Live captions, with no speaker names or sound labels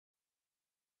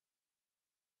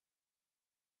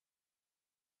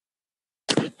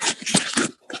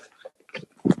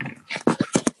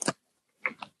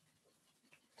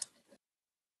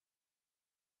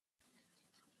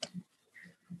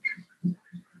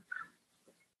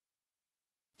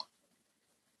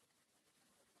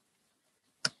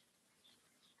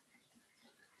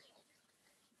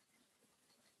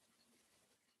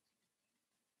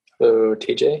Hello,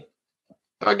 TJ.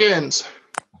 Duggins.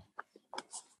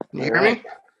 Can you hear me?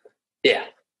 Yeah.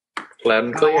 Loud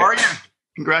and clear. How are you?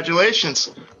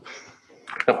 Congratulations.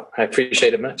 Oh, I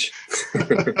appreciate it much.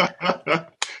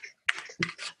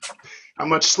 How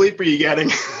much sleep are you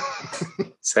getting?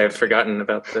 So I've forgotten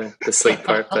about the sleep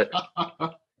part, but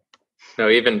no,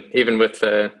 even with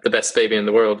the best baby in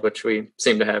the world, which we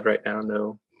seem to have right now,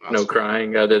 no Cool.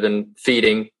 crying other than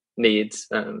feeding needs.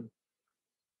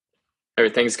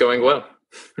 Everything's going well.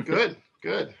 Good.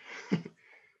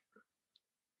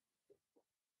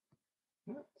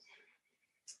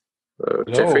 Hello,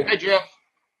 Geoffrey. Hey, Jeff.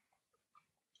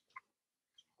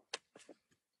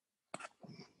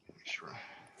 Sure.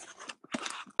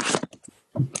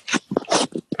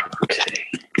 Okay.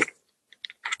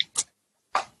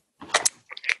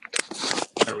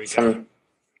 There we So go. I'm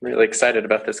really excited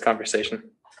about this conversation.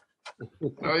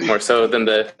 Oh, More so than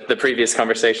the previous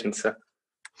conversation. So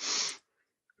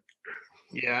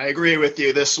yeah, I agree with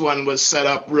you. This one was set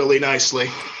up really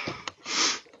nicely.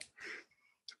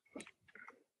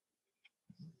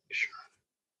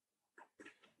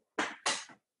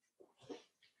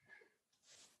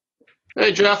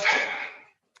 Hey, Jeff.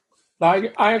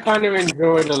 I kind of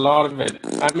enjoyed a lot of it.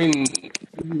 I mean,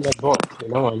 the book, you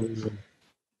know.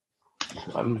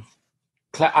 I mean,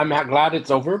 I'm glad it's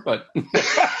over, but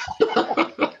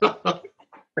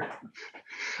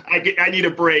I need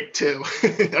a break too.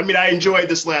 I mean, I enjoyed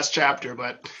this last chapter,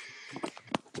 but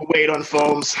we'll wait on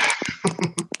foams.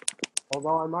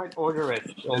 although I might order it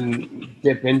and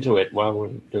dip into it while we're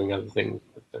doing other things.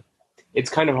 But it's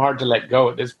kind of hard to let go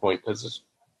at this point because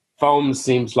foam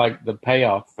seems like the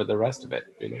payoff for the rest of it.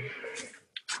 You know.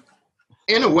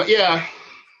 In a way, yeah.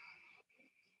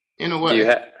 In a way.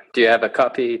 Do you have a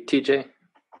copy, TJ?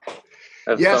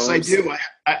 Yes, foams? I do.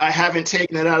 I haven't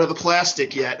taken it out of the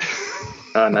plastic yet.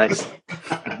 Oh, nice.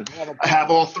 I have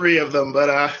all three of them,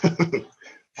 but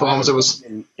foams. It was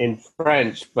in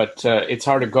French, but it's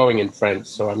harder going in French,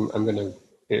 so I'm going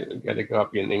to get a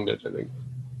copy in English, I think.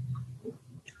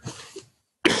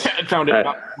 I found it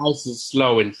nice and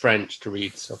slow in French to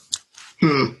read. So.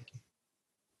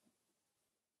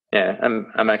 Yeah,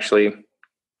 I'm actually,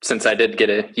 since I did get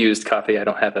a used copy, I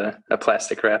don't have a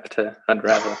plastic wrap to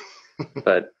unravel,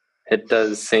 but it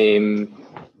does seem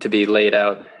to be laid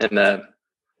out in a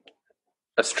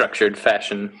structured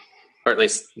fashion, or at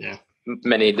least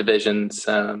many divisions.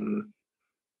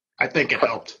 I think it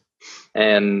helped.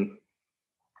 And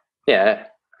yeah,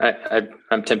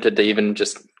 I'm tempted to even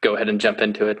just go ahead and jump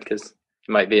into it because it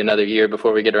might be another year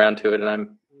before we get around to it.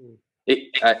 And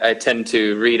I tend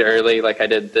to read early, like I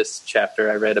did this chapter.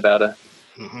 I read about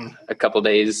a couple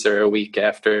days or a week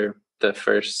after the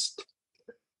first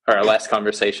or our last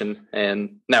conversation,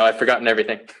 and now I've forgotten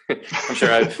everything. I'm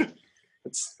sure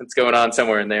it's going on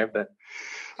somewhere in there, but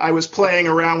I was playing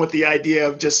around with the idea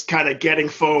of just kind of getting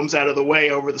foams out of the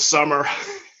way over the summer.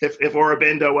 If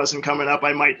Aurobindo wasn't coming up,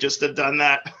 I might just have done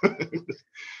that.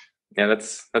 Yeah,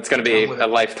 that's going to be a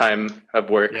lifetime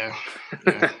of work.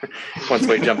 Yeah. Once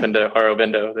we jump into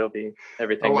Aurobindo, there'll be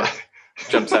everything that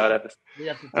jumps out at us.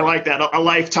 I like that. A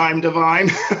lifetime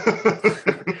divine.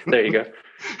 There you go.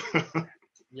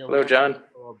 Hello, John.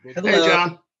 Hello. Hey,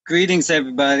 John. Greetings,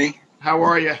 everybody. How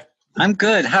are you? I'm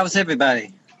good. How's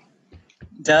everybody?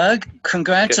 Doug,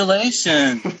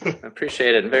 congratulations. I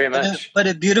appreciate it very much. What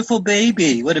a beautiful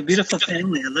baby. What a beautiful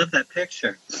family. I love that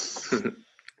picture.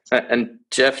 And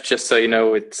Jeff, just so you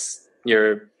know, it's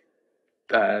your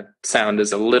sound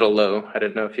is a little low. I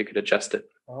didn't know if you could adjust it.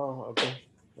 Oh, okay.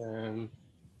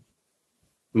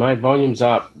 My volume's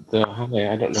up. I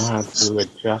don't know how to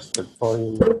adjust the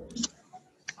volume.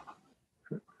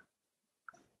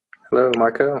 Hello,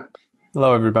 Marco.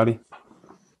 Hello, everybody.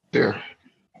 There.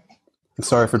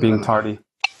 Sorry for being tardy.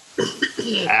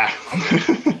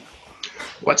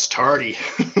 What's tardy?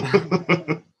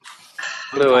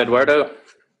 Hello, Eduardo.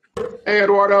 Hey,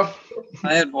 Eduardo.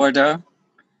 Hi, Eduardo.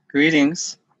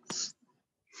 Greetings.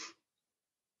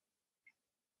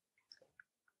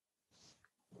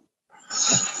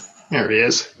 There he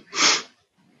is.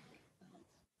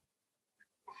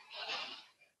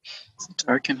 Is it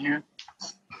dark in here?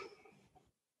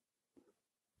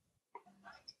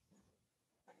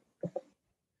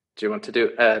 Do you want to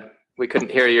do? We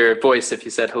couldn't hear your voice if you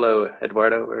said hello,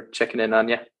 Eduardo. We're checking in on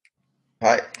you.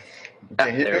 Hi.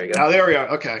 There we go. Oh, there we are.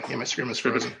 Okay. Yeah, my screen was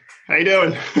frozen. How you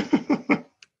doing?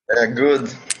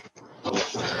 Good.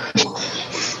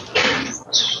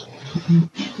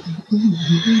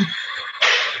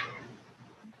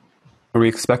 Are we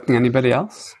expecting anybody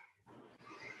else?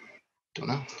 Don't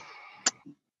know.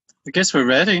 I guess we're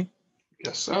ready.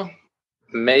 Guess so.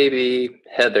 Maybe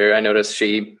Heather. I noticed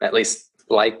she at least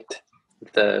liked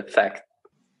the fact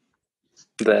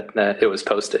that it was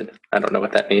posted. I don't know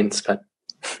what that means, but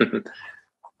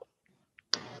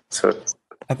so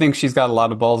I think she's got a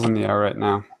lot of balls in the air right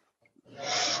now.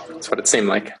 that's what it seemed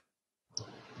like.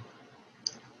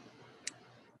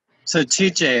 So,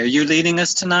 TJ, are you leading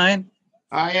us tonight?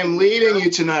 I am leading you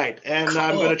tonight, and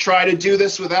I'm going to try to do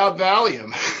this without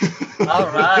Valium. All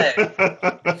right.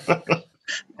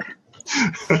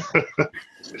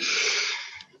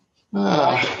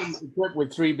 I took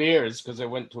with 3 beers because I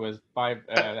went to a 5.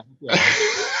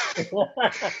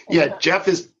 Yeah, Jeff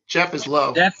is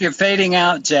low. Jeff, you're fading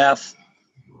out, Jeff.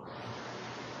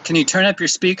 Can you turn up your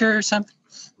speaker or something?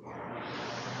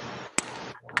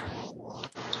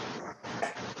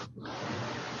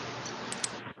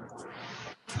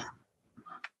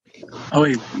 Oh,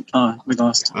 we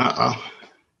lost him. Uh-oh.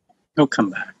 He'll come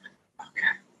back.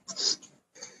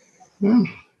 Okay.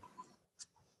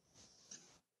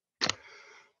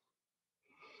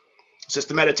 Is this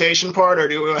the meditation part, or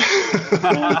do we...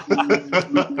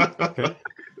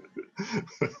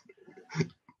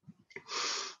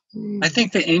 I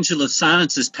think the angel of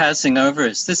silence is passing over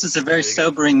us. This is a very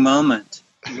sobering moment.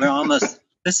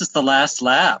 This is the last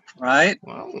lap, right?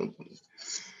 Well,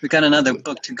 We got another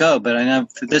book to go, but I know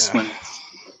for this one,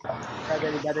 Have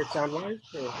any better sound wise?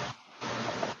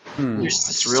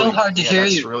 it's so really hard to hear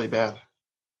that's you. really bad.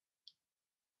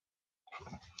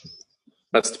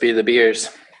 Must be the beers.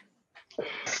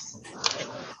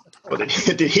 Well, did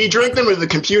he drink them, or did the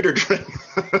computer drink?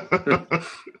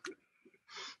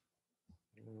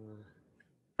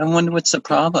 I wonder what's the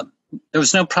problem. There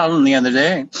was no problem the other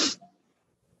day.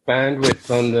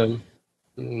 Bandwidth on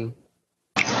them.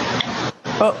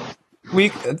 Well,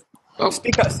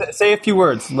 speak up, say a few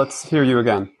words. Let's hear you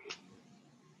again.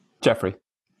 Geoffrey.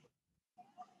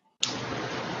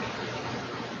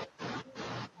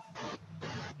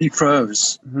 He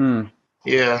froze.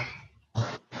 Yeah.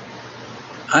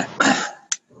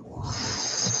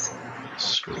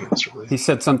 He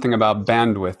said something about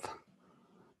bandwidth.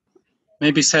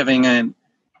 Maybe he's having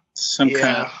some kind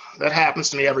Yeah, of... that happens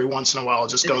to me every once in a while. It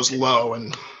just goes low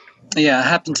and Yeah, it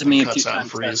happened to me a few cuts out and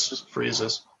times.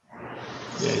 freezes.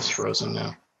 Yeah, he's frozen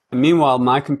now. And meanwhile,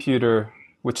 my computer,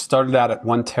 which started out at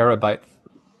 1 terabyte,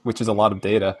 which is a lot of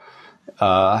data,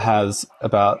 has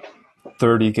about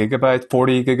 40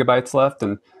 gigabytes left,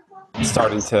 and it's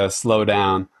starting to slow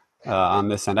down on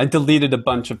this end. I deleted a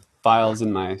bunch of files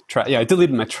in my I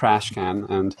deleted my trash can,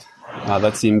 and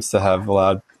that seems to have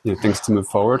allowed things to move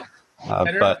forward.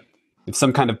 But if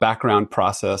some kind of background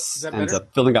process ends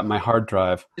up filling up my hard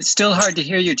drive, It's still hard to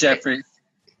hear you, Geoffrey.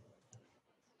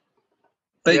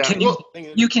 But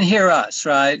Yeah, you can hear us,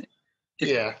 right?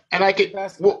 Yeah, and I could.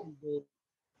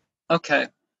 Okay.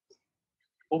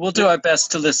 Well, we'll do our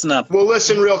best to listen up. We'll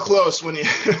listen real close when you.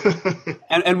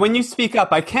 and when you speak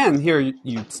up, I can hear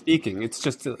you speaking. It's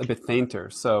just a bit fainter,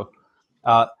 so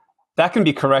that can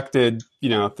be corrected,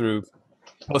 through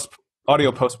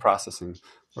audio post processing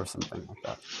or something like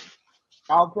that.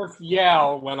 I'll just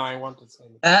yell when I want to say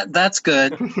it. That's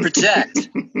good. Project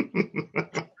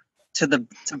to the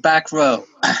back row.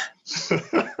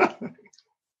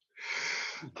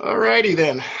 Alrighty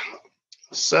then.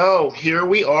 So here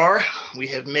we are. We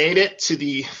have made it to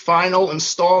the final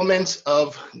installment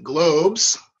of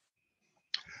Globes,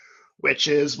 which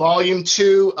is volume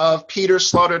 2 of Peter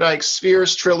Sloterdijk's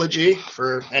Spheres trilogy,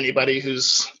 for anybody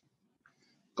who's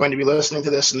going to be listening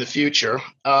to this in the future.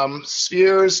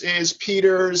 Spheres is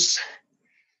Peter's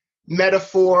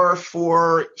metaphor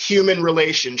for human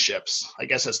relationships. I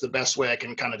guess that's the best way I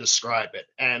can kind of describe it.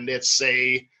 And it's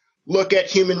a look at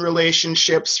human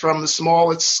relationships from the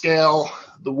smallest scale,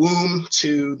 the womb,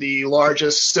 to the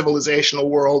largest civilizational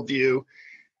worldview.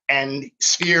 And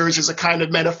spheres is a kind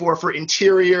of metaphor for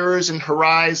interiors and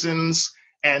horizons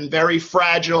and very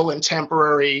fragile and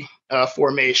temporary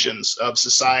formations of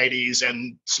societies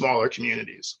and smaller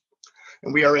communities.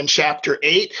 And we are in chapter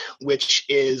 8, which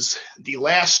is The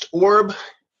Last Orb,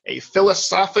 a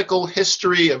philosophical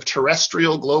history of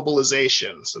terrestrial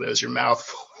globalization. So there's your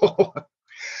mouthful.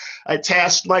 I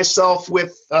tasked myself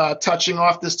with touching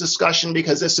off this discussion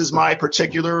because this is my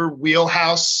particular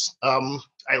wheelhouse.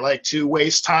 I like to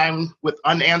waste time with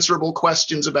unanswerable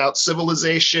questions about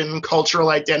civilization, cultural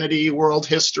identity, world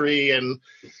history, and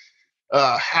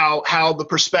how the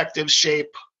perspectives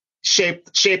shape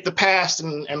the past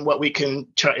and what we can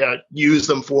use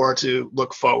them for to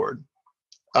look forward.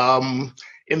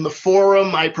 In the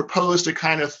forum, I proposed a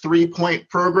kind of 3-point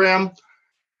program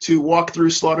to walk through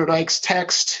Sloterdijk's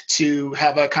text, to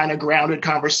have a kind of grounded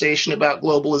conversation about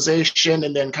globalization,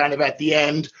 and then kind of at the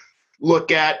end,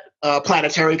 look at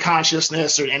planetary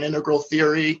consciousness and integral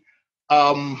theory.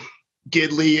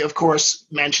 Gidley, of course,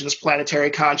 mentions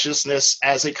planetary consciousness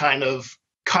as a kind of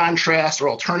contrast or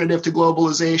alternative to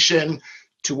globalization.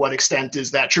 To what extent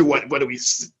is that true? What do we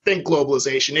think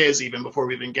globalization is, even before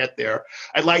we even get there?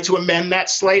 I'd like to amend that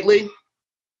slightly.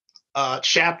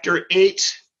 Chapter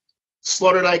 8,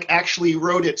 Sloterdijk actually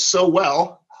wrote it so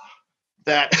well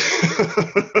that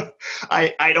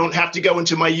I don't have to go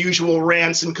into my usual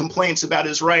rants and complaints about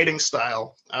his writing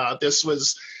style. This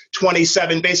was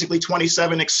 27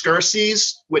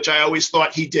 excurses, which I always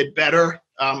thought he did better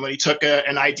when he took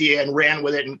an idea and ran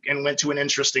with it and went to an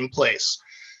interesting place.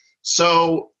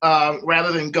 So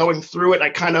rather than going through it, I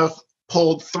kind of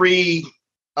pulled three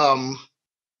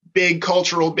big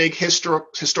cultural,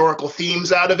 historical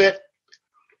themes out of it.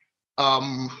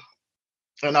 And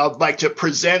I'd like to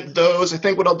present those. I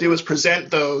think what I'll do is present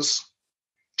those,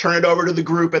 turn it over to the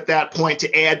group at that point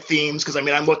to add themes, because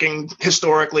I'm looking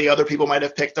historically, other people might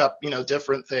have picked up,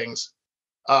 different things.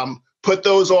 Put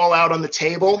those all out on the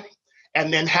table,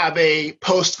 and then have a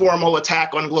post-formal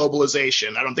attack on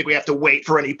globalization. I don't think we have to wait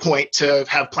for any point to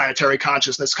have planetary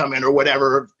consciousness come in or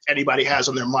whatever anybody has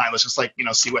on their mind. Let's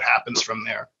just see what happens from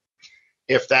there.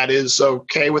 If that is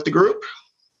okay with the group,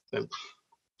 then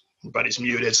everybody's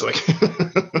muted, so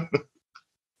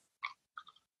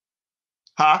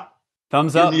Huh?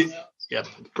 Thumbs up. Yeah,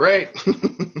 great.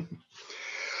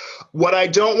 What I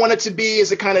don't want it to be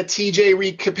is a kind of TJ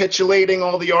recapitulating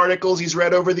all the articles he's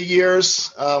read over the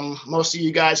years. Most of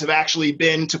you guys have actually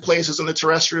been to places on the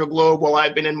terrestrial globe while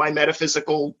I've been in my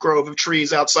metaphysical grove of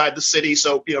trees outside the city.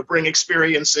 So, bring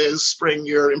experiences, bring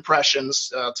your impressions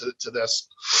to this.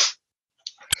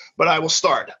 But I will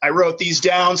start. I wrote these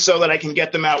down so that I can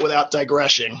get them out without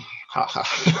digressing.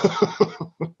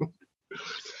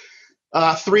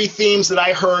 Three themes that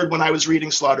I heard when I was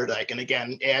reading Sloterdijk, and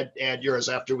again, add yours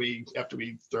after we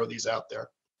throw these out there.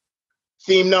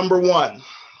 Theme number 1: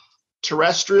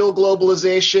 terrestrial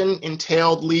globalization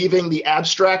entailed leaving the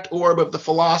abstract orb of the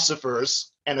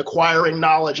philosophers and acquiring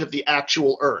knowledge of the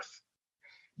actual Earth.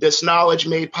 This knowledge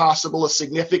made possible a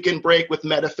significant break with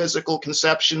metaphysical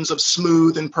conceptions of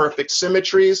smooth and perfect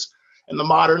symmetries, and the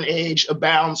modern age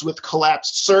abounds with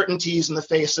collapsed certainties in the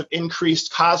face of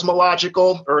increased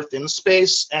cosmological, Earth in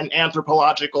space, and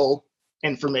anthropological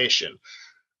information.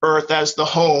 Earth as the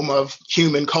home of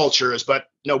human cultures, but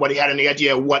nobody had any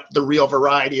idea what the real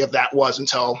variety of that was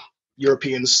until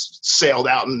Europeans sailed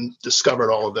out and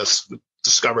discovered all of this.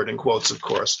 Discovered in quotes, of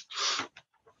course.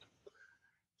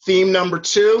 Theme number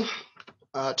 2.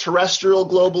 Terrestrial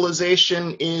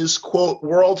globalization is, quote,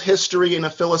 world history in a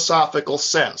philosophical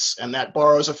sense. And that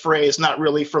borrows a phrase not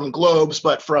really from Globes,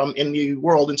 but from In the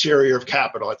World Interior of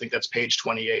Capital. I think that's page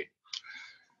 28.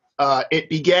 It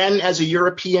began as a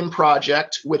European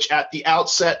project, which at the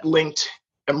outset linked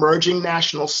emerging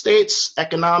national states,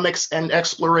 economics, and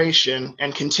exploration,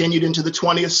 and continued into the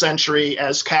 20th century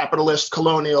as capitalist,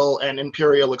 colonial, and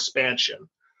imperial expansion.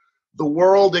 The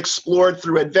world explored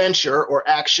through adventure or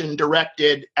action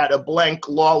directed at a blank,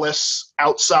 lawless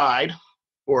outside,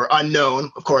 or unknown,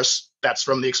 of course, that's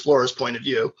from the explorer's point of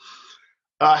view,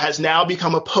 has now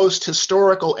become a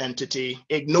post-historical entity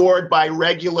ignored by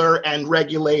regular and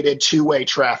regulated two-way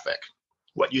traffic.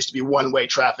 What used to be one-way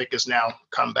traffic has now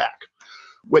come back,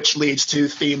 which leads to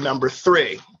theme number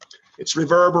 3. It's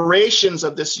reverberations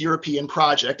of this European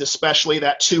project, especially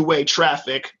that two-way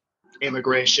traffic,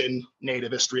 immigration,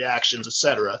 nativist reactions,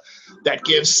 etc., that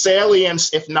gives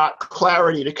salience, if not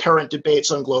clarity, to current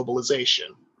debates on globalization.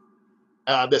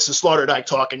 This is Sloterdijk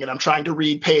talking, and I'm trying to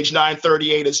read page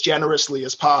 938 as generously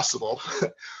as possible.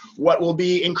 What will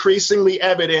be increasingly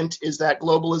evident is that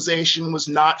globalization was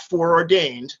not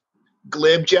foreordained.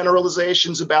 Glib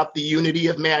generalizations about the unity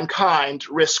of mankind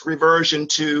risk reversion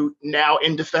to now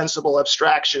indefensible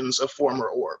abstractions of former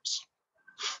orbs.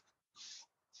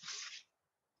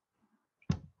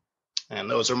 And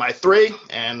those are my 3,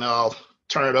 and I'll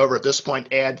turn it over at this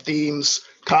point, add themes,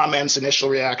 comments, initial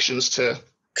reactions to...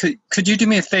 Could you do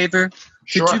me a favor?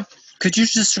 Sure. Could you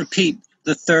just repeat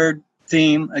the third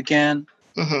theme again?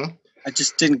 Mm-hmm. I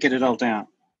just didn't get it all down.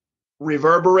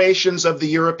 Reverberations of the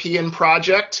European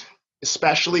project,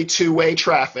 especially two-way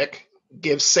traffic,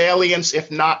 give salience,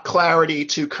 if not clarity,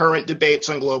 to current debates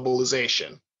on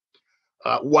globalization.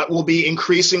 What will be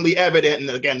increasingly evident, and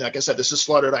again, like I said, this is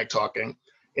Sloterdijk talking,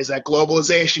 is that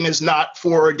globalization is not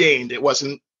foreordained. It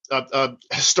wasn't a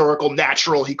historical,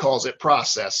 natural, he calls it,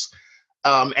 process.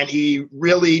 And he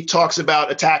really talks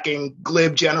about attacking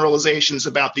glib generalizations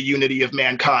about the unity of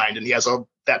mankind. And he has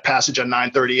that passage on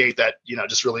 938 that,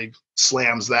 just really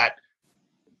slams that.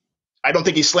 I don't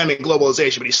think he's slamming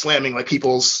globalization, but he's slamming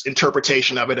people's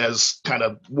interpretation of it as kind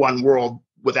of one world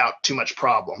without too much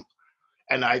problem.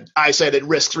 And I said it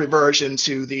risks reversion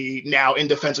to the now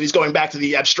indefensible. He's going back to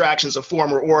the abstractions of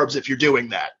former orbs if you're doing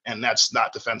that, and that's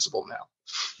not defensible now.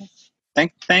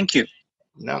 Thank you.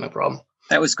 No problem.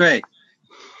 That was great.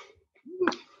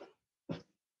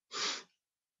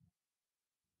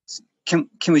 Can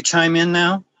we chime in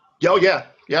now? Oh, yeah.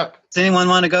 Does anyone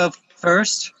want to go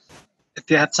first?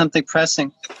 If you have something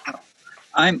pressing.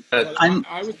 I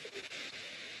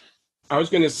was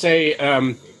going to say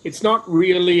it's not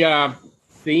really a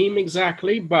theme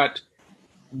exactly, but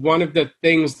one of the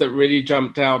things that really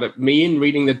jumped out at me in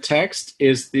reading the text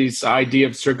is this idea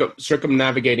of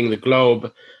circumnavigating the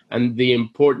globe and the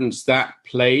importance that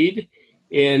played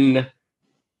in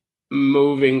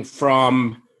moving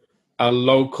from a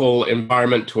local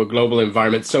environment to a global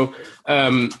environment. So,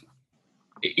 Vasco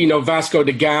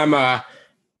da Gama,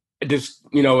 just,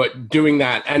 doing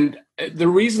that. And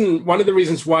one of the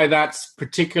reasons why that's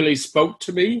particularly spoke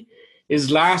to me is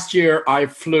last year I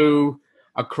flew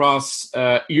across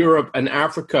Europe and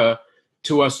Africa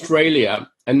to Australia,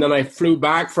 and then I flew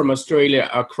back from Australia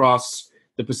across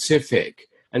the Pacific.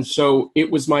 And so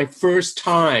it was my first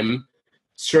time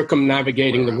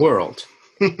circumnavigating the world.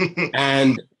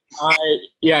 And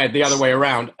the other way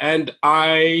around. And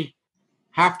I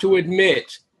have to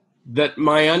admit that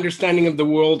my understanding of the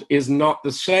world is not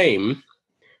the same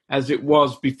as it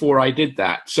was before I did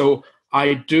that. So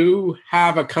I do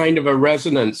have a kind of a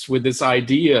resonance with this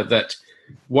idea that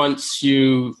once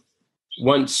you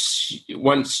do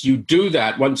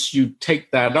that, once you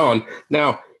take that on.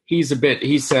 Now, he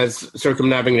says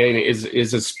circumnavigating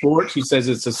is a sport. He says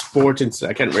it's a sport.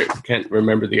 I can't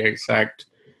remember the exact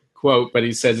quote, but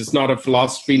he says it's not a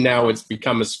philosophy now, it's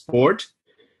become a sport.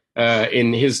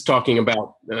 In his talking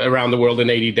about around the world in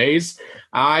 80 days.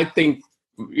 I think,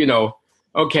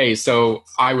 okay, so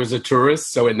I was a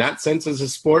tourist, so in that sense it's a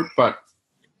sport, but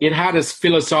it had a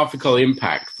philosophical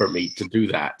impact for me to do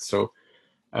that. So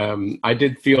I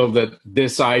did feel that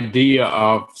this idea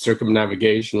of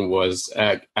circumnavigation was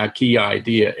a key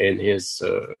idea in his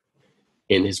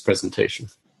presentation.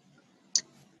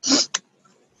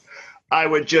 I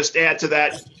would just add to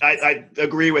that, I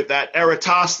agree with that.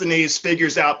 Eratosthenes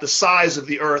figures out the size of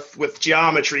the Earth with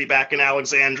geometry back in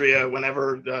Alexandria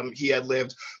whenever he had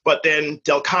lived. But then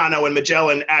Del Cano and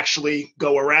Magellan actually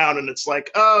go around, and it's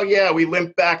like, oh, yeah, we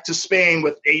limp back to Spain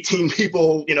with 18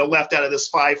 people, left out of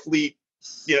this 5-fleet,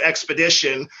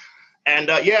 expedition. And,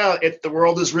 the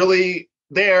world is really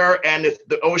there, and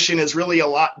the ocean is really a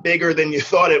lot bigger than you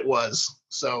thought it was.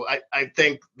 So I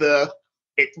think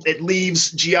it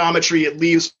leaves geometry, it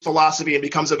leaves philosophy, and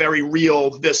becomes a very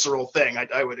real, visceral thing. I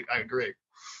agree.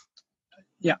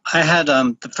 Yeah, I had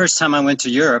the first time I went to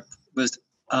Europe was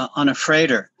on a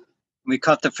freighter. We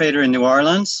caught the freighter in New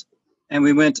Orleans, and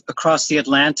we went across the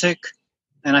Atlantic,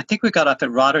 and I think we got off at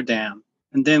Rotterdam,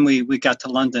 and then we got to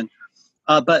London.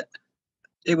 But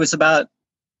it was about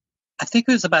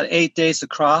 8 days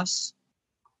across,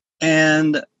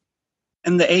 and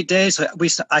in the 8 days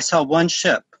I saw one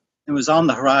ship. It was on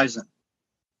the horizon.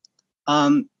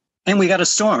 And we got a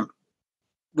storm,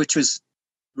 which was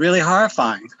really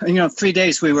horrifying. 3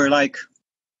 days we were like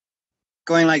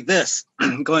going like this,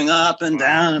 going up and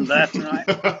down and left and right.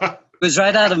 It was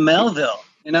right out of Melville.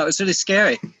 It was really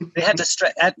scary. They had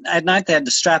to at night they had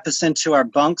to strap us into our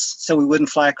bunks so we wouldn't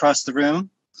fly across the room.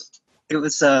 It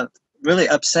was a really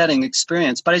upsetting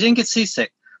experience, but I didn't get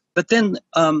seasick. But then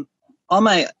all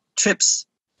my trips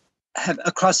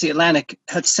across the Atlantic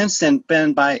have since then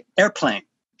been by airplane.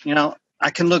 I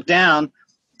can look down,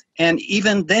 and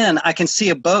even then I can see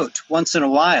a boat once in a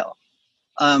while.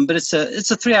 But it's a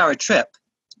 3-hour trip,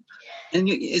 and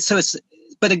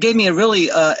but it gave me a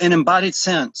really an embodied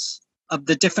sense of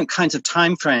the different kinds of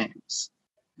time frames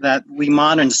that we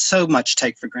moderns so much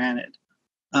take for granted,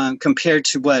 compared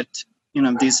to what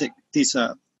these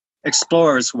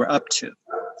explorers were up to.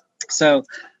 So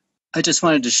I just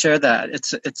wanted to share that.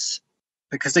 It's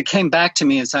because it came back to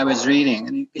me as I was reading,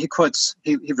 and he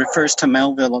refers to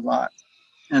Melville a lot,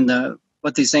 and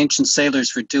what these ancient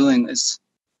sailors were doing is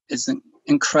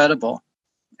incredible.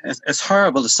 It's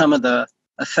horrible to some of the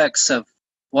effects of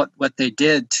what they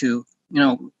did to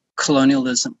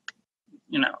colonialism,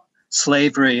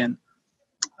 slavery and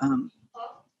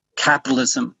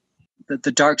capitalism.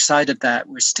 The dark side of that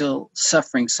we're still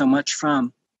suffering so much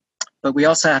from, but we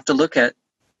also have to look at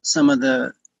some of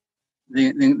the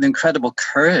incredible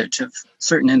courage of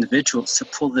certain individuals to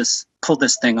pull this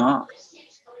thing off.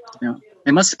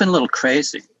 They must have been a little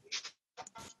crazy.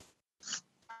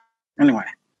 Anyway,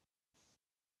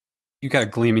 you got a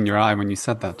gleam in your eye when you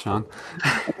said that, John.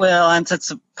 Well,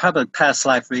 that's probably past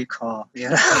life recall.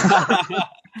 Yeah.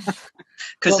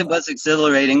 because it was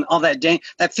exhilarating. All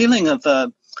that feeling of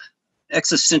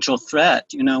existential threat,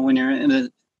 when you're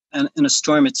in a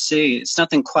storm at sea, it's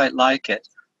nothing quite like it.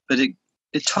 But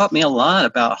it taught me a lot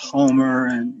about Homer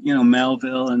and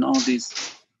Melville and all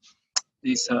these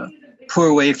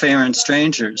poor wayfaring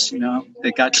strangers,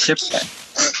 that got shipwrecked.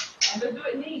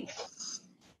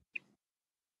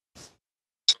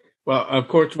 Well, of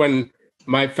course, when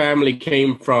my family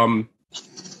came from,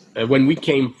 when we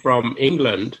came from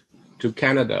England to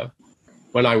Canada,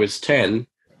 when I was 10,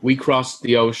 we crossed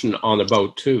the ocean on a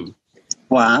boat too.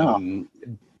 Wow.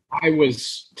 I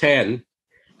was 10,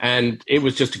 and it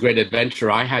was just a great adventure.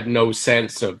 I had no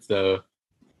sense of the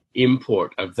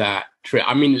import of that trip.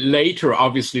 I mean, later,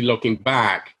 obviously, looking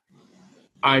back,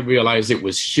 I realized it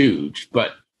was huge,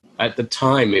 but at the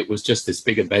time, it was just this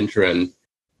big adventure, and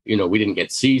we didn't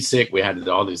get seasick. We had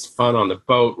all this fun on the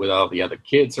boat with all the other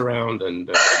kids around, and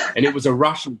it was a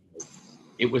Russian boat.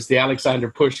 It was the Alexander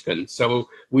Pushkin. So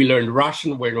we learned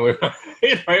Russian when we were,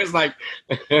 it was like,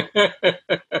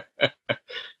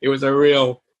 it was a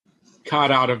real caught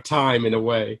out of time in a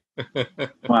way.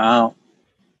 Wow.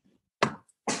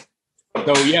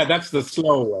 So yeah, that's the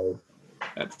slow way.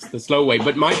 That's the slow way.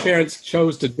 But my parents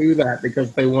chose to do that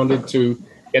because they wanted to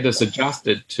get us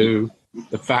adjusted to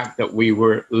the fact that we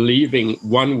were leaving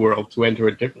one world to enter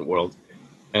a different world.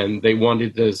 And they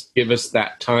wanted to give us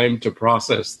that time to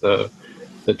process the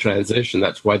transition.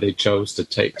 That's why they chose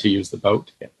to use the boat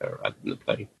to get there rather than the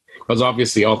plane. Because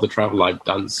obviously all the travel I've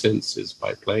done since is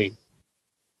by plane.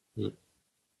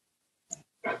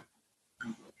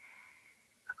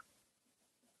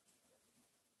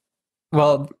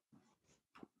 Well,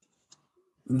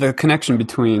 the connection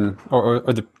between, or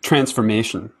the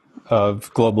transformation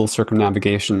of global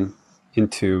circumnavigation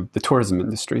into the tourism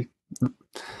industry,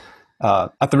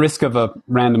 at the risk of a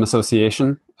random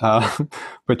association,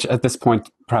 which at this point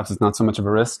perhaps is not so much of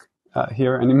a risk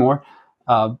here anymore,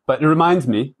 but it reminds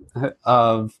me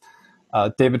of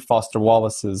David Foster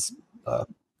Wallace's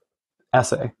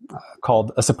essay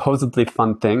called "A Supposedly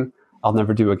Fun Thing I'll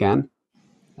Never Do Again,"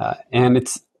 and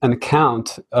it's an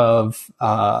account of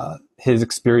his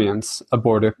experience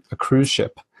aboard a cruise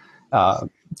ship,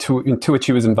 to which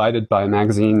he was invited by a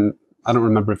magazine. I don't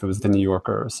remember if it was the New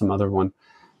Yorker or some other one.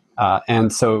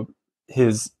 And so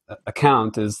his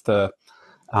account is the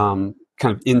kind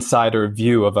of insider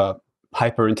view of a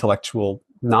hyper-intellectual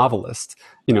novelist,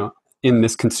 in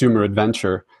this consumer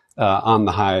adventure on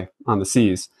the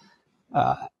seas.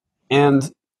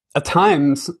 And at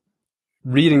times,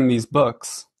 reading these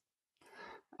books,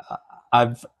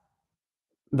 I've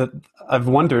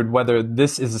wondered whether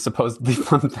this is a supposedly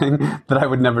fun thing that I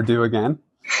would never do again.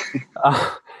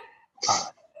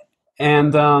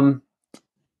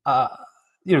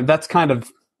 That's kind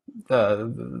of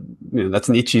that's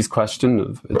Nietzsche's question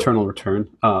of eternal return,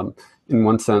 in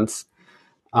one sense.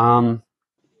 But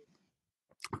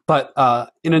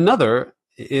in another,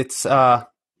 it's a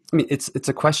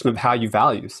question of how you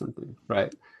value something,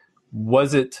 right?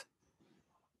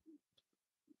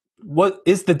 What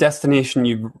is the destination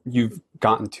you've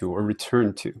gotten to or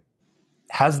returned to?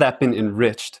 Has that been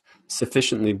enriched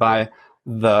sufficiently by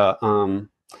the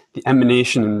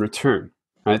emanation and return,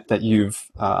 right, that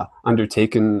you've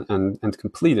undertaken and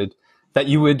completed, that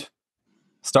you would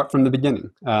start from the beginning,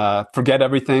 forget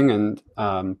everything, and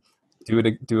do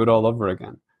it all over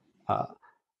again?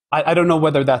 I don't know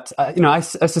whether that's I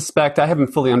suspect I haven't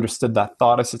fully understood that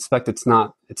thought. I suspect it's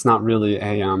not really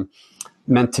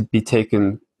meant to be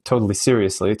taken totally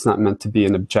seriously. It's not meant to be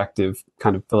an objective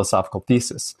kind of philosophical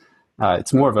thesis.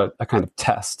 It's more of a kind of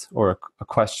test or a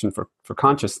question for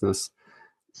consciousness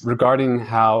regarding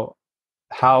how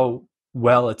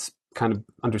well it's kind of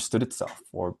understood itself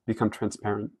or become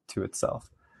transparent to itself.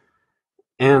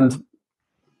 And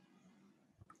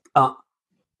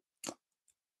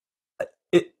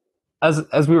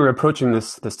as we were approaching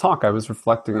this talk, I was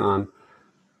reflecting on,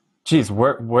 geez,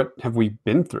 what have we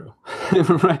been through?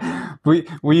 Right?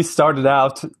 We started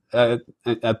out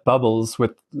at Bubbles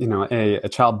with a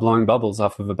child blowing bubbles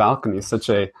off of a balcony, such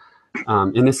a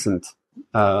innocent,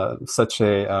 such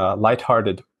a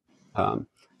lighthearted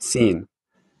scene,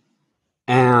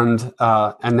 and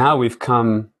now we've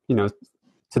come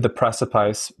to the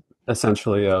precipice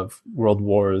essentially of world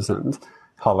wars and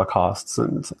holocausts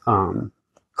and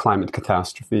climate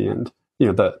catastrophe, and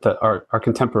our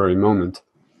contemporary moment.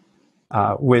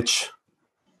 Which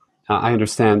I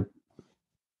understand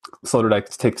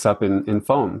Sloterdijk takes up in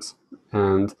Foams.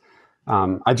 And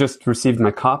I just received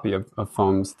my copy of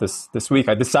Foams this week.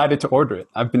 I decided to order it.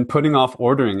 I've been putting off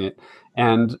ordering it.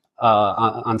 And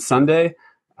on Sunday,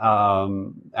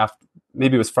 after,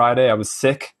 maybe it was Friday, I was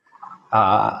sick.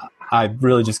 I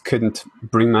really just couldn't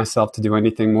bring myself to do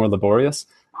anything more laborious.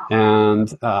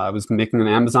 And I was making an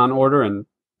Amazon order and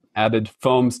added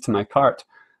foams to my cart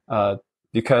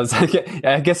because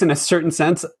I guess in a certain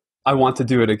sense, I want to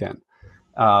do it again.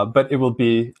 But it will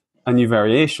be a new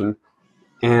variation.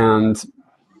 And,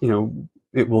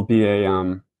 it will be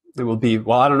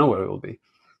well, I don't know what it will be.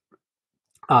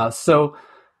 So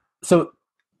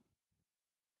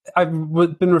I've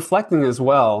been reflecting as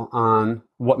well on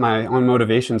what my own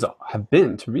motivations have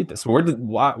been to read this.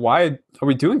 Why are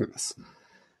we doing this?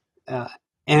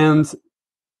 And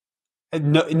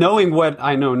knowing what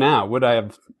I know now, would I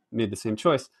have made the same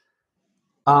choice?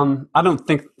 I don't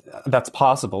think that's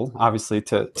possible. Obviously,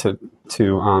 to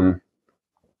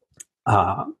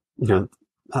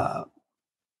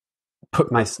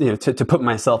put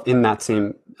myself in that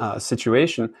same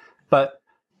situation. But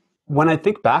when I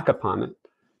think back upon it,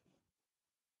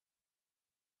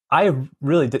 I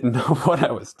really didn't know what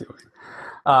I was doing.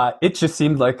 It just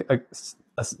seemed like a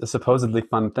supposedly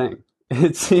fun thing.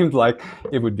 It seemed like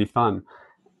it would be fun.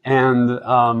 And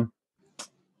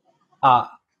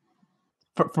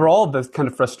for all of those kind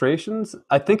of frustrations,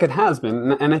 I think it has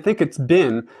been. And I think it's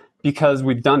been because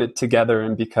we've done it together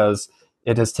and because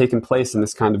it has taken place in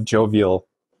this kind of jovial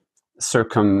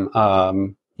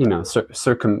circumspection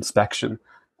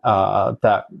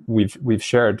that we've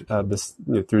shared this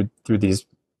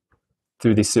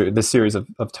through this series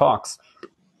of talks.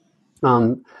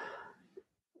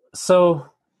 So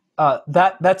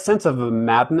that sense of a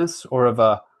madness or of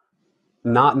a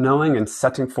not knowing and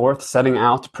setting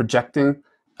out, projecting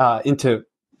into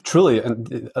truly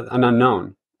an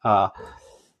unknown.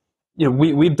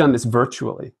 We've done this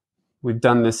virtually. We've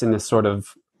done this in this sort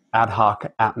of ad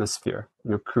hoc atmosphere,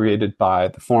 created by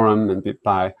the forum and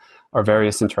by our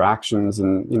various interactions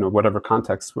and whatever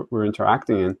context we're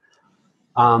interacting in.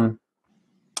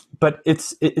 But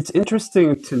it's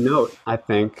interesting to note, I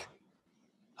think,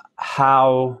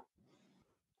 how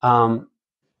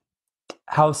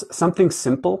something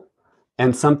simple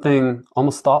and something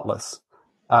almost thoughtless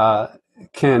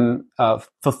can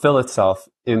fulfill itself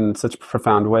in such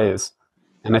profound ways.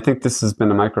 And I think this has been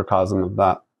a microcosm of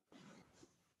that.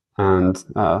 And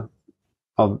I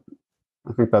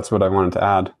think that's what I wanted to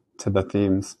add to the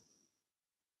themes.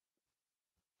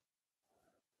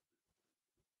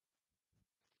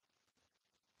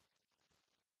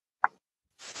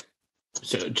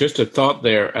 So just a thought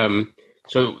there.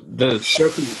 So the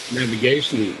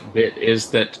circumnavigation bit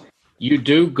is that you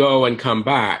do go and come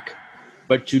back,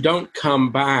 but you don't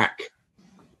come back.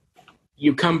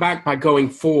 You come back by going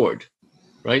forward,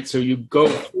 right? So you go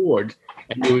forward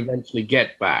and you eventually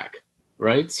get back,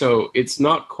 right? So it's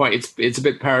not quite. It's a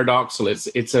bit paradoxical.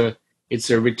 It's a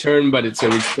return, but it's a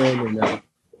return in an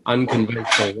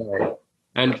unconventional way.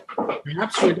 And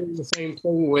perhaps we're doing the same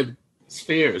thing with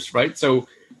spheres, right? So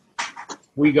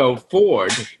we go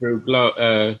forward through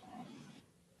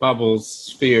bubbles,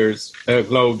 spheres,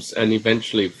 globes, and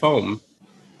eventually foam.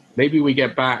 Maybe we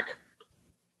get back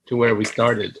to where we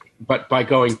started, but by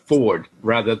going forward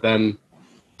rather than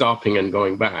stopping and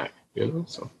going back.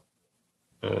 So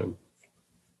the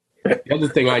other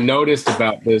thing I noticed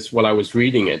about this while I was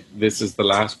reading it, this is the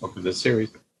last book of the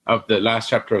series, of the last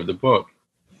chapter of the book,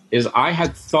 is I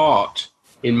had thought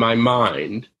in my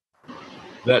mind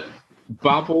that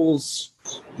Bubbles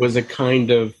was a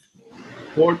kind of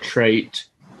portrait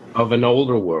of an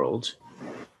older world.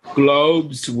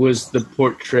 Globes was the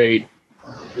portrait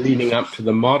leading up to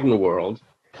the modern world.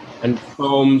 And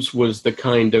Foams was the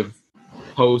kind of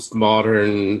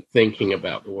postmodern thinking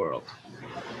about the world.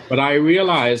 But I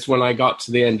realized when I got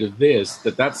to the end of this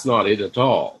that that's not it at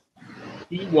all.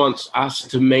 He wants us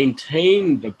to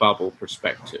maintain the bubble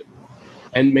perspective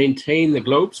and maintain the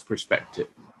globes perspective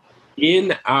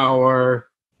in our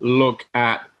look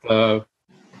at the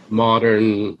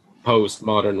modern,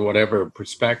 postmodern, whatever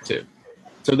perspective.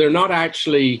 So they're not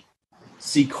actually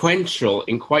sequential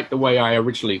in quite the way I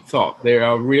originally thought. They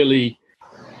are really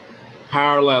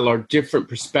parallel or different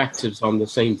perspectives on the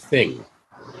same thing.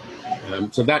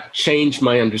 So that changed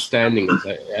my understanding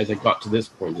as I got to this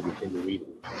point in the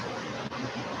reading.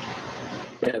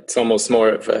 Yeah, it's almost more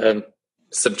of a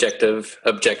subjective,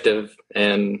 objective,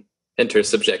 and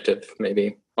intersubjective,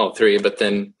 maybe all three, but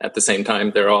then at the same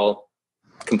time, they're all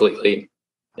completely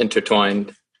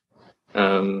intertwined.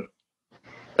 But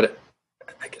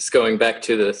I guess going back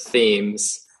to the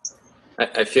themes,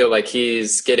 I feel like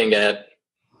he's getting at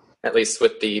least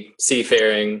with the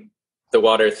seafaring, the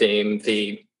water theme,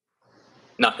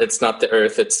 it's not the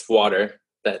earth, it's water,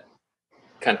 that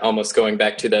kind of almost going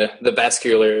back to the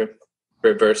vascular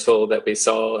reversal that we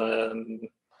saw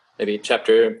maybe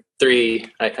chapter 3.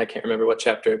 I can't remember what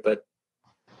chapter, but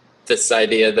this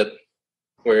idea that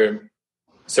we're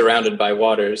surrounded by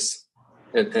waters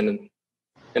in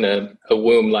a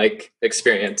womb-like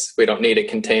experience. We don't need a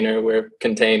container. We're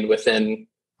contained within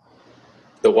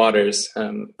the waters.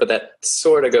 But that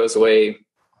sort of goes away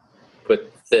with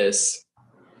this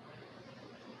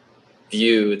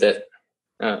view that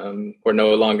we're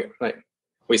no longer, like,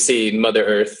 we see Mother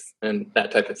Earth and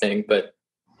that type of thing, but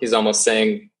he's almost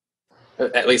saying,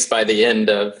 at least by the end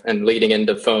of, and leading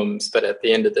into foams, but at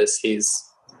the end of this, he's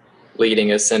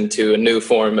leading us into a new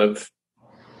form of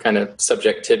kind of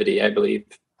subjectivity, I believe,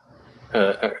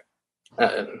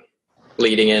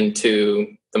 leading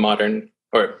into the modern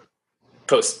or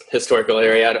post-historical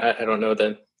area. I don't know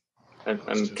that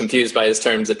I'm confused by his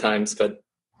terms at times, but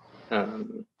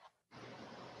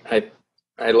I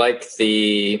like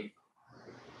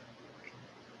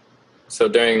so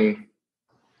during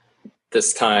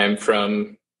this time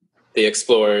from the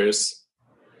explorers,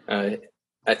 I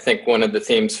think one of the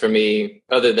themes for me,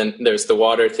 other than there's the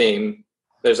water theme,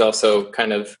 there's also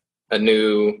kind of a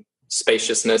new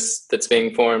spaciousness that's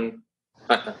being formed.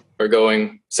 We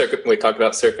talked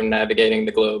about circumnavigating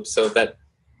the globe, so that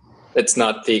it's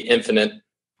not the infinite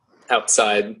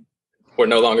outside. We're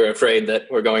no longer afraid that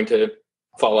we're going to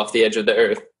fall off the edge of the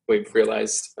earth. We've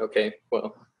realized, okay,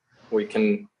 well, we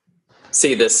can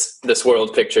see this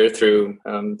world picture through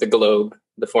the globe,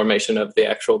 the formation of the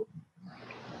actual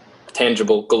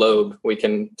tangible globe. We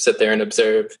can sit there and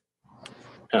observe.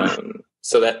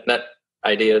 So that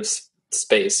idea of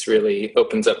space really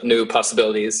opens up new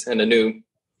possibilities and a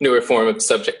newer form of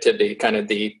subjectivity, kind of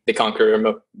the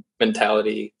conqueror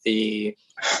mentality,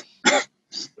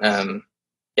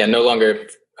 no longer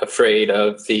afraid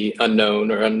of the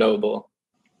unknown or unknowable.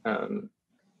 And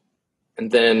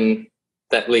then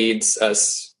that leads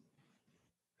us,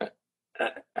 I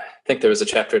think there was a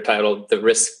chapter titled The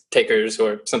Risk Takers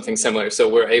or something similar. So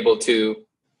we're able to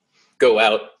go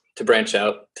out, to branch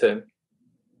out, to,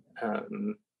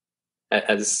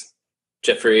 as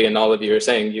Geoffrey and all of you are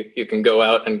saying, you can go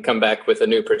out and come back with a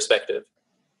new perspective.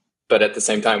 But at the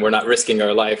same time, we're not risking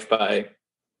our life by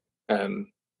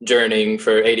journeying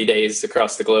for 80 days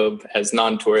across the globe as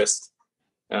non-tourists,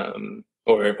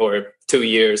 or 2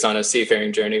 years on a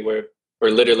seafaring journey. We're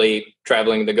literally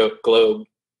traveling the globe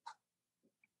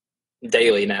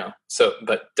daily now. So,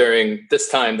 but during this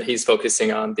time that he's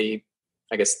focusing on the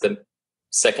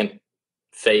second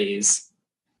phase,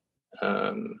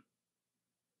 the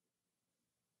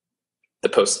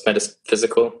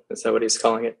post-metaphysical, is that what he's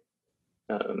calling it?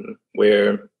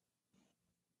 Where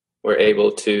we're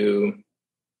able to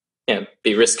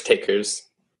be risk takers,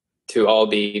 to all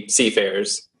be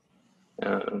seafarers,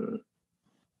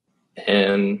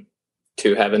 and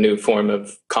to have a new form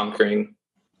of conquering.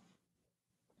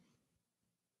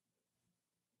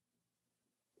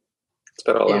 That's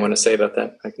about all I want to say about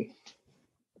that.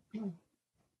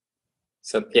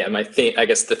 So my theme, I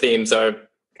guess the themes are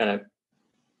kind of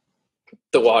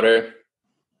the water,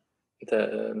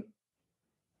 the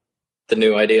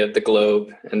new idea of the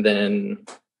globe, and then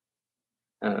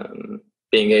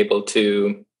being able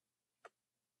to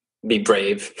be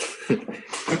brave,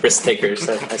 risk takers,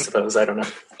 I suppose. I don't know.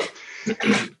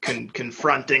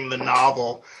 Confronting the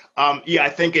novel. I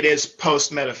think it is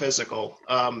post-metaphysical,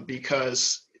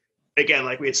 because, again,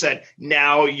 like we had said,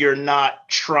 now you're not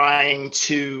trying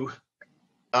to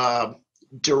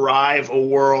derive a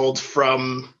world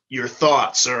from your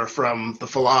thoughts or from the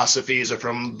philosophies or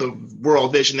from the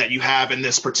world vision that you have in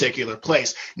this particular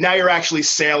place. Now you're actually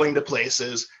sailing to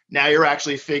places. Now you're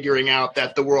actually figuring out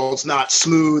that the world's not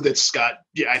smooth. It's got,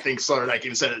 I think Sloterdijk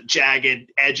even said it,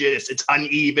 jagged edges. It's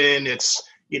uneven. It's,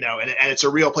 and it's a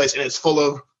real place, and it's full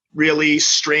of really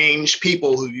strange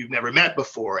people who you've never met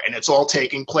before. And it's all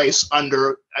taking place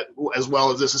under, as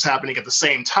well as this is happening at the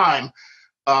same time.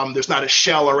 There's not a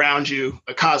shell around you,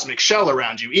 a cosmic shell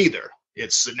around you either.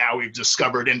 It's now we've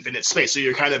discovered infinite space. So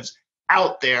you're kind of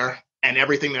out there, and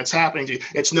everything that's happening to you,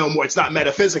 it's not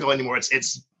metaphysical anymore.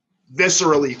 It's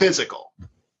viscerally physical.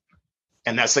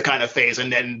 And that's the kind of phase.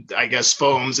 And then I guess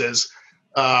Foams is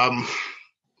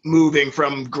moving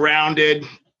from grounded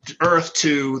earth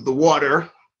to the water,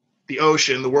 the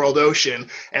ocean, the world ocean.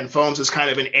 And Foams is kind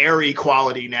of an airy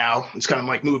quality now. It's kind of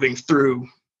like moving through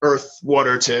earth,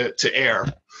 water to air.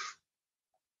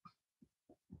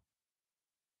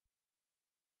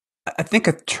 I think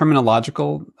a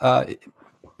terminological,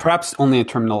 perhaps only a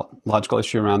terminological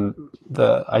issue around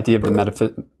the idea of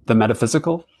the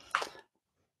metaphysical.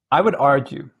 I would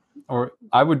argue, or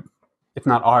I would, if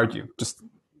not argue, just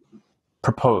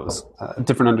propose a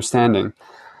different understanding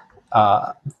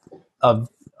of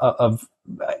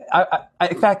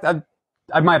in fact,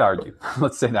 I might argue,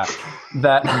 let's say that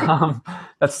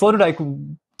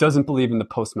Sloterdijk doesn't believe in the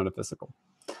post-metaphysical.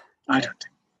 I don't.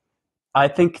 I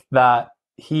think that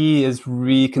he is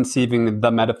reconceiving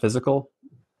the metaphysical,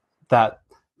 that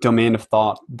domain of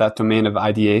thought, that domain of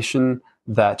ideation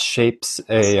that shapes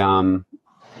a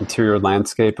interior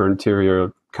landscape or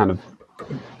interior kind of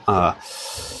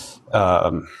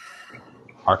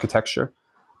architecture,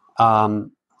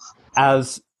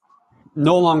 as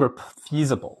no longer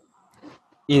feasible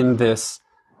in this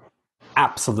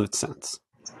absolute sense.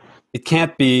 It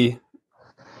can't be,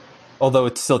 although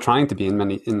it's still trying to be in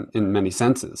many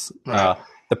senses, Right.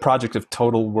 the project of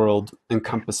total world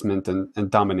encompassment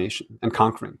and domination and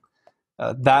conquering.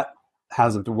 That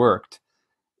hasn't worked.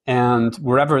 And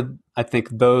wherever I think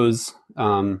those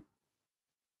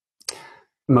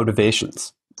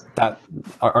motivations that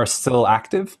are still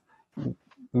active,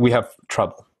 we have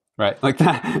trouble, right? Like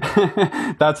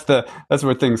that. that's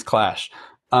where things clash.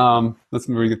 That's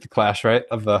where we get the clash, right?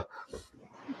 Of the.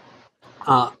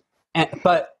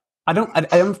 But I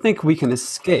don't think we can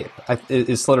escape.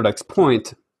 Is Sloterdijk's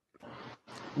point?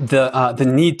 The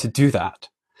need to do that.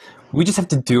 We just have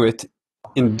to do it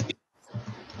in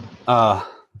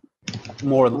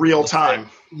more Real time.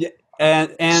 Yeah,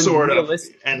 and sort of,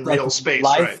 and real space,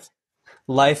 right?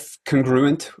 Life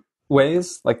congruent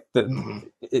ways. Like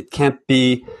it can't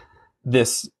be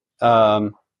this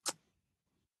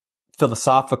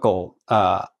philosophical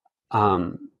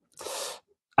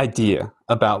idea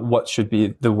about what should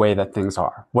be the way that things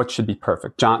are, what should be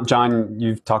perfect. John,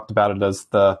 you've talked about it as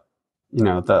the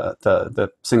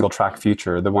single track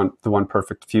future, the one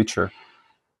perfect future.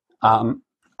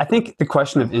 I think the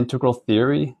question of integral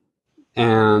theory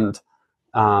and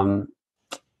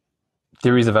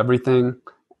theories of everything,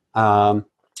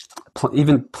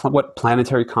 even what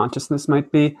planetary consciousness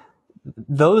might be,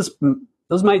 those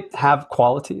might have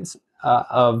qualities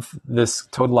of this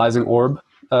totalizing orb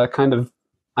kind of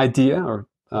idea or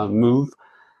move.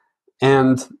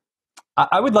 And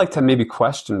I would like to maybe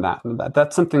question that.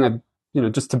 That's something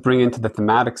just to bring into the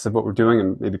thematics of what we're doing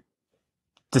and maybe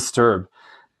disturb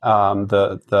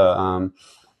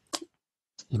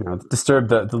disturb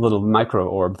the little micro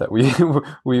orb that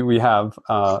we have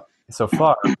so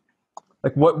far.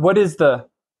 Like what is the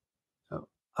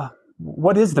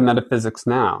metaphysics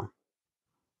now,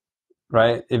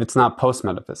 right? If it's not post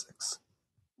metaphysics,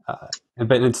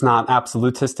 but it's not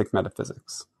absolutistic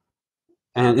metaphysics,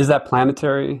 and is that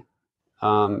planetary?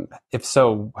 If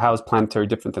so, how is planetary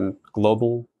different than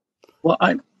global? Well,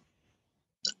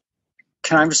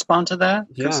 can I respond to that?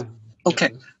 Yeah.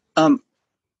 Okay.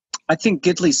 I think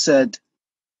Gidley said,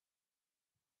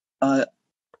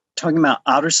 talking about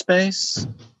outer space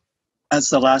as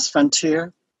the last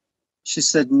frontier, she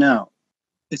said, no,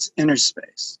 it's inner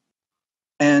space.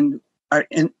 And our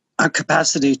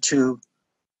capacity to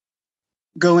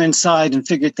go inside and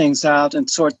figure things out and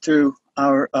sort through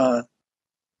our,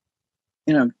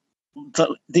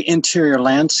 the interior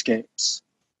landscapes,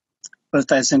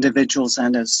 both as individuals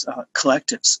and as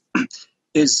collectives,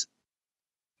 is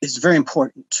very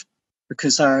important,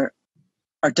 because our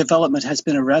development has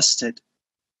been arrested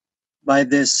by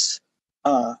this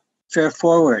fare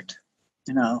forward,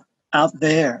 out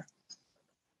there,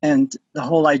 and the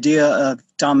whole idea of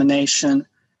domination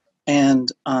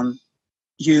and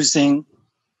using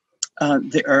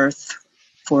the earth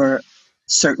for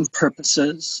certain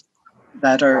purposes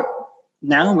that are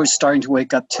now we're starting to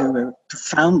wake up to are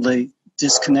profoundly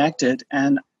disconnected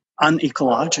and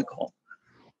unecological.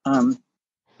 And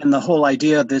the whole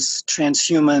idea of this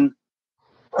transhuman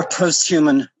or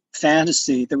post-human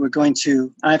fantasy that we're going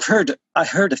to, I heard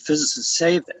a physicist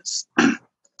say this,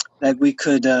 that we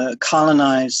could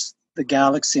colonize the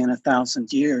galaxy in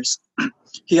 1,000 years.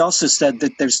 He also said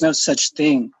that there's no such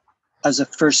thing as a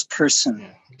first-person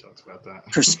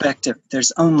perspective.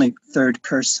 There's only third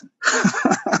person.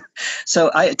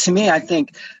 So to me, I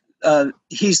think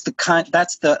he's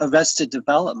that's the arrested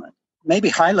development. Maybe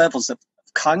high levels of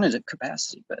cognitive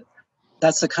capacity, but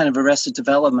that's the kind of arrested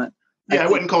development. Yeah, I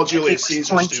wouldn't call Julius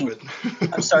Caesar stupid.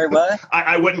 I'm sorry, what?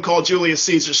 I wouldn't call Julius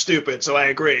Caesar stupid, so I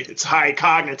agree. It's high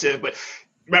cognitive, but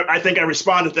I think I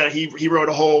responded that he wrote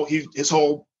his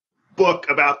whole book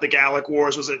about the Gallic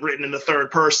Wars was written in the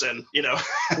third person,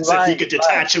 so he could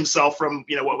detach himself from,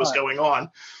 what was going on.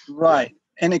 Right.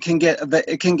 And it can get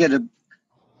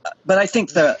but I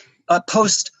think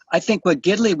I think what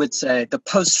Gidley would say,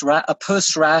 a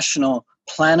post-rational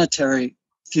planetary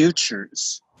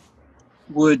futures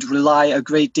would rely a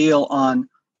great deal on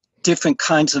different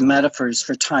kinds of metaphors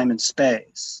for time and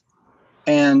space,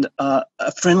 and a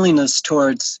friendliness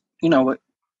towards, what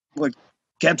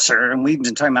Gebser, and we've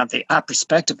been talking about the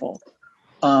aperspectival,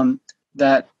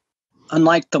 that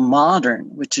unlike the modern,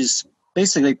 which is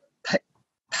basically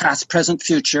past, present,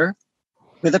 future,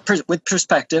 with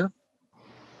perspective,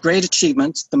 great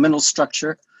achievements, the mental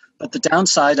structure, but the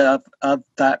downside of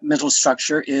that mental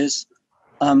structure is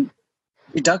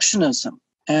reductionism,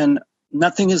 and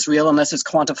nothing is real unless it's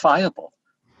quantifiable.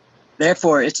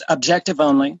 Therefore, it's objective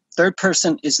only. Third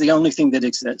person is the only thing that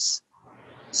exists.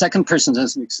 Second person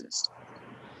doesn't exist.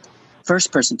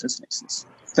 First person doesn't exist.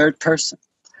 Third person.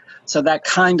 So that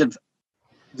kind of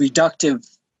reductive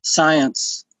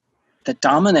science that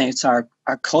dominates our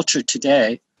culture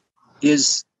today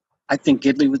is, I think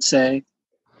Gidley would say,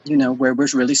 where we're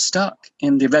really stuck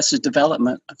in the arrested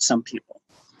development of some people.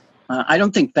 I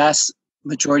don't think vast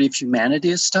majority of humanity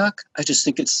is stuck. I just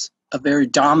think it's a very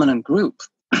dominant group.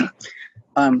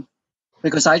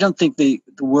 Because I don't think the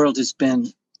world has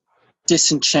been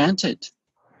disenchanted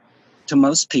to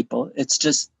most people. It's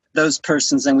just those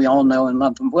persons, and we all know and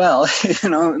love them well,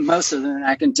 most of them in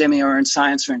academia or in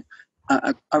science or in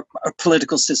our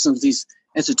political systems, these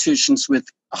institutions with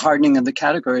hardening of the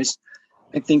categories.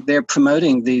 I think they're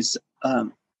promoting this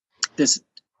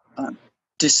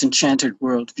disenchanted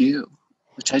worldview,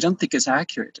 which I don't think is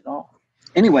accurate at all.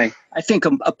 Anyway, I think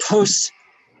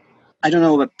I don't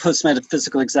know what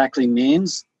post-metaphysical exactly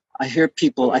means. I hear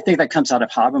people, I think that comes out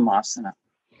of Habermas and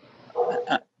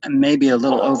maybe a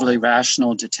little overly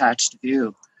rational, detached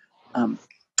view.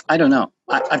 I don't know.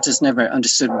 I've just never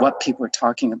understood what people were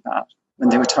talking about when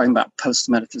they were talking about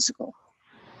post-metaphysical,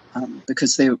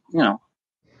 because they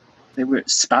were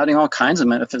spouting all kinds of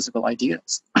metaphysical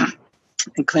ideas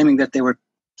and claiming that they were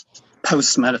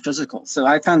post-metaphysical. So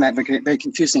I found that very, very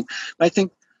confusing. But I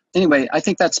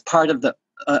think that's part of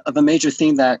a major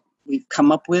theme that we've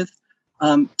come up with,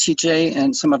 TJ,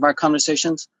 and some of our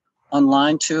conversations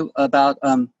online too, about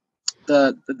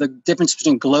the difference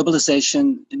between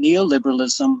globalization,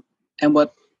 neoliberalism, and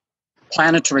what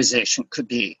planetarization could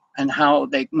be, and how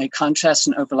they may contrast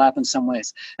and overlap in some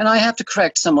ways. And I have to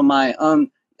correct some of my own.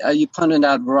 You pointed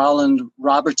out Roland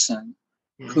Robertson,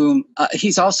 whom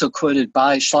he's also quoted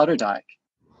by Sloterdijk.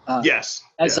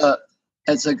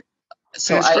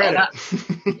 So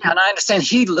and I understand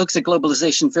he looks at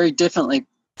globalization very differently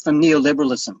from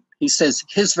neoliberalism. He says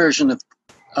his version of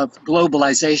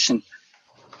globalization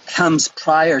comes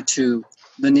prior to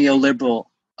the neoliberal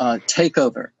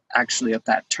takeover, actually, of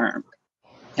that term.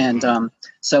 And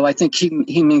so I think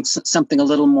he means something a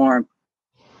little more,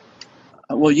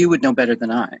 well, you would know better than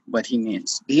I what he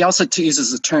means. He also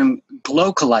uses the term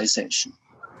globalization,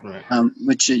 right.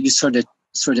 Which you sort of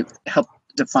help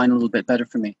define a little bit better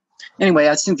for me. Anyway,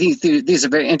 I think these are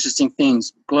very interesting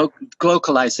things.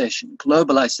 Globalization,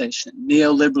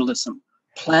 neoliberalism,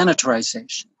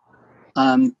 planetarization,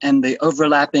 and the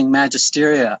overlapping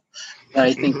magisteria that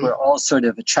I think we're all sort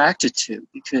of attracted to,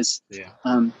 because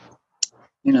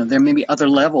there may be other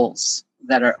levels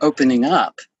that are opening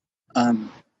up,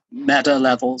 meta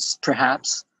levels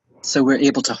perhaps, so we're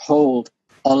able to hold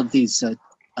all of these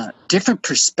different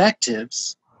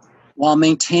perspectives while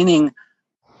maintaining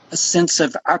a sense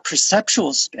of our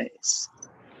perceptual space.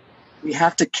 We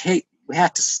have to,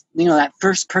 that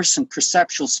first person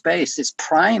perceptual space is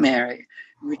primary.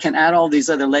 We can add all these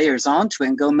other layers onto it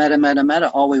and go meta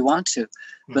all we want to.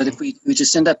 But if we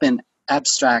just end up in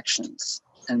abstractions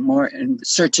and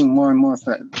searching more and more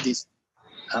for these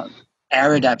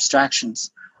arid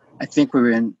abstractions, I think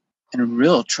we're in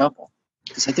real trouble.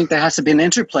 Because I think there has to be an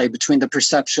interplay between the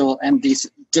perceptual and these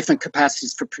different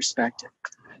capacities for perspective.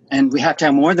 And we have to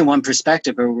have more than one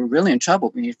perspective, or we're really in trouble.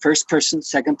 We need first person,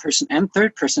 second person, and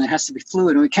third person. It has to be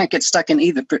fluid, and we can't get stuck in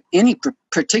any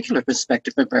particular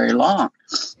perspective for very long.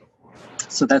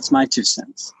 So that's my 2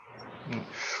 cents.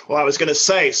 Well, I was going to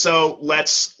say, so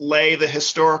let's lay the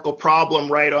historical problem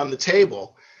right on the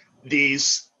table.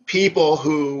 These people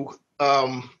who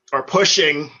are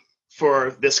pushing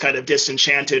for this kind of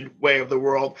disenchanted way of the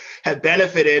world have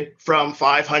benefited from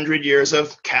 500 years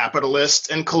of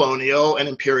capitalist and colonial and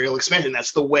imperial expansion.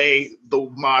 That's the way the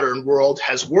modern world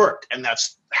has worked, and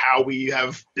that's how we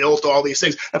have built all these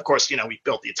things. Of course, we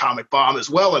built the atomic bomb as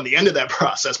well in the end of that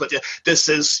process, but this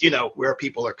is, where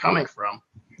people are coming from.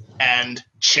 And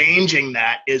changing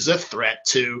that is a threat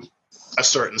to a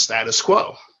certain status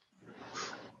quo.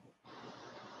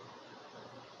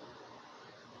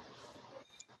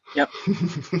 Yep.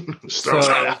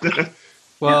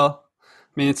 Well,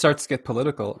 I mean, it starts to get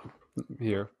political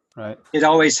here, right? It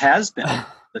always has been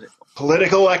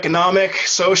political, economic,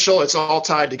 social, it's all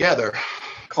tied together.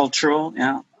 Cultural,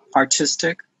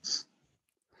 artistic.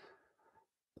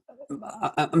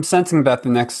 I'm sensing that the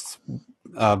next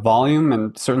volume,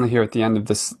 and certainly here at the end of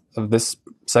this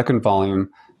second volume,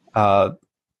 to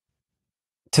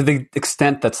the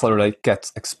extent that Sloterdijk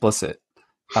gets explicit,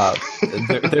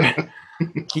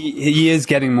 he is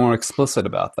getting more explicit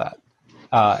about that.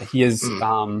 He is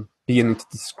beginning to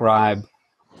describe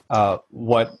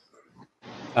what,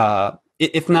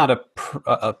 if not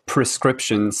a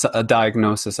prescription, a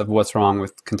diagnosis of what's wrong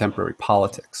with contemporary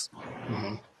politics.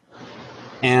 Mm-hmm.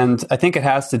 And I think it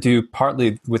has to do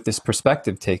partly with this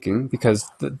perspective taking, because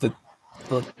the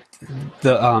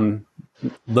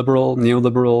liberal,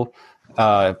 neoliberal,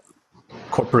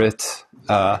 corporate,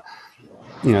 that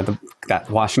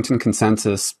Washington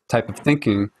consensus type of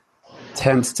thinking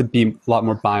tends to be a lot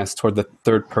more biased toward the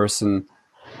third person,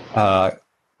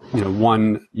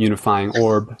 one unifying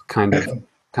orb kind of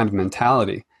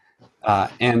mentality.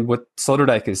 And what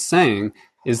Sloterdijk is saying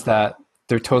is that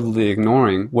they're totally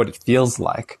ignoring what it feels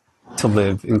like to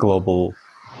live in global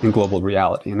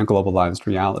reality, in a globalized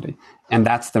reality, and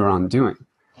that's their undoing.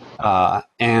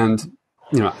 And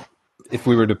if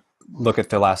we were to look at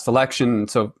the last election,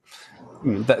 so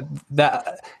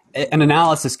that an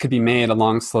analysis could be made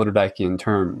along Sloterdijkian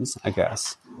terms, I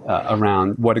guess,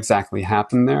 around what exactly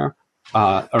happened there,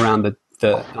 around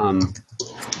the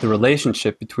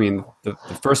relationship between the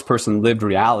first person lived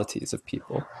realities of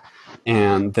people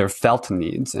and their felt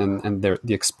needs and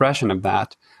the expression of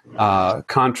that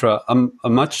contra a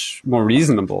much more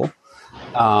reasonable,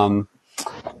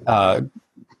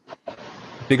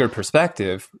 bigger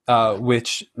perspective,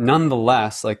 which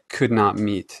nonetheless could not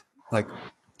meet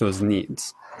those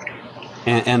needs,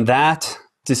 and that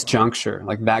disjuncture,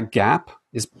 that gap,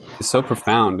 is so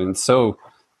profound and so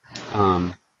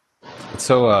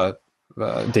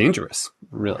dangerous,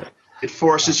 really. It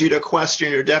forces you to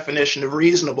question your definition of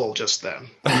reasonable just then.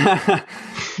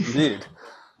 Indeed.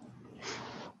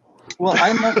 Well,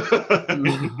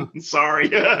 I'm sorry.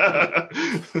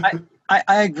 I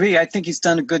agree. I think he's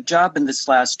done a good job in this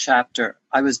last chapter.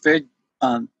 I was very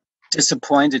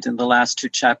disappointed in the last two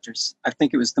chapters. I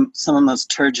think it was some of the most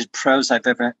turgid prose I've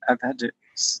had to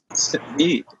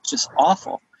read. It's just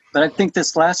awful. But I think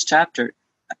this last chapter,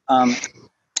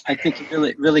 I think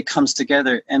it really comes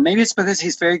together, and maybe it's because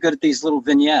he's very good at these little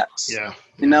vignettes. Yeah.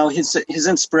 His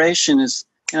inspiration is,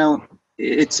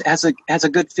 it has a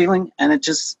good feeling, and it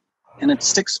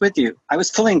sticks with you. I was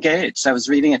fully engaged. I was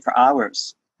reading it for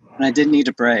hours, and I didn't need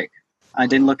a break. I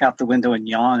didn't look out the window and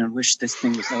yawn and wish this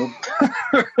thing was over.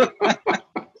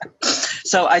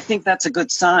 So I think that's a good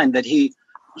sign that he's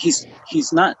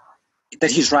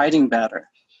writing better,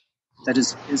 that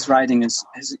his writing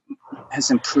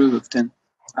has improved, and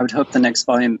I would hope the next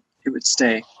volume it would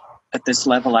stay at this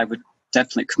level. I would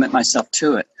definitely commit myself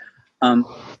to it.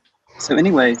 So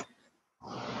anyway,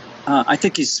 I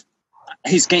think he's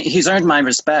earned my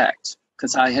respect,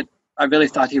 because I really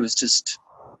thought he was just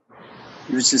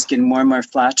getting more and more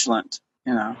flatulent,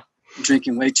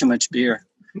 drinking way too much beer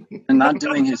and not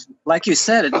doing his, like you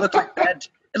said, it looked like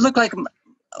the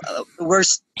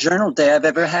worst journal day I've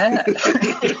ever had.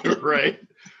 Right.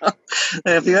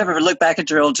 If you ever look back at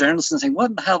your old journals and say,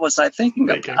 what the hell was I thinking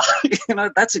about?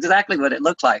 That's exactly what it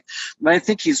looked like. But I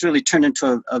think he's really turned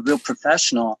into a real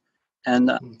professional. And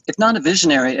if not a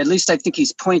visionary, at least I think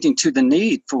he's pointing to the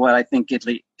need for what I think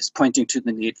Gidley is pointing to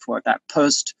the need for, that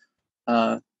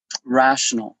post-rational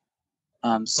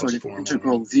sort of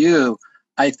integral view.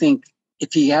 I think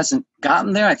if he hasn't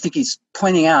gotten there, I think he's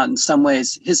pointing out in some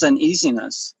ways his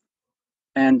uneasiness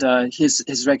and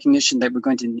his recognition that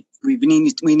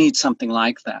we need something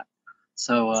like that.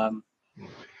 So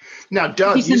now,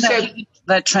 Doug, you said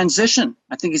that transition.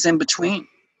 I think he's in between.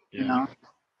 Yeah.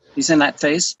 He's in that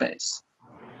phase space.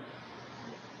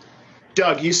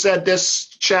 Doug, you said this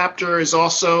chapter is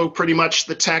also pretty much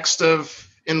the text of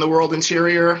In the World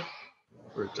Interior.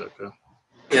 Where'd Doug go?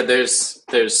 Yeah, there's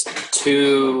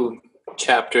two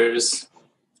chapters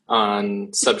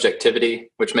on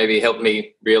subjectivity, which maybe helped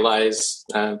me realize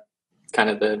kind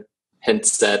of the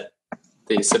hints that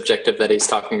the subjective that he's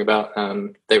talking about,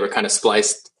 they were kind of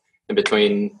spliced in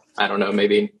between, I don't know,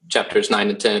 maybe chapters 9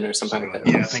 and 10 or something like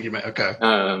that. Yeah, I think you meant, okay.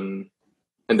 And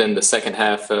then the second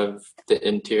half of the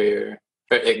interior,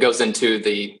 it goes into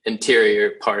the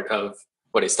interior part of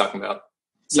what he's talking about.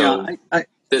 So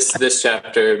this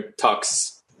chapter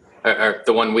talks, or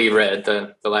the one we read,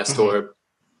 the last orb,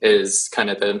 is kind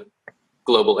of the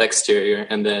global exterior,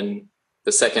 and then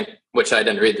the second, which I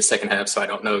didn't read the second half, so I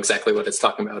don't know exactly what it's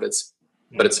talking about.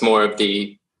 But it's more of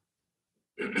the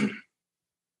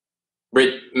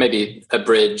maybe a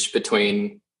bridge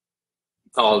between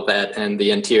all of that and the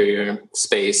interior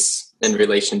space in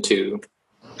relation to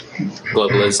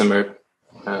globalism or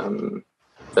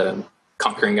the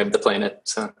conquering of the planet.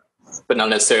 So, but not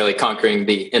necessarily conquering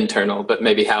the internal, but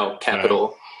maybe how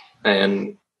capital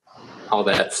and all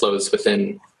that flows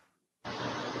within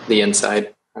the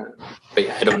inside. But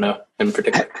yeah, I don't know in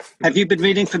particular. Have you been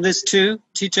reading from this too,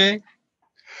 TJ?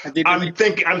 I'm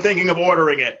thinking of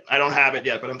ordering it. I don't have it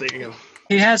yet, but I'm thinking of.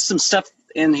 He has some stuff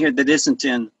in here that isn't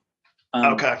in.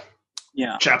 Okay.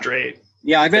 Yeah. Chapter 8.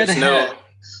 Yeah, I read ahead.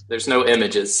 There's no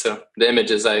images, so the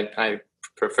images I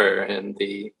prefer in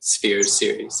the Spheres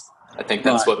series. I think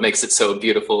that's what makes it so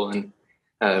beautiful. And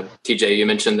TJ, you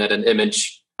mentioned that an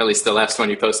image, at least the last one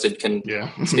you posted, can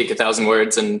speak 1,000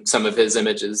 words, and some of his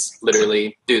images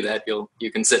literally do that.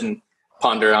 You can sit and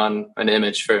ponder on an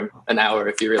image for an hour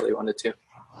if you really wanted to.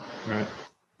 Right.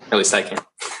 At least I can.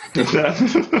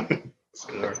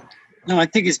 No, I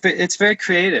think it's very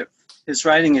creative. His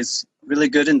writing is really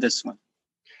good in this one.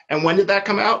 And when did that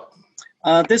come out?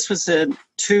 This was in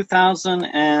 2000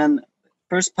 and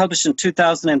first published in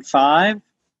 2005.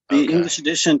 The English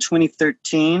edition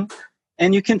 2013.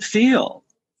 And you can feel,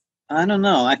 I don't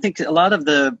know, I think a lot of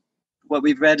what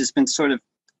we've read has been sort of,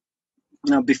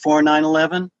 before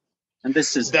 9/11. And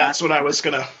this is... That's what I was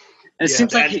going to... It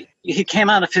seems like he came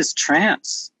out of his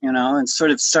trance, and sort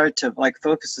of started to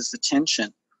focus his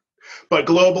attention. But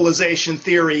globalization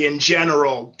theory in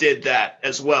general did that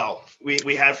as well.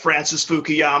 We had Francis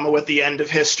Fukuyama with The End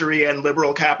of History and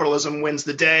Liberal Capitalism Wins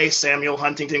the Day. Samuel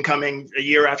Huntington coming a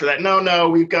year after that. No,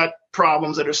 we've got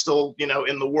problems that are still,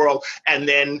 in the world. And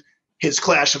then his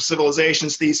Clash of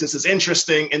Civilizations thesis is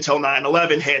interesting until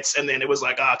 9/11 hits. And then it was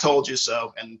like, told you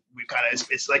so. And we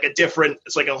it's like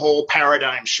it's like a whole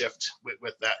paradigm shift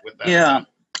with that. Yeah.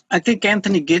 I think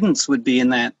Anthony Giddens would be in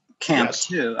that camp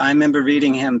too. I remember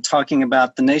reading him talking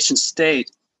about the nation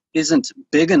state isn't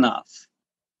big enough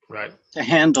to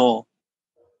handle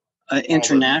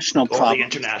international problems. The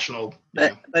international,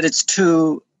 but it's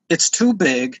too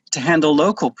big to handle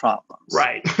local problems.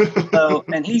 Right. So,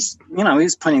 and he's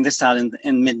putting this out in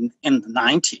the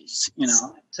 90s.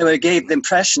 So it gave the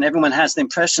impression, everyone has the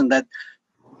impression that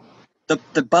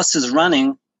the bus is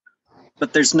running,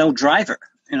 but there's no driver.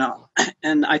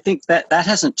 And I think that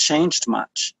hasn't changed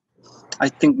much. I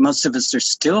think most of us are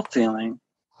still feeling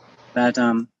that,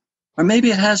 or maybe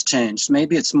it has changed.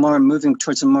 Maybe it's more moving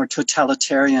towards a more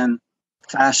totalitarian,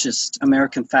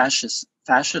 American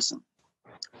fascism.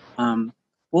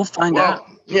 We'll find out.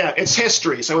 Yeah, it's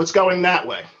history, so it's going that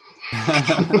way.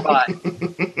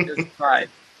 Right.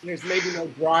 There's maybe no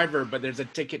driver, but there's a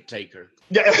ticket taker.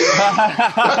 Yeah.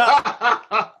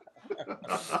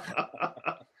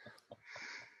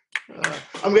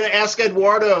 I'm going to ask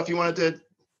Eduardo if you wanted to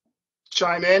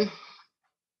chime in.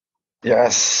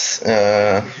 Yes.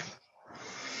 I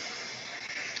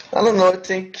don't know. I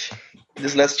think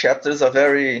these last chapters are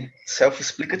very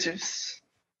self-explicative.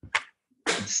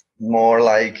 It's more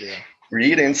like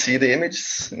read and see the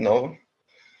images,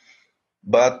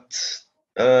 But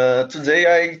today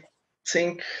I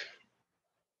think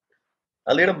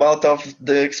a little about of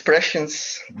the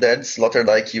expressions that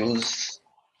Sloterdijk used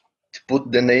to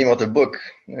put the name of the book.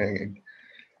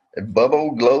 A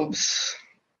bubble, globes,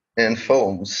 and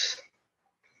foams.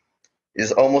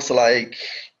 It's almost like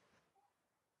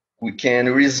we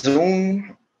can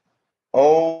resume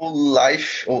all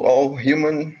life or all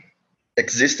human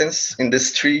existence in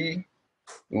these three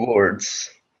words.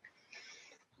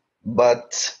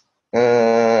 But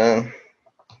I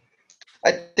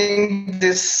think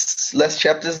this last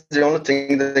chapter, the only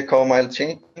thing that caught my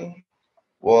attention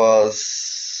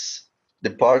was the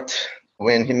part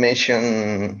when he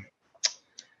mentioned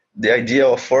the idea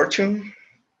of fortune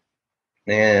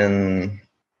and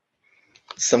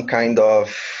some kind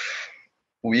of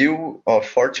wheel of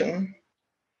fortune.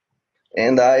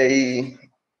 And I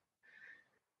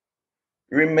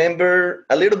remember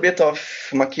a little bit of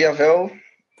Machiavelli.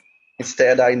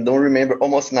 Instead, I don't remember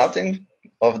almost nothing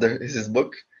of his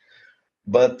book.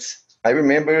 But I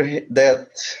remember that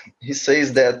he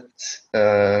says that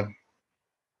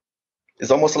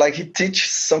it's almost like he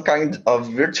teaches some kind of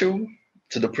virtue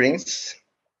to the prince.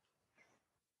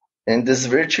 And this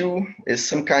virtue is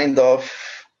some kind of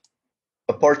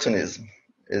opportunism,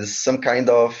 is some kind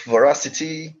of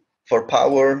voracity for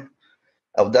power,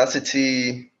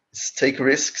 audacity, take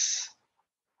risks,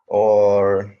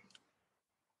 or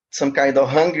some kind of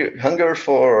hunger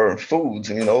for food,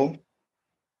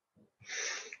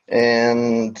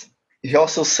 And he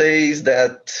also says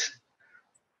that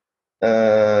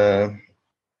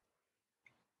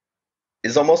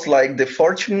it's almost like the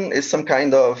fortune is some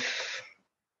kind of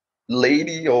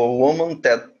lady or woman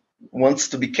that wants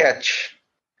to be catch.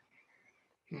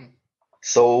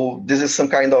 So this is some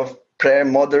kind of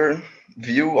pre-modern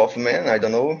view of man, I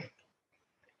don't know.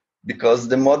 because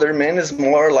the modern man is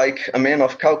more like a man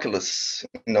of calculus,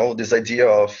 this idea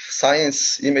of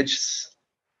science, images.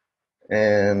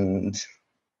 And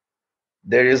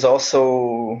there is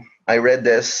also, I read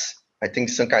this, I think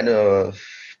some kind of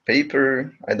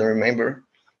paper, I don't remember.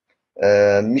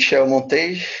 Michel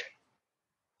Montage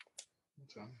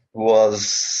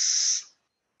was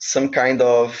some kind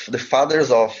of the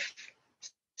fathers of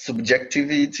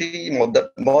subjectivity,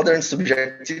 modern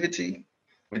subjectivity,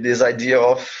 with this idea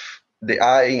of the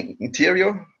eye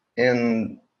interior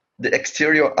and the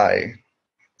exterior eye,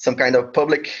 some kind of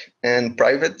public and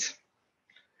private.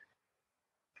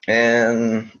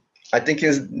 And I think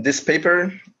in this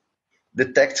paper, the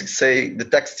text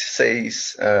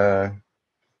says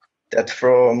that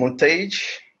for Montage,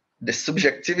 the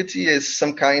subjectivity is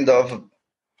some kind of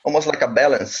almost like a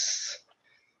balance.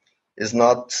 Does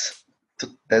not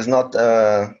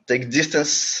take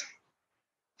distance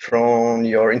from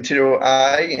your interior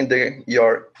eye and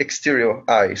your exterior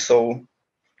eye. So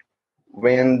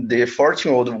when the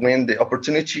fortune or when the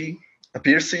opportunity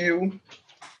appears to you,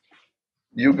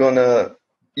 you're gonna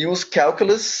use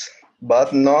calculus,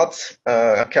 but not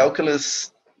a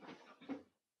calculus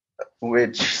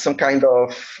with some kind of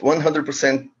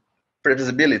 100%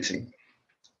 previsibility.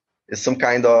 It's some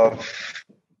kind of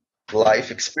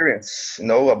life experience,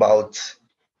 about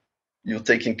you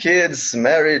taking kids,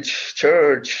 marriage,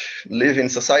 church, live in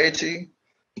society.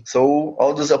 So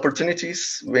all those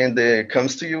opportunities, when they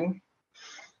comes to you,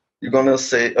 you're gonna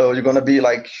say, oh, you're gonna be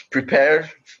like prepared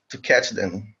to catch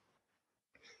them.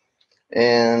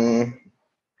 And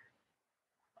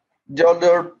the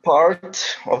other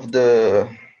part of the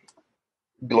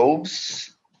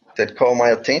globes that caught my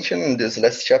attention in these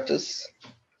last chapters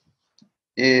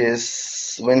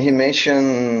is when he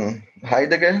mentioned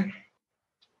Heidegger.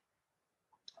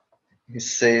 He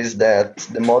says that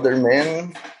the modern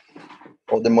man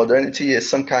or the modernity is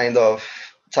some kind of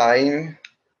time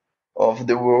of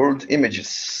the world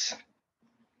images.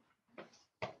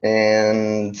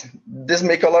 And this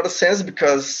makes a lot of sense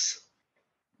because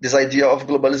this idea of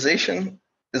globalization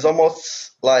is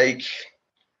almost like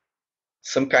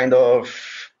some kind of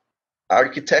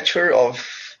architecture of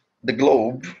the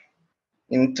globe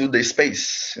into the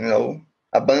space,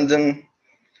 abandon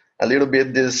a little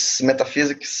bit this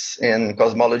metaphysics and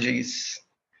cosmologies.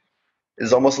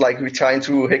 It's almost like we're trying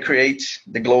to recreate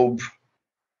the globe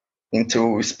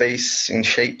into space, in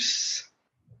shapes,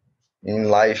 in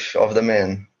life of the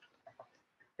man.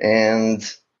 And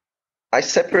I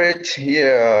separate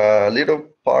here a little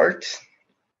part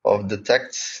of the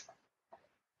text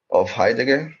of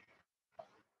Heidegger.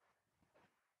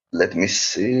 Let me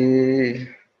see.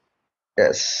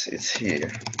 Yes, it's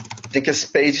here. I think it's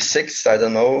page 6, I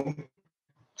don't know,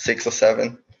 6 or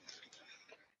 7.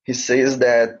 He says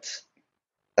that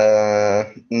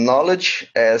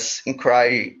knowledge as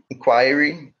inquiry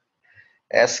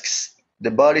asks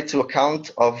the body to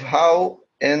account of how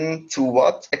and to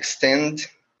what extent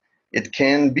it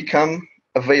can become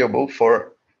available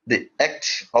for the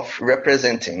act of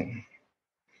representing.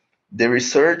 The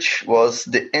research was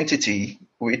the entity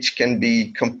which can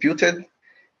be computed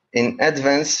in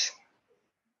advance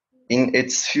in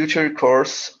its future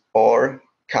course or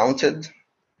counted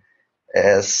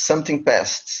as something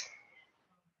past.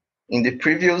 In the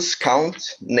previous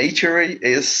count, nature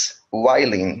is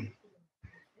whiling.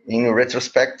 In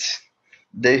retrospect,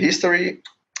 the history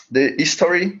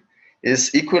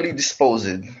is equally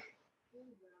disposed.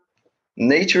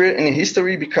 Nature in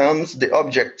history becomes the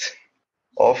object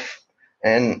of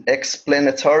an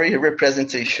explanatory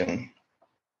representation.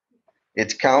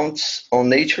 It counts on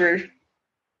nature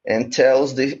and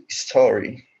tells the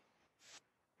story.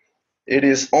 It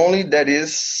is only that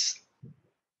it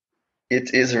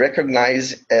is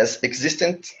recognized as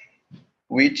existent,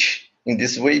 which in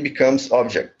this way becomes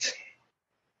object.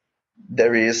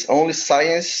 There is only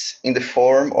science in the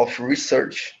form of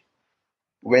research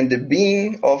when the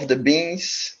being of the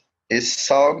beings is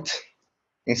sought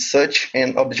in such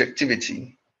an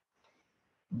objectivity.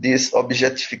 This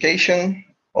objectification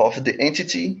of the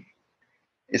entity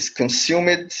is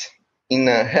consumed in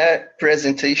a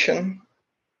representation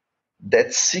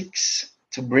that seeks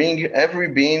to bring every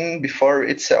being before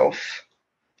itself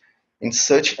in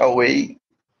such a way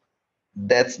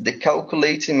that the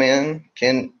calculating man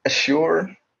can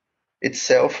assure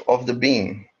itself of the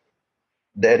being,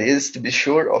 that is, to be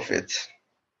sure of it.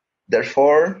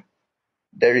 Therefore,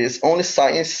 there is only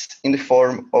science in the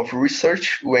form of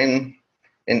research when,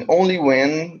 and only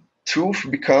when, truth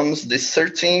becomes the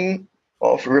certain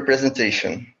of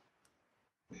representation.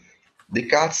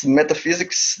 Descartes'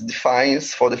 metaphysics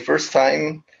defines for the first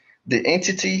time the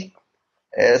entity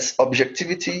as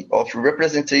objectivity of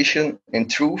representation and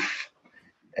truth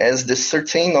as the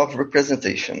certain of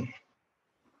representation.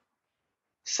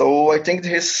 So I think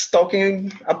he's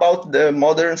talking about the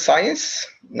modern science,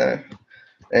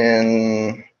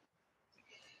 and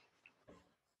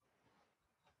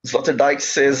Sloterdijk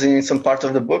says in some part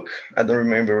of the book, I don't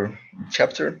remember the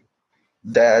chapter,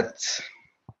 that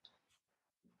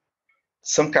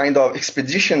some kind of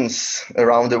expeditions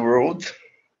around the world,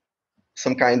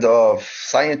 some kind of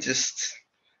scientists,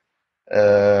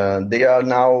 they are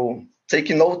now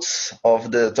taking notes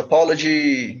of the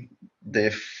topology,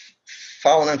 the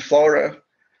fauna and flora,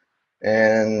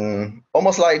 and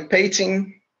almost like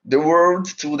painting the world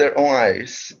to their own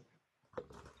eyes.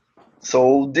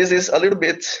 So this is a little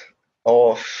bit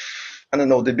of, I don't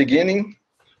know, the beginning,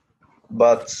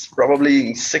 but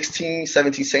probably 16th,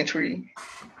 17th century,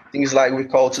 things like we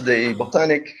call today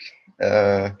botanic,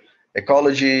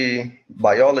 ecology,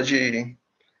 biology,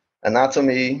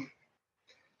 anatomy.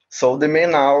 So the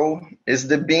man now is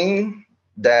the being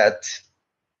that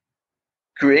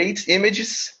creates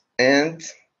images and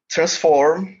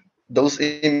transform those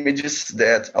images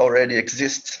that already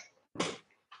exist.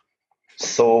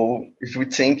 So if we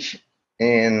think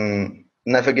in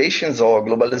navigations or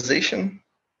globalization,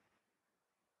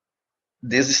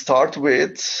 this starts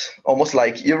with almost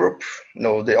like Europe,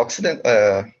 the Occident,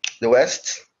 the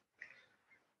West,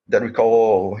 that we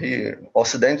call here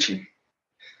Occidente.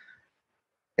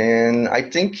 And I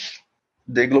think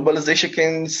the globalization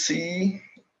can see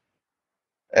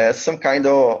as some kind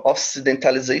of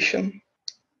occidentalization,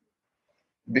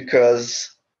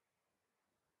 because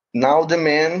now the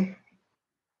man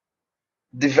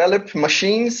develop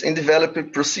machines and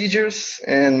develop procedures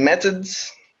and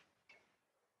methods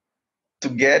to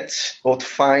get or to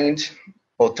find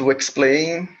or to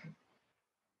explain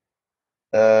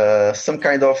some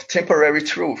kind of temporary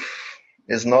truth.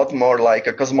 It's not more like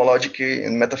a cosmological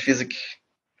and metaphysic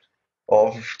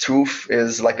of truth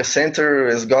is like a center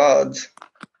is God,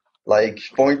 like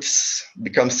points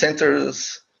become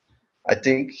centers. I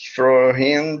think for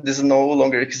him this no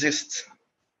longer exists.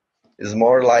 It's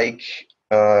more like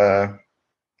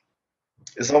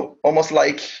it's almost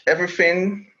like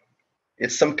everything.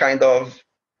 It's some kind of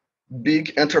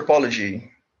big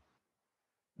anthropology,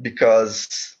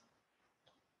 because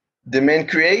the man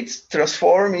creates,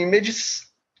 transform images.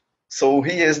 So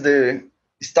he is the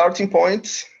starting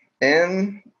point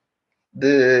and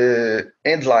the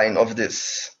end line of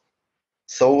this.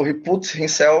 So he puts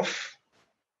himself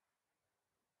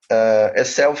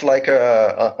as self like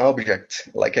an object,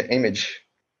 like an image.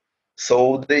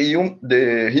 So the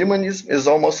humanism is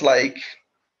almost like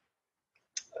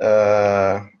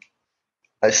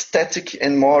aesthetic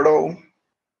and moral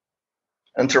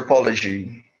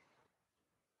anthropology.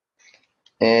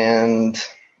 And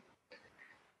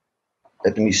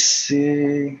let me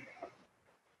see.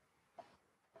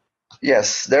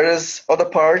 Yes, there is other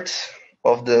part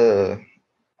of the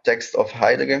text of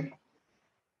Heidegger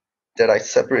that I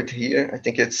separate here. I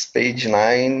think it's page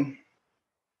 9.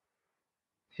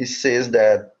 He says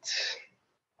that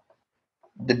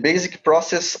the basic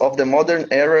process of the modern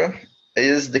era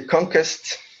is the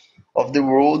conquest of the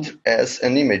world as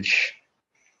an image.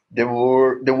 The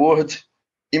word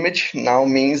image now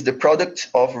means the product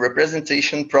of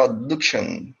representation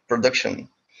production.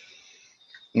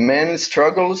 Man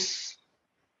struggles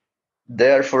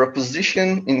there for a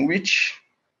position in which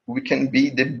we can be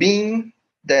the being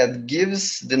that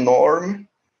gives the norm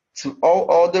to all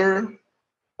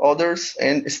others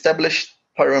and established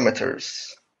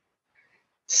parameters.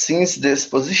 Since this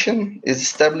position is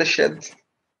established,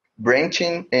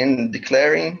 branching and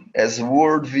declaring as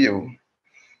worldview,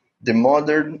 the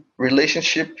modern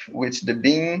relationship with the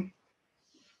being,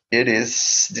 it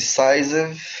is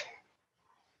decisive.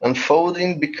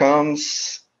 Unfolding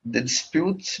becomes the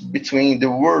dispute between the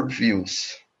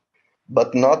worldviews,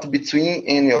 but not between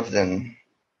any of them.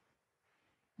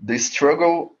 The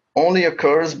struggle only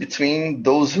occurs between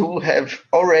those who have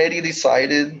already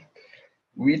decided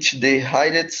which the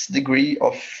highest degree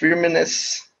of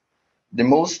firmness, the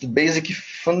most basic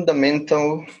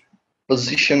fundamental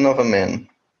position of a man.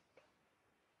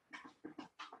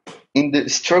 In the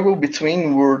struggle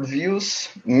between worldviews,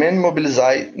 man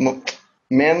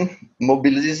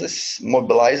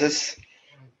mobilizes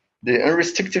the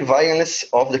unrestricted violence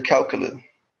of the calculus,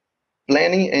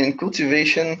 planning and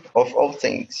cultivation of all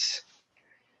things.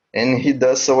 And he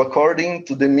does so according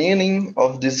to the meaning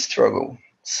of this struggle.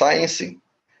 Science,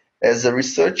 as a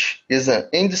research, is an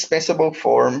indispensable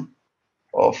form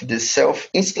of the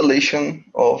self-installation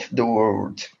of the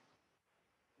world.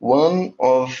 One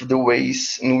of the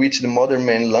ways in which the modern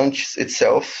man launches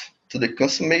itself to the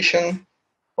consummation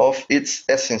of its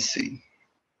essence,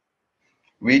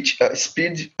 which a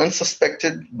speed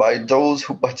unsuspected by those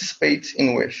who participate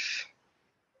in with,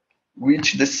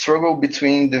 which the struggle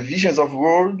between the visions of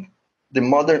world the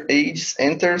modern age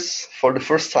enters for the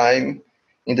first time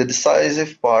in the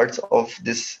decisive part of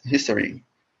this history,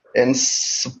 and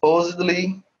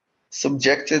supposedly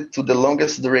subjected to the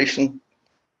longest duration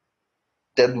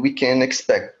that we can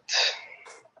expect.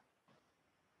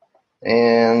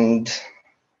 And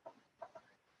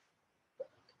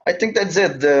I think that's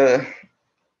it.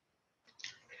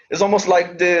 It's almost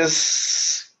like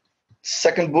this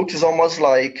second book is almost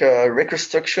like a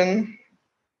reconstruction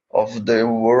of the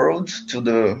world to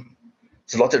the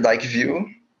Sloterdijk view.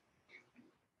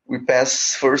 We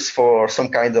pass first for some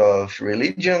kind of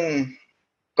religion,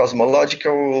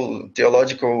 cosmological,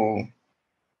 theological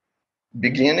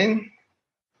beginning,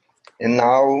 and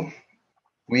now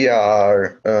we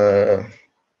are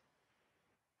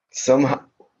somehow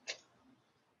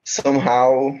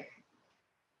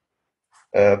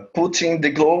putting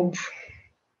the globe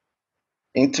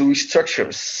into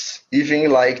structures,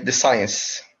 even like the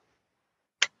science.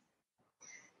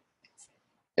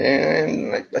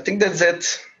 And I think that's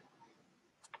it.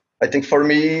 I think for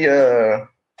me,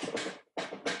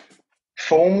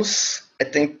 foams, I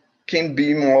think, can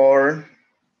be more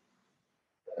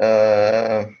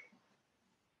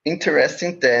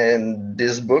interesting than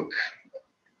this book.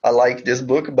 I like this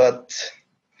book, but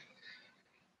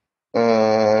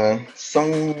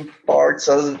some parts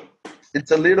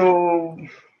it's a little.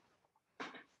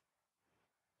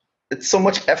 It's so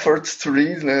much effort to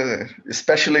read,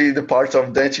 especially the part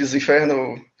of Dante's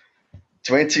Inferno,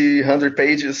 100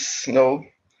 pages, But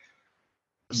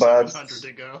 700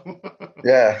 to go.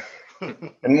 yeah,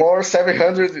 and more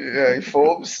 700 in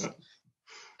Forbes.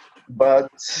 But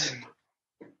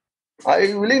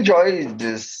I really enjoy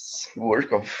this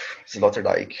work of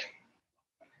Sloterdijk.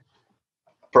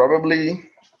 Probably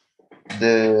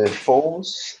the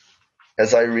Forbes,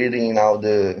 as I reading now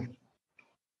the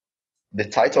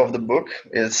title of the book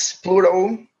is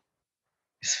Plural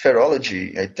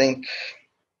Spherology, I think.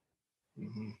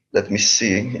 Let me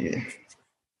see.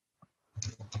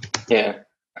 Yeah.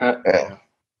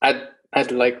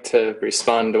 I'd like to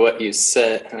respond to what you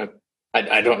said.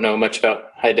 I don't know much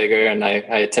about Heidegger, and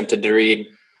I attempted to read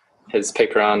his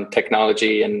paper on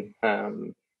technology, and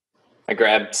I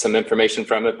grabbed some information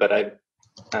from it, but I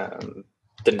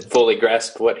didn't fully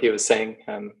grasp what he was saying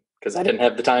because I didn't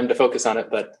have the time to focus on it.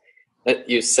 But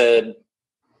you said,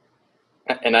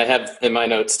 and I have in my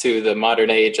notes too, the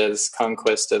modern age as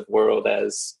conquest of world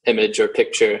as image or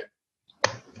picture,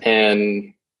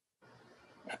 and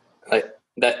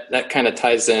that kind of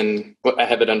ties in. I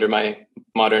have it under my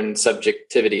modern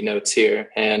subjectivity notes here,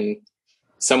 and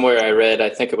somewhere I read, I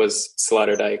think it was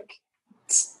Sloterdijk,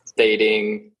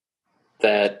 stating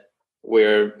that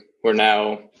we're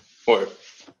now, or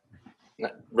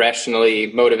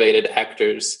rationally motivated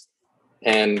actors,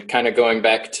 and kind of going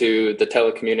back to the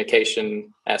telecommunication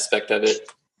aspect of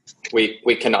it,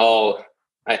 we can all,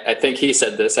 I think he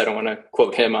said this, I don't want to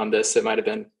quote him on this, it might have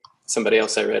been somebody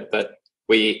else I read, but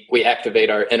we activate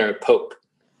our inner pope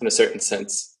in a certain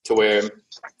sense, to where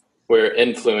we're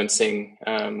influencing,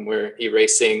 we're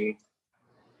erasing,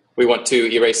 we want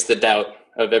to erase the doubt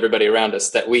of everybody around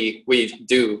us that we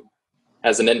do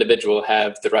as an individual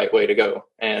have the right way to go.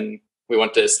 And we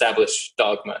want to establish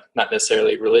dogma, not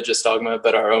necessarily religious dogma,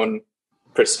 but our own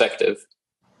perspective.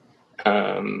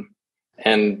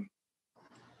 And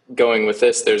going with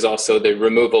this, there's also the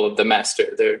removal of the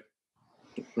master, the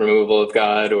removal of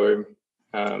God, or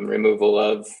removal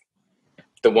of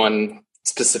the one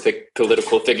specific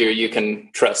political figure you can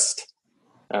trust.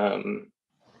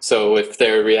 So if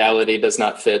their reality does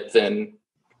not fit, then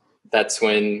that's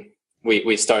when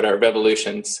we start our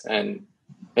revolutions. And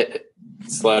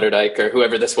Sloterdijk, or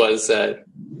whoever this was, so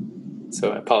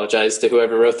I apologize to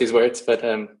whoever wrote these words, but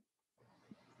the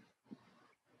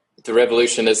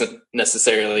revolution isn't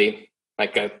necessarily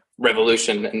like a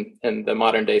revolution in the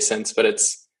modern day sense, but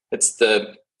it's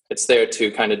there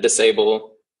to kind of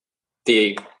disable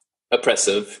the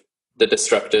oppressive, the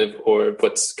destructive, or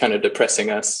what's kind of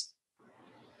depressing us.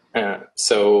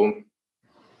 So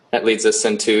that leads us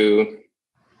into,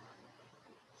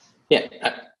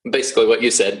 basically what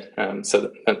you said.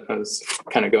 So I was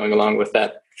kind of going along with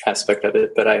that aspect of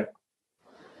it, but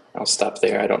I'll stop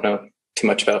there. I don't know too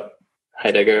much about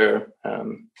Heidegger.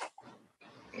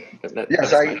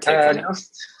 Yes, I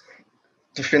just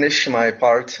to finish my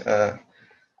part.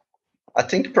 I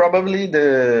think probably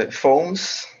the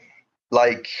foams,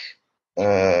 like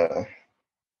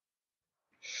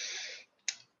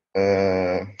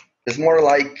it's more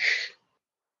like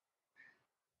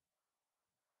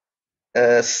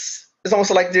it's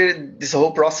almost like this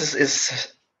whole process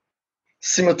is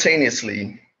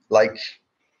simultaneously, like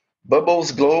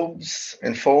bubbles, globes,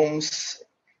 and foams.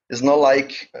 It's not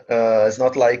like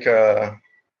a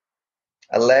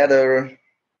ladder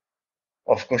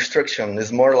of construction.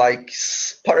 It's more like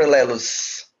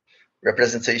parallelous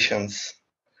representations.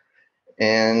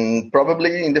 And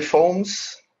probably in the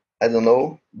foams, I don't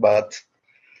know, but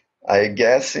I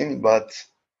guessing, but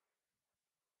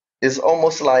it's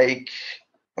almost like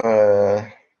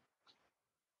the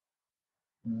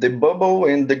bubble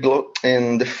in the globe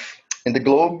in the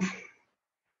globe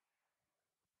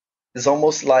is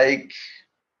almost like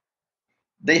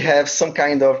they have some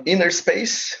kind of inner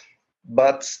space,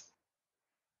 but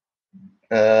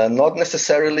not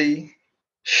necessarily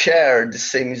share the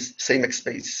same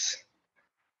space.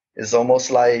 It's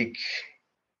almost like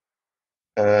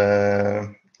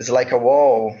it's like a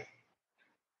wall.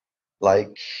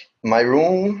 Like my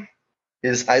room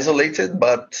is isolated,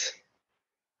 but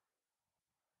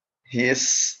he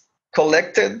is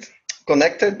connected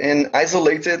and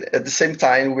isolated at the same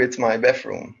time with my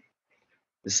bathroom.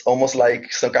 It's almost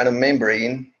like some kind of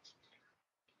membrane,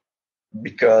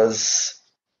 because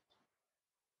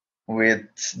with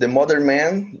the modern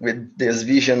man, with this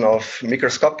vision of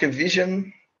microscopic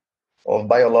vision, of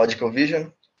biological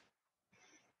vision,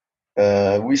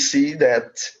 we see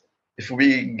that if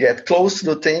we get close to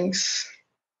the things,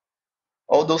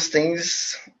 all those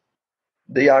things,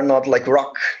 they are not like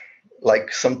rock,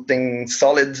 like something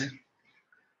solid.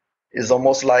 Is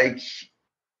almost like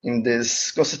in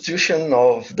this constitution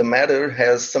of the matter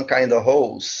has some kind of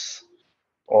holes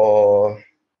or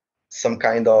some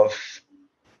kind of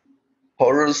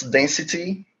porous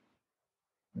density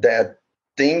that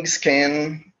things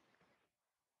can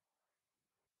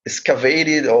excavate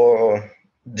it or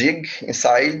dig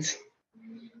inside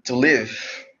to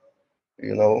live,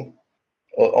 you know,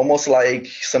 almost like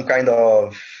some kind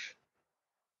of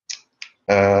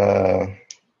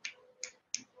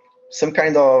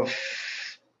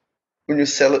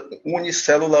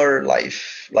unicellular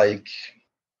life, like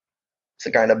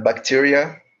some kind of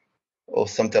bacteria or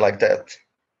something like that.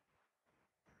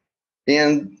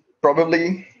 And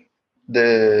probably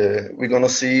we're gonna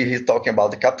see he's talking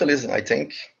about the capitalism, I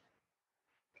think.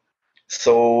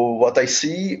 So what I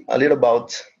see a little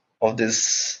about of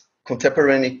this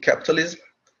contemporary capitalism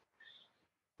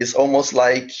is almost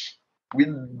like we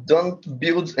don't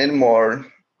build anymore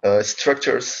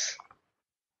structures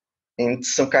in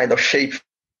some kind of shape.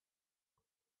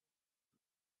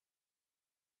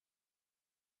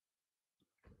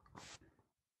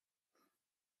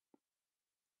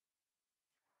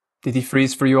 Did he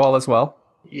freeze for you all as well?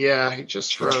 Yeah, he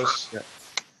just froze. Yeah.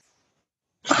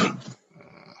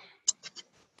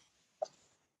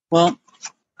 Well,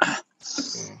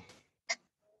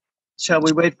 shall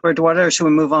we wait for Eduardo, or shall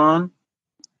we move on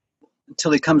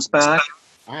until he comes back?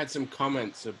 I had some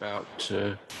comments about,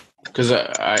 because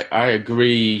I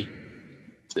agree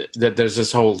that there's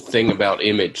this whole thing about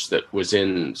image that was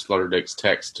in Sloterdijk's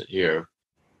text here,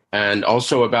 and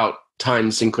also about time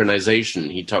synchronization.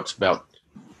 He talks about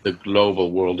the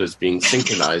global world as being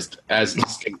synchronized as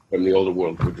distinct from the older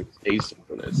world, which was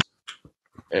asynchronous.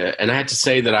 And I had to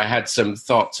say that I had some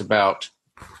thoughts about,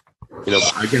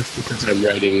 I guess because I'm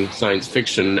writing science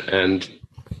fiction, and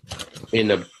in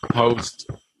a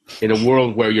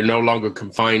world where you're no longer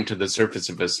confined to the surface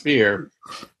of a sphere,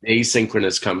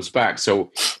 asynchronous comes back.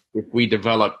 So if we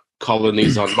develop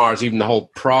colonies on Mars, even the whole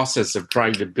process of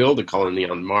trying to build a colony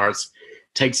on Mars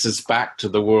takes us back to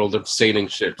the world of sailing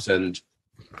ships and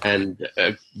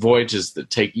voyages that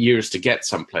take years to get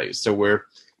someplace. So we're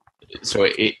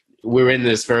in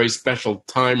this very special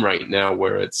time right now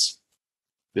where it's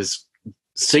this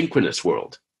synchronous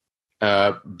world,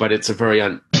 but it's a very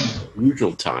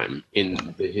unusual time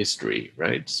in the history,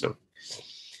 right? So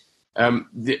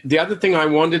the other thing I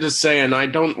wanted to say, and I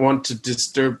don't want to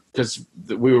disturb, because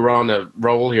we were on a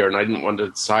roll here, and I didn't want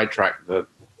to sidetrack the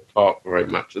talk very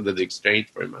much, or the exchange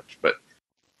very much, but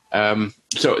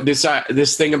so this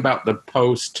thing about the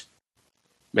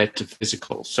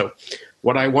post-metaphysical. So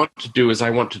what I want to do is I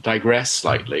want to digress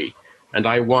slightly, and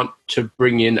I want to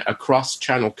bring in a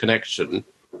cross-channel connection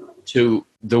to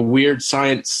the Weird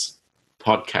Science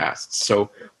podcasts.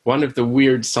 So one of the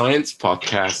Weird Science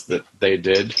podcasts that they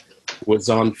did was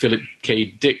on Philip K.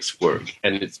 Dick's work,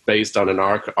 and it's based on an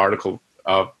article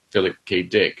of Philip K.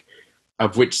 Dick,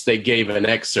 of which they gave an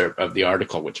excerpt of the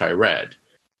article, which I read.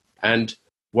 And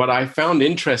what I found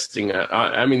interesting,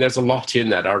 I mean, there's a lot in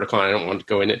that article, and I don't want to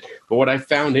go in it, but what I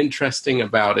found interesting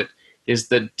about it is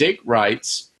that Dick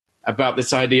writes about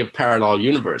this idea of parallel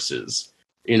universes,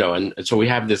 and so we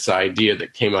have this idea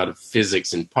that came out of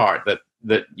physics in part that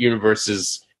the universe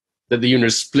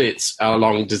splits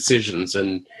along decisions,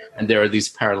 and there are these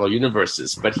parallel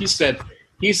universes. But he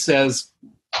says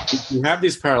if you have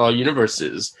these parallel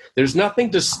universes, there's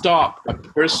nothing to stop a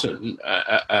person,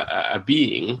 a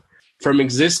being, from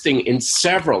existing in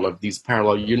several of these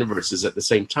parallel universes at the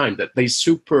same time, that they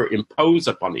superimpose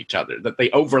upon each other, that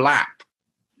they overlap.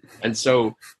 And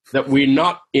so that we're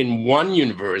not in one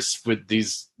universe with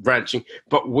these branching,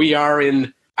 but we are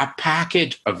in a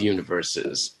package of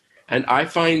universes. And I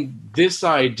find this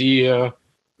idea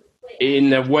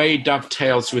in a way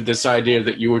dovetails with this idea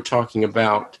that you were talking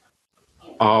about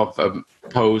of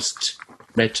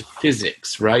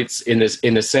post-metaphysics, right? In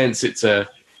a sense, it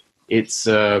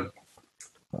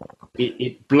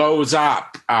blows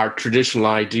up our traditional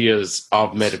ideas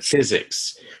of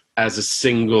metaphysics as a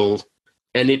single,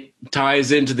 and it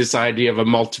ties into this idea of a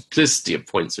multiplicity of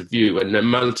points of view and a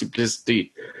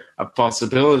multiplicity of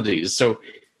possibilities. So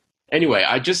anyway,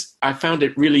 I found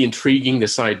it really intriguing,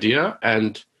 this idea,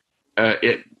 and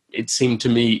it seemed to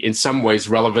me in some ways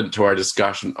relevant to our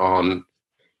discussion on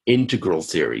integral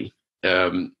theory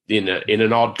in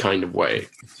an odd kind of way.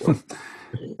 So.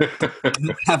 Does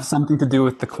it have something to do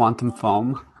with the quantum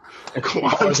foam?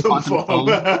 Quantum foam.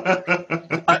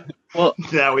 Well,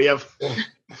 yeah, we have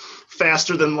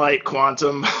faster than light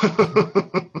quantum.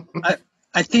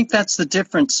 I think that's the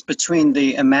difference between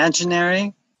the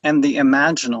imaginary and the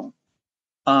imaginal.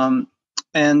 And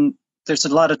there's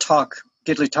a lot of talk,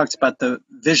 Gidley talks about the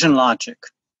vision logic,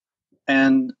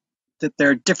 and that there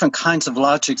are different kinds of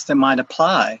logics that might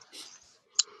apply.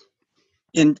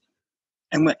 And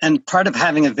part of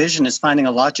having a vision is finding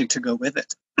a logic to go with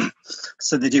it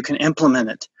so that you can implement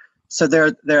it. So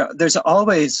there's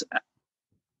always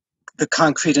the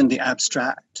concrete and the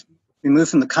abstract. We move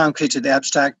from the concrete to the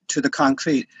abstract to the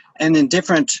concrete. And in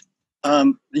different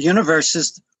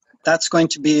universes, that's going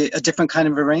to be a different kind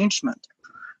of arrangement.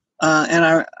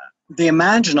 The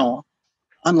imaginal,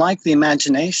 unlike the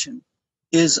imagination,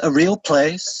 is a real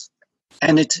place,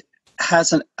 and it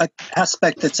has an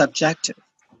aspect that's objective.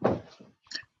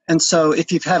 And so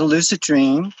if you've had a lucid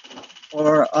dream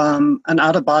or an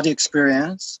out-of-body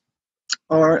experience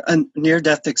or a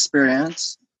near-death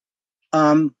experience,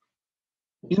 or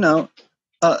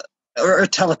a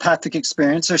telepathic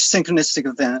experience or synchronistic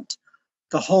event,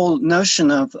 the whole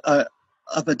notion of a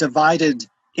divided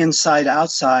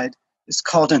inside-outside is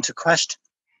called into question.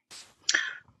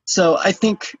 So I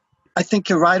think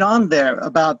you're right on there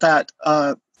about that,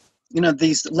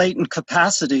 these latent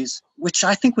capacities, which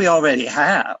I think we already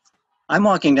have. I'm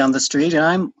walking down the street and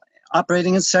I'm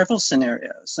operating in several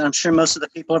scenarios, and I'm sure most of the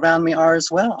people around me are as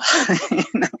well.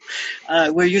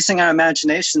 We're using our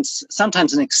imaginations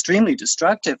sometimes in extremely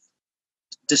destructive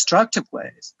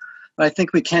ways, but I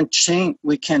think we can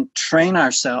train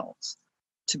ourselves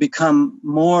to become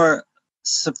more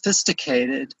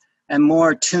sophisticated and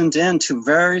more tuned in to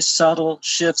very subtle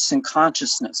shifts in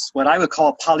consciousness, what I would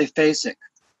call polyphasic.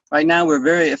 Right now, we're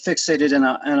very fixated in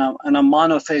a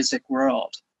monophasic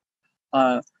world.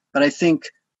 But I think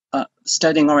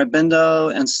studying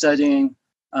Aurobindo and studying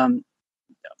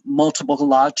multiple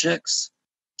logics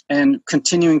and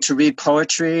continuing to read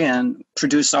poetry and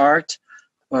produce art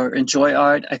or enjoy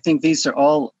art, I think these are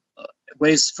all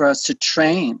ways for us to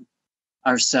train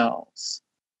ourselves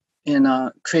in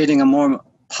creating a more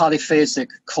polyphasic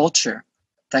culture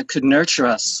that could nurture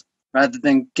us rather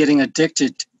than getting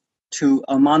addicted to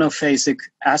a monophasic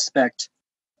aspect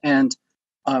and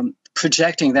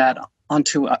projecting that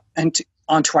onto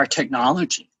our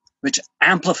technology, which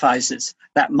amplifies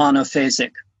that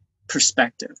monophasic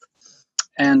perspective.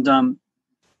 And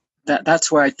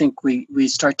that's where I think we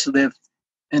start to live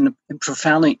in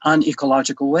profoundly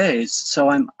unecological ways.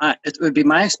 So it would be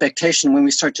my expectation when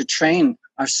we start to train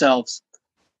ourselves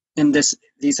in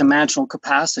these imaginal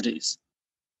capacities,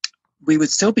 we'd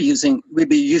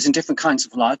be using different kinds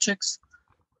of logics,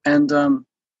 and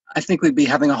I think we'd be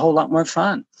having a whole lot more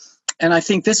fun. And I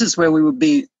think this is where we would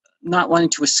be not wanting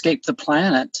to escape the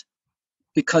planet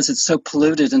because it's so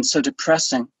polluted and so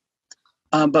depressing,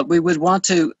 but we would want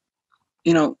to,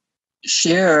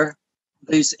 share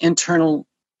these internal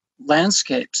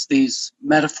landscapes, these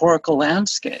metaphorical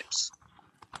landscapes,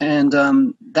 and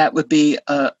that would be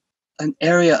an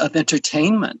area of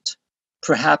entertainment,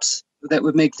 perhaps, that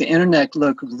would make the internet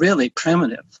look really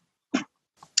primitive.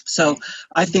 So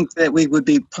I think that we would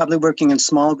be probably working in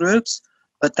small groups,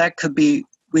 but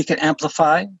we could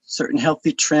amplify certain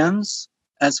healthy trends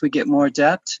as we get more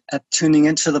adept at tuning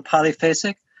into the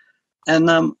polyphasic.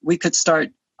 And we could start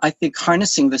I think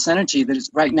harnessing this energy that is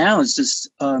right now is just,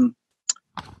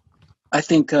 I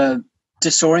think,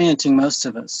 disorienting most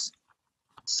of us.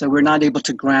 So we're not able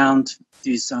to ground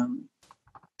these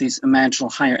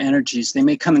imaginal higher energies. They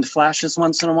may come in flashes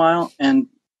once in a while,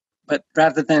 but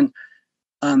rather than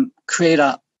create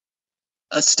a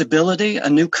stability, a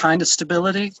new kind of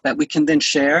stability that we can then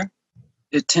share,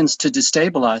 it tends to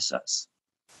destabilize us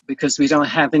because we don't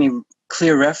have any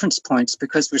clear reference points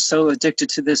because we're so addicted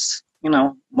to this,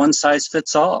 one size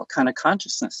fits all kind of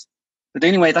consciousness. But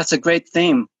anyway, that's a great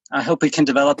theme. I hope we can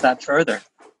develop that further.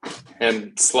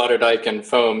 And Sloterdijk and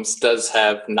Foams does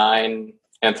have 9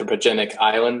 anthropogenic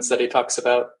islands that he talks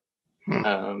about.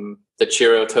 The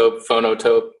chirotope,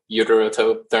 phonotope,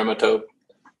 uterotope, thermotope,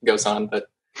 goes on. But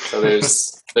so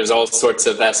there's all sorts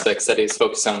of aspects that he's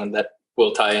focused on that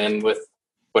will tie in with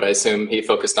what I assume he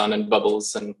focused on in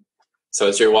Bubbles. And so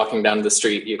as you're walking down the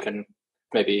street, you can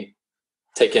maybe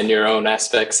take in your own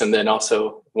aspects. And then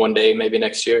also one day, maybe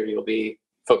next year, you'll be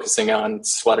focusing on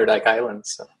Sloterdijk Island.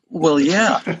 So. Well,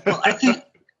 yeah. Well, I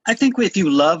think if you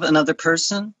love another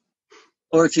person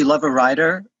or if you love a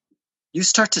writer, you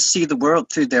start to see the world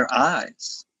through their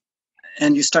eyes.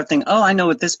 And you start thinking, oh, I know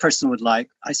what this person would like.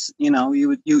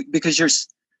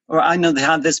 Or I know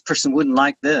how this person wouldn't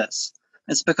like this.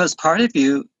 It's because part of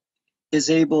you has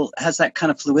that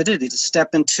kind of fluidity to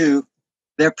step into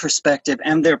their perspective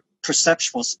and their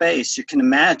perceptual space. You can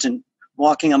imagine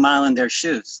walking a mile in their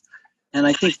shoes. And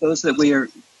I think those that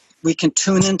we can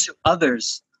tune into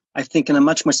others, I think, in a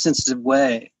much more sensitive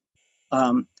way.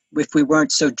 If we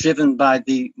weren't so driven by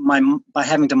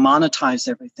having to monetize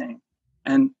everything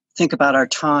and think about our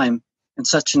time in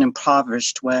such an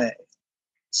impoverished way,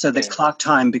 so that clock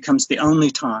time becomes the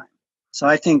only time. So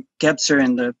I think Gebser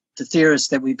and the theorists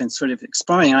that we've been sort of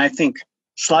exploring, and I think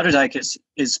Sloterdijk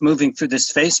is moving through this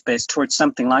phase space towards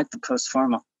something like the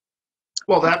post-formal.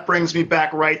 Well, that brings me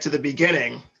back right to the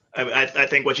beginning. I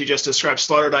think what you just described,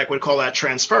 Sloterdijk would call that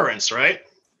transference, right?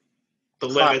 The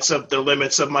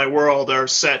limits of my world are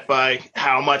set by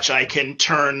how much I can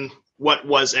turn what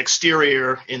was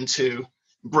exterior into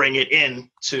bring it in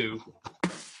to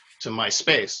my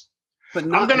space. But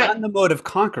not in the mode of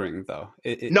conquering, though.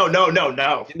 No. In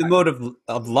the mode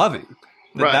of loving.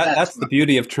 Right. That's the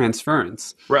beauty of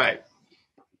transference. Right.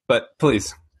 But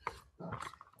please.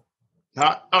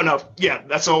 Yeah,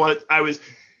 that's all I was.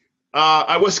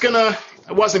 I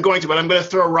wasn't going to, but I'm going to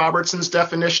throw Robertson's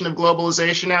definition of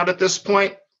globalization out at this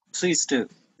point. Please do.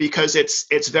 Because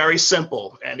it's very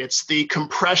simple, and it's the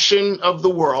compression of the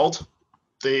world,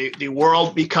 the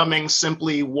world becoming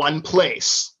simply one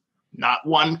place, not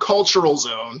one cultural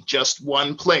zone, just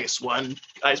one place, what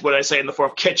I say in the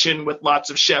form of kitchen with lots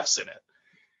of chefs in it.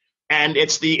 And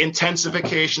it's the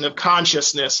intensification of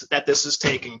consciousness that this is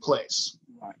taking place.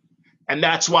 And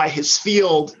that's why his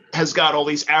field has got all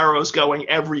these arrows going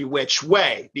every which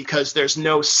way, because there's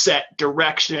no set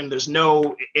direction. It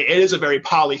is a very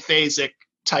polyphasic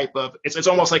type of, it's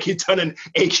almost like he's done an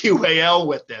AQAL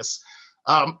with this.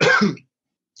 And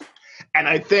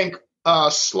I think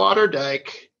Sloterdijk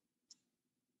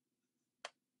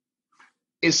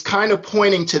is kind of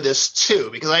pointing to this too,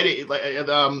 because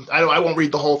I won't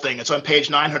read the whole thing. It's on page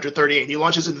 938. He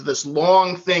launches into this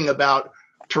long thing about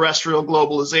terrestrial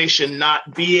globalization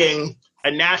not being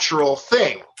a natural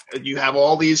thing. You have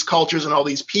all these cultures and all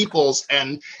these peoples,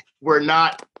 and we're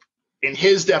not, in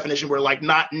his definition, we're like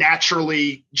not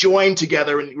naturally joined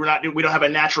together, and we don't have a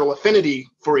natural affinity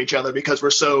for each other because we're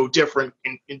so different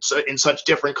in such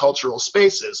different cultural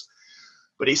spaces.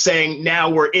 But he's saying now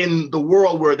we're in the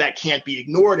world where that can't be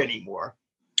ignored anymore,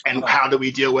 and how do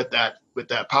we deal with that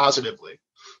positively?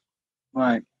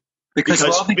 Right. Because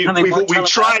we've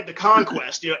tried the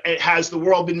conquest. Has the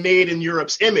world been made in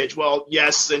Europe's image? Well,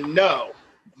 yes and no.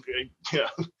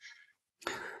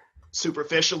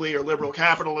 Superficially, or liberal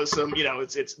capitalism,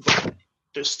 it's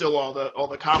there's still all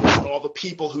the conflict, all the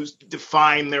people who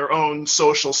define their own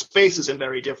social spaces in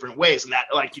very different ways, and that,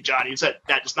 like you, Johnny, you said,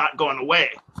 that is not going away.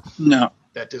 No,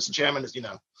 that disenchantment is,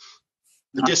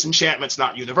 the disenchantment's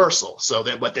not universal. So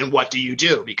then what do you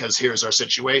do? Because here's our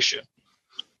situation.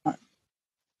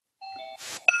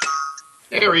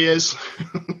 There he is.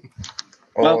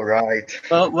 All right.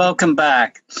 Well, welcome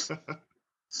back.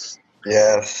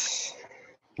 Yes.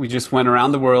 We just went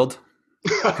around the world.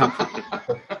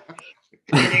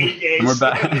 And we're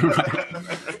back.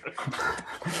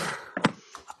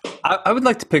 I would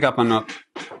like to pick up on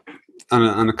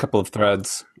a couple of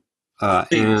threads.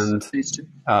 Please do.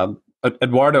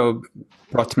 Eduardo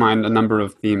brought to mind a number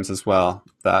of themes as well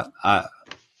that I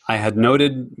had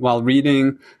noted while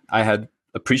reading. I had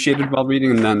appreciated while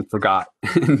reading and then forgot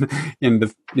in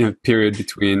the period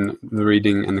between the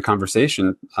reading and the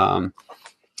conversation. But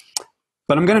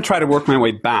I'm going to try to work my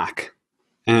way back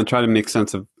and try to make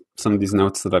sense of some of these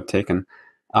notes that I've taken.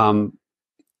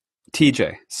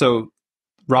 TJ, so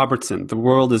Robertson, the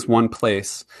world is one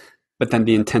place, but then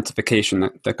the intensification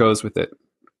that goes with it.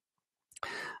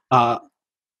 I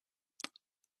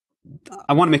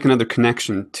want to make another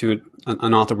connection to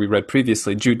an author we read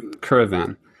previously, Jude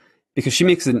Currivan, because she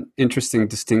makes an interesting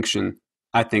distinction,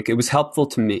 I think. It was helpful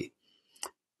to me,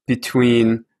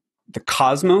 between the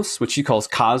cosmos, which she calls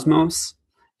cosmos,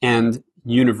 and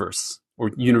universe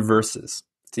or universes.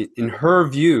 See, in her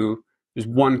view, there's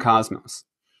one cosmos.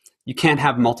 You can't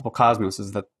have multiple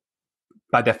cosmoses, that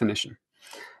by definition.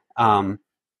 But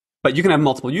you can have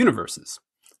multiple universes.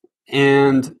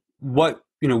 And what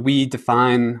we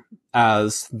define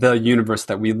as the universe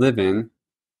that we live in,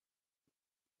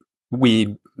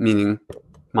 we meaning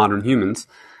modern humans,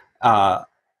 from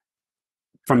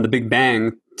the Big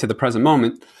Bang to the present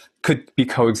moment, could be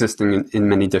coexisting in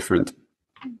many different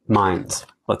minds,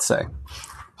 let's say.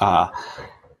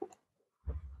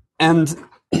 And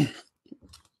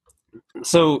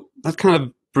so that kind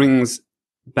of brings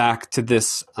back to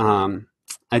this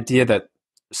idea that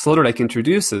Sloterdijk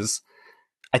introduces.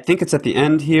 I think it's at the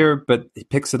end here, but he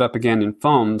picks it up again in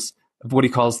Foams, of what he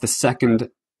calls the second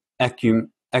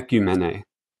ecumene.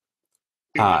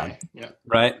 Right?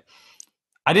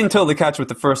 I didn't totally catch what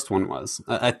the first one was,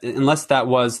 unless that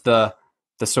was the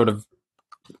sort of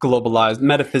globalized,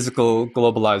 metaphysical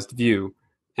globalized view.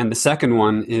 And the second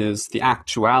one is the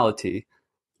actuality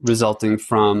resulting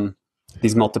from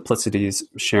these multiplicities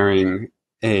sharing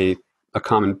a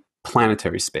common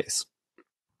planetary space.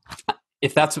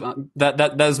 If that's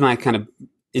that is my kind of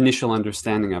initial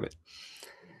understanding of it.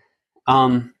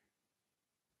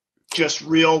 Just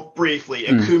real briefly,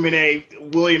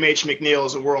 ecumene, William H. McNeill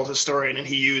is a world historian, and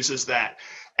he uses that.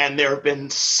 And there have been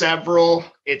several.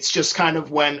 It's just kind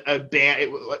of when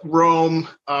Rome,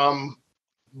 the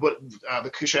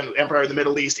Kushan Empire, the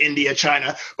Middle East, India,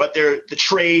 China, but the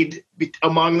trade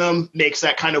among them makes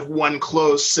that kind of one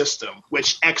closed system,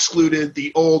 which excluded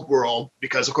the old world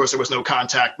because, of course, there was no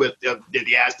contact with the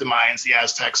Mayans, the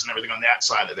Aztecs, and everything on that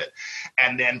side of it.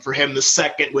 And then for him, the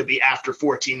second would be after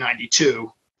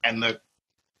 1492 and the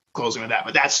closing of that.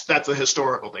 But that's a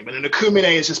historical thing. But an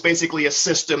ecumene is just basically a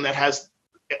system that has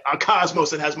a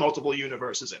cosmos that has multiple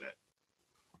universes in it.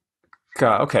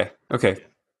 Okay.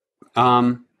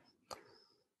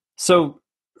 So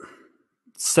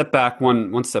step back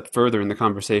one step further in the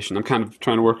conversation. I'm kind of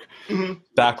trying to work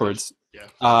backwards.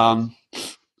 Yeah.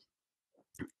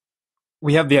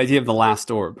 We have the idea of the last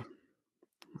orb,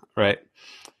 right?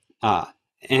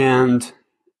 And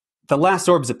the last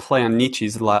orb is a play on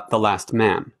Nietzsche's The Last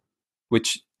Man,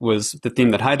 which was the theme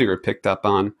that Heidegger picked up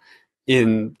on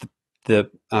in the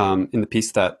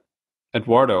piece that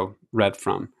Eduardo read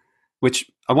from, which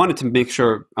I wanted to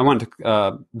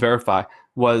verify,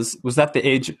 was that The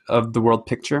Age of the World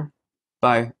Picture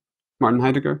by Martin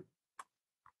Heidegger?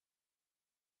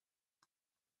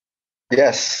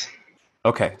 Yes.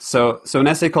 Okay, so an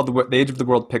essay called The Age of the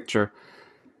World Picture.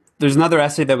 There's another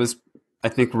essay that was, I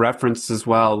think, referenced as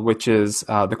well, which is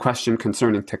The Question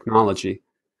Concerning Technology.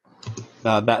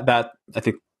 That I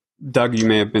think, Doug, you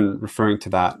may have been referring to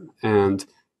that, and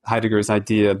Heidegger's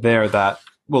idea there that,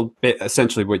 well,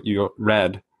 essentially what you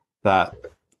read, that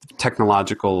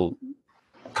technological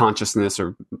consciousness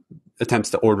or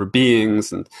attempts to order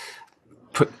beings and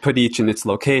put each in its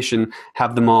location,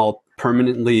 have them all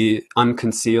permanently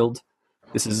unconcealed.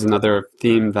 This is another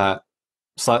theme that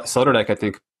Sloterdijk, I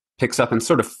think, picks up and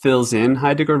sort of fills in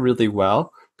Heidegger really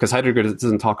well, because Heidegger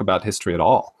doesn't talk about history at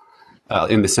all,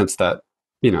 in the sense that,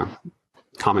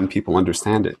 common people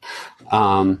understand it.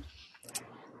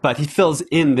 But he fills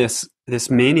in this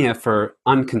mania for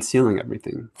unconcealing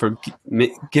everything, for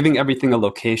giving everything a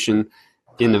location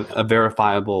in a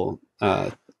verifiable,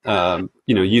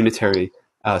 unitary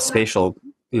spatial,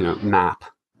 map,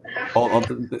 all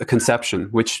the conception,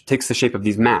 which takes the shape of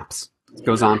these maps. It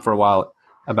goes on for a while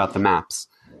about the maps.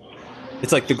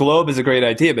 It's like the globe is a great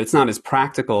idea, but it's not as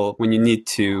practical when you need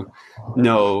to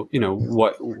know,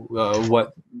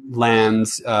 what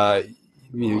lands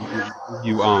you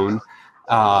own,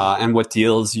 and what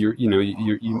deals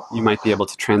you might be able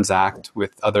to transact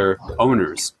with other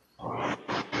owners.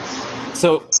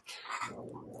 So,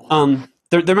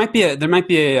 there might be a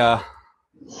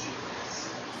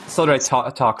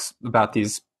Sloterdijk talks about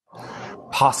these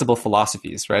possible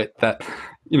philosophies, right? That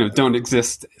don't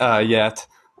exist yet.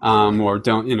 Or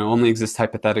don't, only exist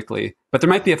hypothetically. But there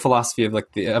might be a philosophy of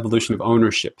like the evolution of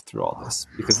ownership through all this,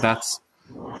 because that's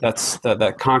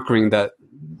that conquering that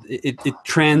it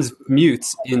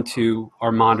transmutes into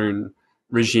our modern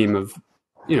regime of,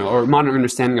 or modern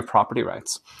understanding of property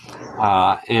rights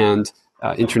and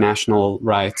international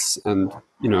rights, and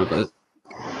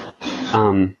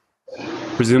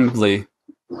presumably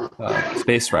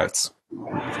space rights,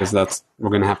 because we're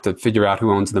going to have to figure out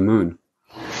who owns the moon,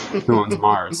 who owns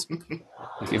Mars.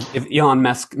 If Elon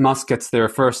Musk gets there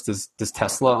first, does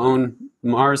Tesla own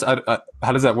Mars?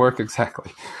 How does that work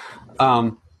exactly?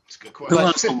 It's a good question. Who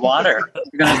owns the water?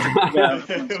 You're gonna have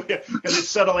to, Because it's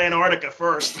settle Antarctica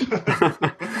first.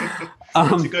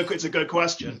 It's a good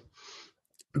question.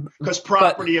 Because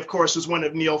property, of course, was one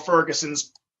of Neil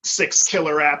Ferguson's 6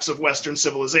 killer apps of Western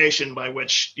civilization, by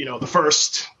which the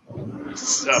first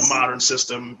modern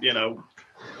system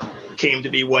came to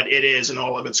be what it is in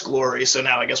all of its glory. So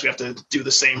now I guess we have to do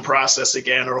the same process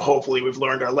again, or hopefully we've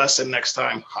learned our lesson next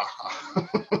time.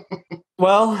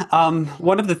 Well,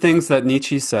 one of the things that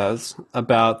Nietzsche says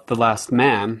about the last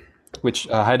man, which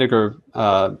Heidegger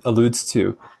alludes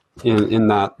to in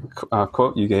that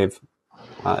quote you gave,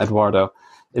 Eduardo,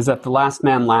 is that the last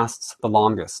man lasts the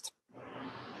longest.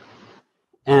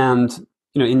 And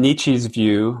in Nietzsche's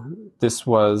view, this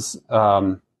was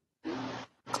sort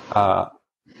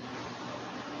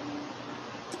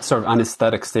of an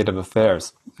aesthetic state of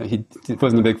affairs. He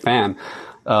wasn't a big fan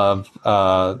of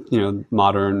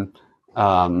modern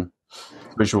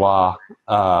bourgeois,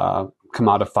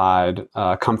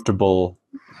 commodified, comfortable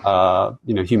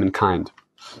humankind.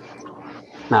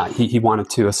 He wanted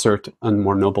to assert a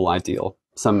more noble ideal.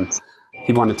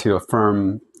 He wanted to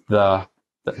affirm the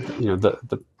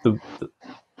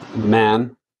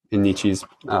man, in Nietzsche's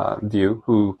view,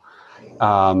 who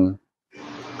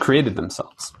created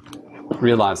themselves,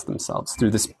 realized themselves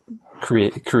through this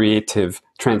creative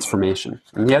transformation.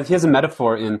 And he has a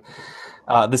metaphor in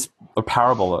a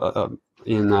parable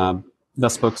in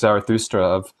Thus Spoke Zarathustra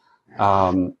of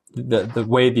the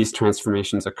way these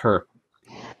transformations occur.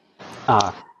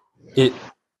 I'm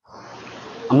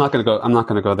not going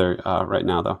to go there right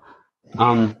now, though.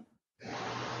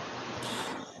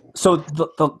 So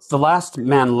the last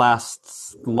man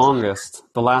lasts longest,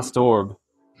 the last orb,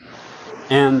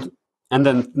 and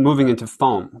then moving into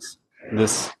foams,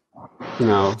 this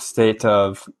state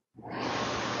of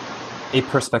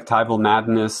aperspectival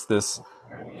madness, this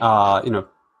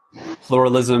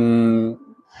pluralism,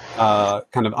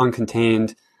 kind of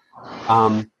uncontained.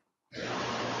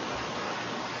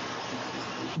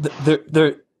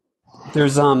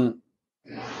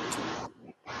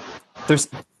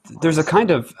 There's a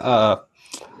kind of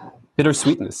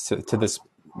bittersweetness to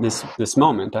this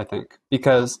moment, I think,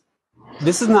 because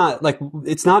this is not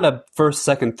it's not a first,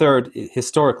 second, third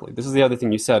historically. This is the other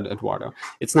thing you said, Eduardo.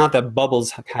 It's not that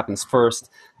bubbles happens first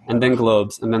and then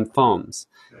globes and then foams.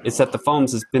 It's that the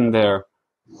foams has been there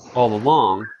all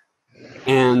along,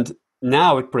 and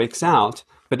now it breaks out,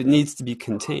 but it needs to be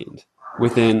contained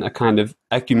within a kind of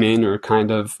ecumene or a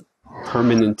kind of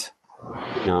permanent,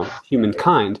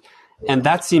 humankind. And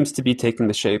that seems to be taking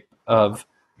the shape of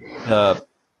the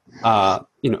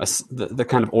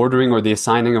kind of ordering or the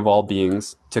assigning of all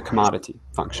beings to commodity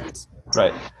functions,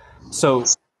 right? So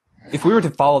if we were to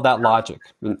follow that logic,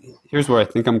 and here's where I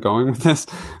think I'm going with this,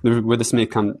 where this may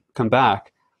come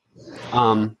back,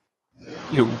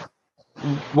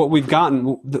 what we've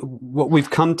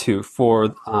come to for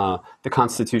the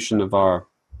constitution of our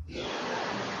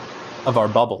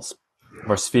bubbles, of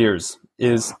our spheres,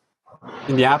 is,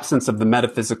 in the absence of the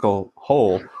metaphysical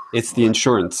whole, it's the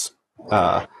insurance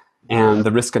and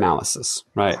the risk analysis,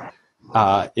 right?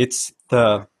 It's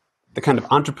the kind of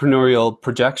entrepreneurial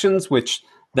projections which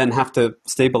then have to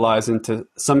stabilize into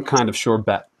some kind of sure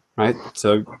bet, right?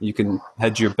 So you can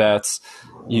hedge your bets,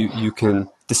 you can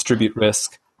distribute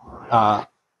risk.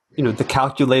 The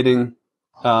calculating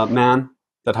man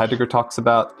that Heidegger talks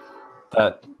about,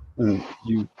 that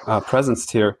you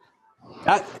presenced here,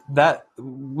 that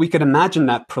we could imagine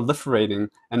that proliferating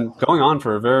and going on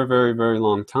for a very, very, very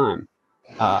long time,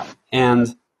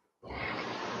 and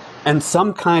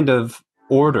some kind of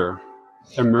order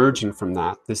emerging from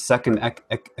that, this second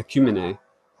ecumene,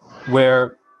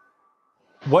 where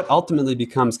what ultimately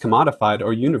becomes commodified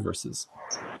are universes,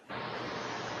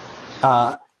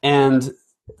 and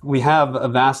we have a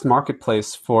vast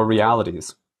marketplace for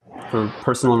realities, for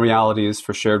personal realities,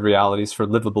 for shared realities, for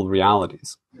livable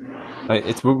realities.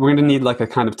 We're going to need a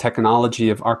kind of technology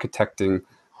of architecting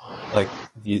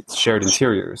the shared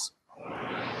interiors.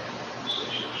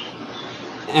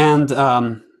 And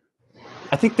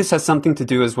I think this has something to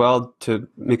do as well, to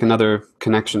make another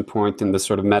connection point in the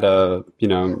sort of meta,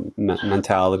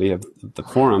 mentality of the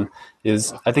forum,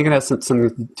 is I think it has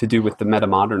something to do with the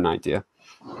meta-modern idea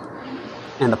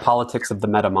and the politics of the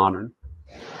meta-modern.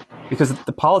 Because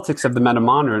the politics of the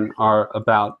meta-modern are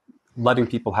about letting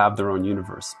people have their own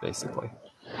universe, basically.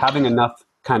 Having enough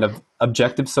kind of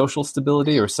objective social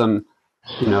stability, or some,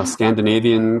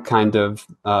 Scandinavian kind of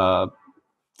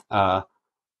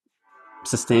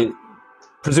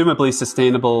presumably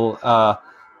sustainable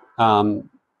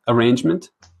arrangement,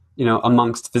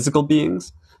 amongst physical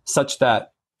beings, such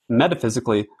that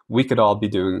metaphysically we could all be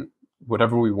doing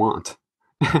whatever we want.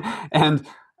 And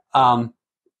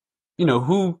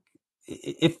who,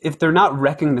 if they're not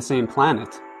wrecking the same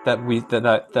planet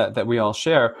that we all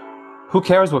share, who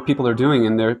cares what people are doing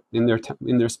in their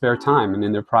spare time and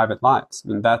in their private lives? I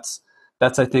mean, that's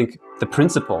I think the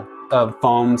principle of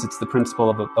foams. It's the principle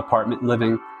of apartment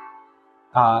living,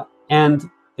 and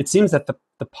it seems that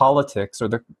the politics, or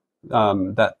the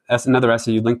that, as another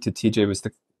essay you linked to, TJ, was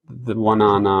the one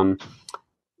on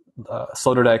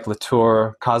Sloterdijk,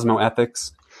 Latour,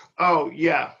 cosmoethics. Oh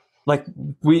yeah. I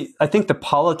think the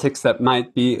politics that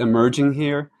might be emerging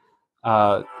here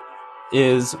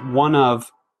is one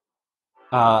of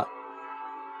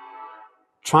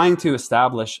trying to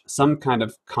establish some kind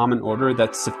of common order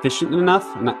that's sufficient enough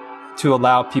to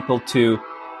allow people to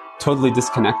totally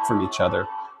disconnect from each other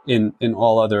in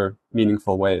all other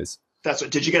meaningful ways.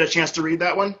 Did you get a chance to read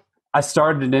that one? I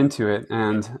started into it,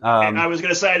 and I was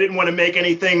going to say I didn't want to make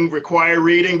anything require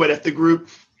reading, but if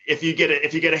you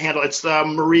get a handle, it's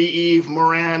Marie-Eve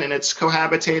Morin, and it's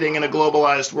Cohabitating in a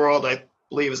Globalized World, I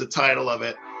believe is the title of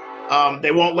it.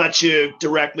 They won't let you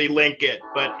directly link it,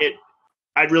 but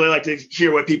I'd really like to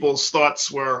hear what people's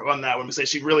thoughts were on that one, because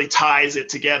she really ties it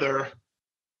together.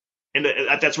 And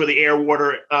that's where the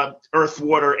earth,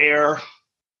 water, air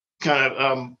kind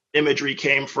of imagery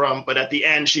came from. But at the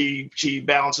end, she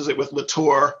balances it with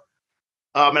Latour.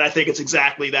 And I think it's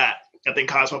exactly that. I think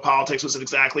cosmopolitics was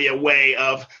exactly a way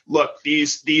of, look,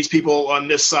 these people on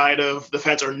this side of the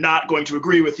fence are not going to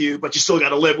agree with you, but you still got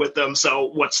to live with them. So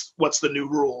what's the new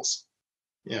rules?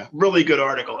 Yeah, really good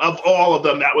article. Of all of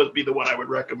them, that would be the one I would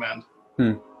recommend.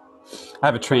 I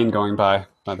have a train going by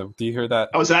the way. Do you hear that?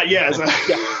 Oh, is that? Yeah.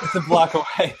 Yeah, it's a block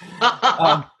away.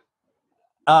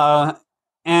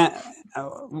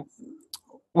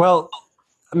 Well,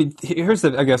 I mean, here's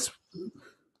the, I guess,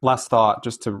 last thought,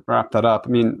 just to wrap that up. I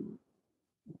mean,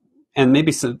 and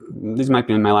maybe these might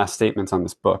be my last statements on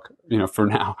this book, for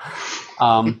now.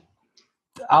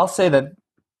 I'll say that,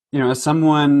 as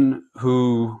someone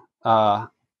who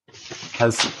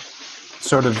has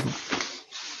sort of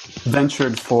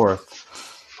ventured forth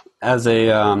as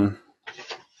a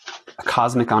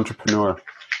cosmic entrepreneur,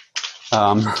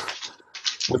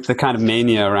 with the kind of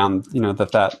mania around,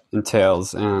 that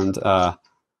entails, and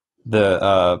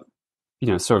the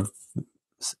sort of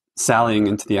sallying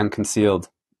into the unconcealed,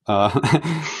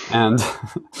 and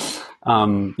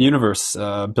universe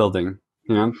building.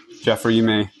 Geoffrey, you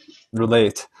may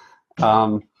relate.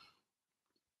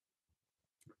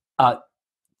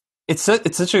 It's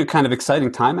such a kind of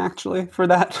exciting time, actually, for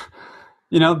that,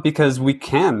 because we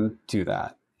can do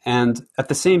that, and at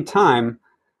the same time,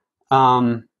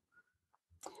 I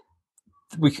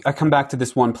come back to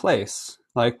this one place.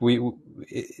 Like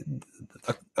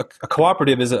a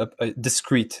cooperative is a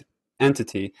discrete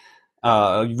entity.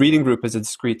 A reading group is a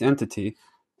discrete entity.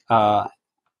 A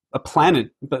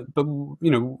planet, but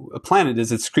a planet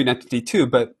is a discrete entity too.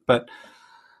 But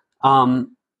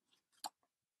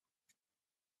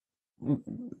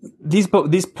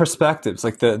these perspectives,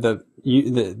 like the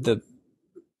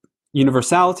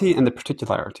universality and the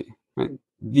particularity, right?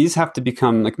 These have to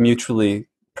become like mutually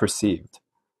perceived,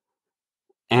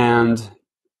 and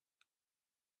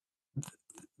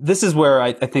this is where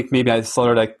I think maybe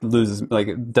Sloterdijk loses, like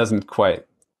it doesn't quite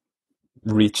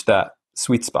reach that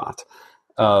sweet spot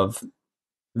of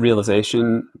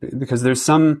realization, because there's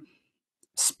some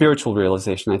spiritual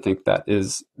realization, I think, that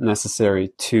is necessary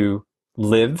to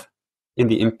live in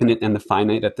the infinite and the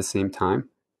finite at the same time.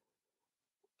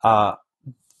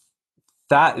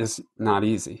 That is not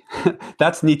easy.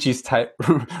 That's Nietzsche's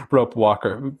tightrope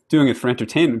walker, doing it for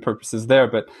entertainment purposes there,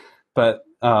 but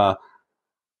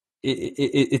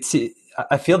it's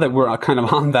I feel that we're kind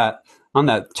of on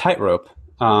that tightrope,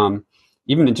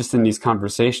 even just in these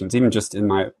conversations, even just in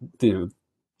my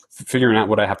figuring out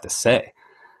what I have to say,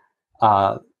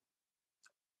 and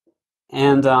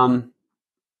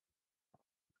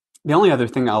the only other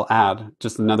thing I'll add,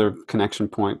 just another connection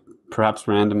point, perhaps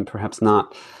random, perhaps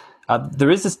not.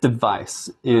 There is this device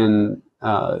in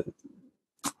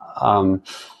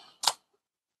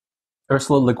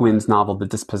Ursula Le Guin's novel *The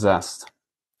Dispossessed*,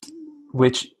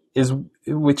 which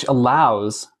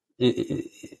allows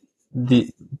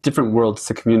the different worlds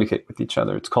to communicate with each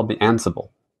other. It's called the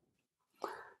Ansible,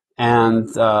 and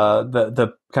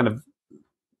the kind of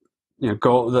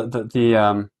goal,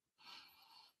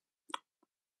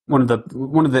 one of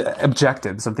the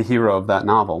objectives of the hero of that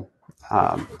novel,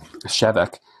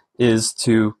 Shevek, is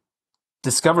to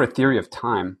discover a theory of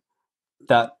time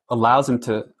that allows him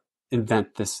to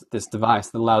invent this device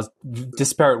that allows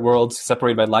disparate worlds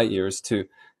separated by light years to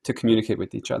communicate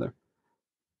with each other.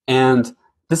 And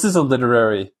this is a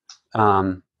literary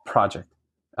project.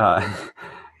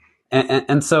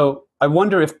 And so I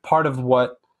wonder if part of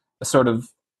what a sort of,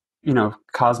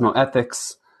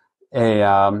 cosmoethics,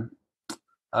 a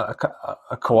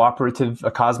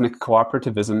cosmic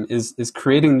cooperativism is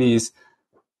creating these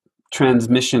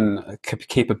transmission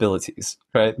capabilities,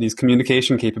 right? These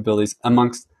communication capabilities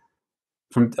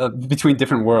between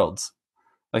different worlds.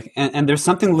 And there's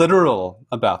something literal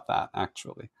about that,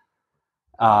 actually.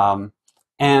 And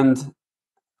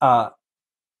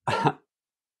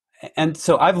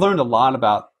so I've learned a lot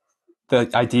about the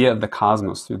idea of the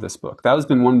cosmos through this book. That has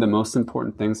been one of the most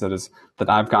important things that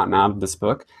I've gotten out of this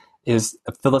book, is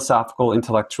a philosophical,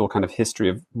 intellectual kind of history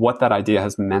of what that idea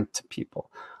has meant to people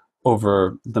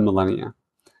over the millennia.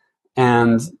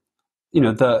 And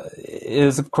it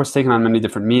is, of course, taken on many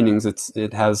different meanings.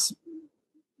 It has,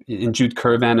 in Jude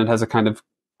Curvan, it has a kind of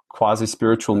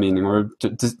quasi-spiritual meaning, or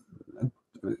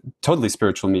totally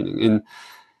spiritual meaning. In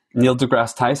Neil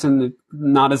deGrasse Tyson,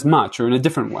 not as much, or in a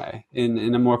different way,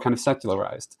 in a more kind of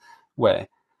secularized way.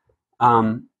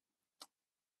 But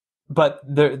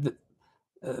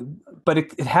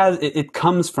it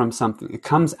comes from something. It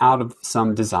comes out of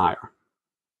some desire,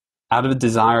 out of a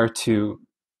desire to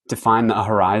define the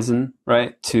horizon,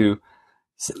 right? To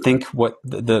think what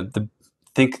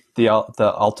think the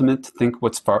ultimate, think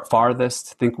what's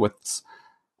farthest, think what's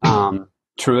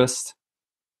truest,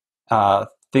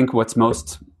 think what's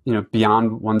most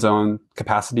beyond one's own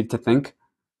capacity to think,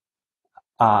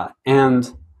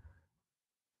 and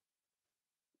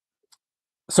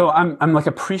so I'm like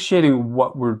appreciating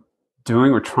what we're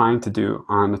trying to do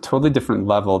on a totally different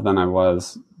level than I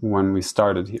was when we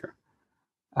started here.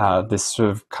 This sort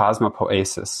of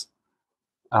cosmopoesis,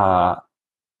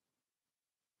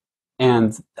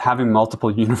 and having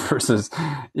multiple universes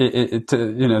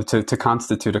to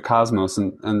constitute a cosmos,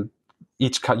 and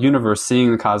each universe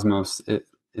seeing the cosmos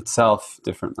itself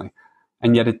differently,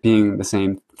 and yet it being the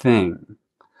same thing.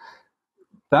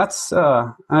 That's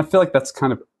and I feel like that's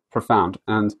kind of profound,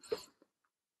 and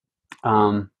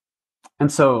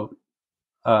so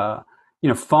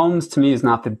foams to me is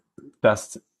not the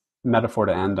best metaphor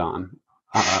to end on.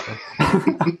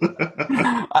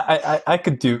 I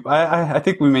could do. I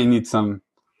think we may need some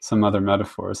other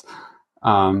metaphors.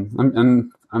 I'm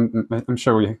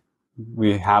sure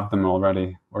we have them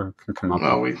already, or can come up.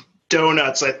 Well,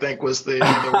 donuts, I think, was the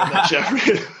other one that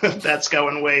Geoffrey. That's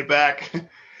going way back.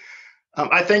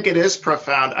 I think it is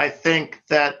profound. I think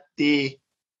that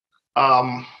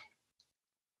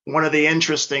one of the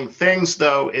interesting things,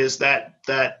 though, is that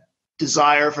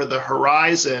desire for the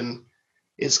horizon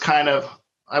is kind of,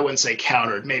 I wouldn't say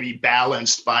countered, maybe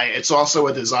balanced by, it's also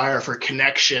a desire for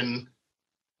connection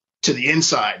to the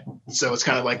inside. So it's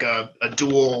kind of like a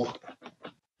dual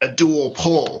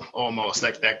pull almost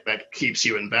that keeps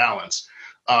you in balance.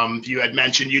 You had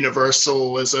mentioned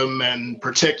universalism and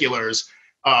particulars.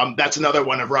 That's another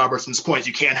one of Robertson's points.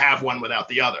 You can't have one without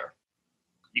the other.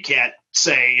 You can't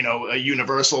say, a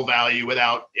universal value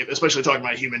without, especially talking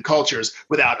about human cultures,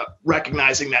 without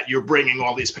recognizing that you're bringing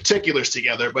all these particulars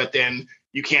together. But then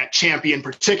you can't champion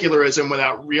particularism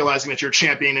without realizing that you're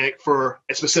championing it for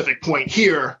a specific point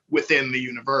here within the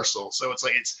universal. So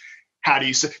it's how do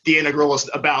you, the integral is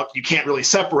about, you can't really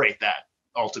separate that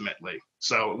ultimately.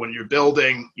 So when you're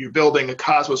building a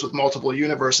cosmos with multiple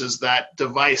universes, that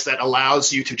device that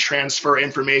allows you to transfer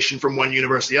information from one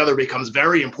universe to the other becomes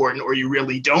very important, or you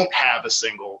really don't have a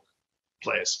single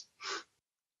place.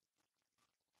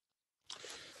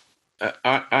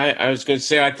 I was going to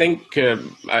say, I think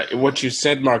what you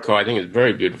said, Marco, I think is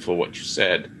very beautiful what you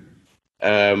said.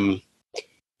 In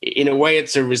a way,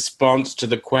 it's a response to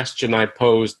the question I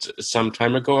posed some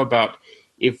time ago about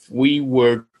if we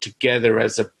were together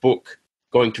as a book,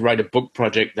 going to write a book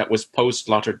project that was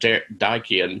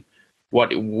post-Sloterdjikian,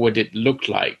 what would it look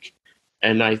like?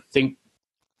 And I think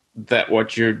that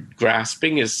what you're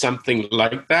grasping is something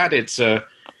like that. It's a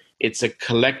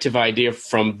collective idea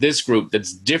from this group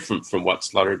that's different from what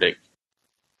Sloterdijk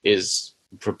is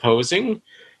proposing.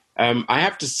 I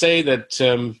have to say that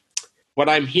what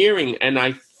I'm hearing, and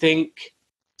I think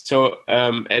So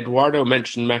Eduardo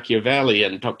mentioned Machiavelli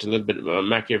and talked a little bit about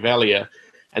Machiavelli,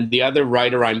 and the other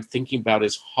writer I'm thinking about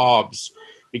is Hobbes,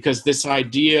 because this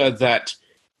idea that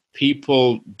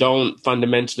people don't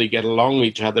fundamentally get along with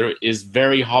each other is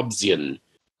very Hobbesian,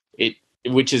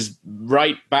 which is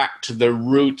right back to the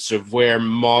roots of where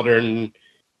modern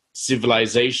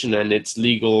civilization and its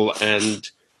legal and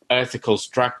ethical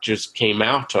structures came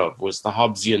out of, was the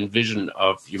Hobbesian vision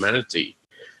of humanity.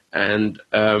 And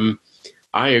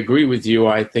I agree with you.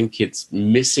 I think it's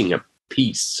missing a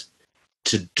piece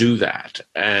to do that.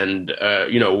 And,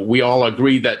 we all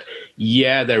agree that,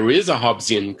 there is a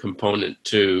Hobbesian component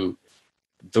to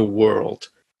the world,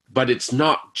 but it's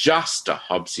not just a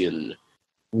Hobbesian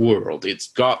world. It's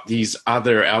got these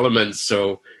other elements.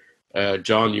 So,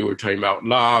 John, you were talking about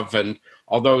love, and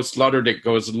although Sloterdijk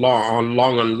goes long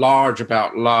and large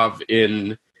about love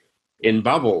in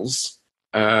Bubbles,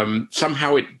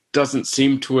 somehow it doesn't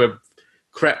seem to have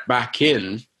crept back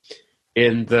in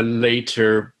the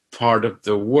later part of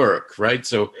the work, right?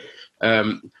 So,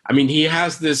 he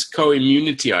has this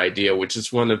co-immunity idea, which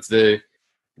is one of the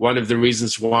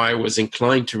reasons why I was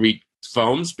inclined to read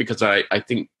Foams, because I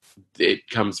think it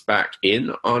comes back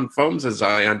in on Foams as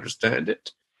I understand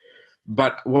it.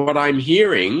 But what I'm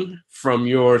hearing from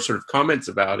your sort of comments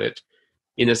about it,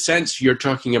 in a sense, you're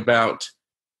talking about,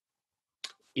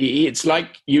 it's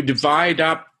like you divide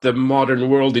up the modern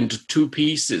world into two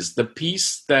pieces. The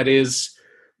piece that is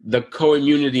the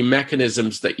co-immunity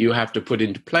mechanisms that you have to put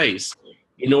into place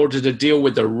in order to deal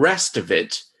with the rest of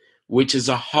it, which is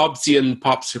a Hobbesian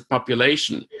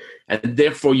population. And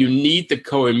therefore you need the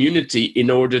co-immunity in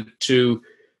order to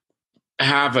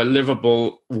have a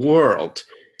livable world.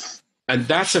 And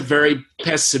that's a very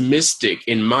pessimistic,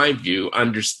 in my view,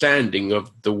 understanding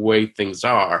of the way things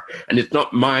are. And it's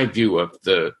not my view of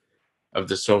the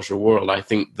social world. I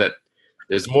think that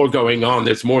there's more going on.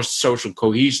 There's more social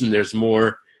cohesion. There's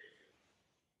more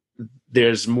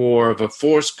of a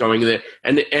force going there,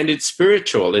 and it's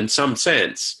spiritual in some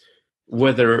sense.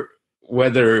 Whether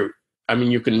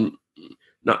you can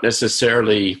not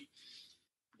necessarily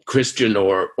Christian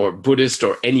or Buddhist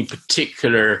or any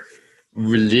particular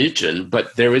religion,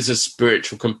 but there is a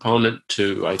spiritual component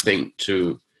to, I think,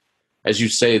 to, as you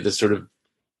say, the sort of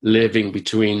living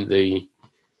between the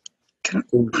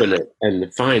infinite and the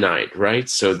finite, right?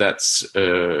 So that's,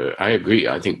 I agree.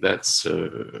 I think that's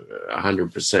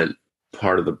 100%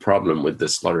 part of the problem with the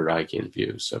Sloterdijkian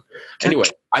view. So anyway,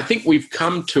 I think we've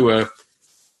come to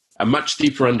a much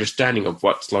deeper understanding of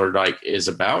what Sloterdijk is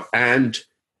about and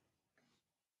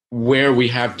where we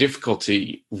have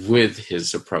difficulty with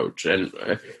his approach. And,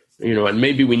 and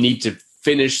maybe we need to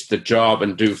finish the job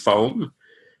and do Foam,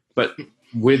 but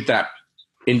with that,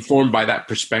 informed by that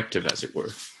perspective, as it were.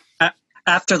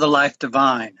 After the life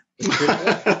divine.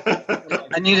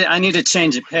 I need to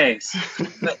change of pace.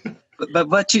 But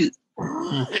what you...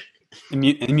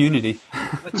 Immunity.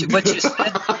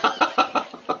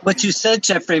 What you said,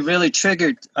 Geoffrey, really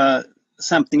triggered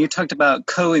something. You talked about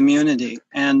co-immunity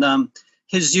and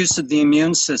his use of the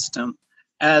immune system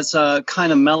as a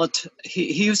kind of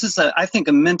he uses, I think,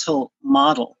 a mental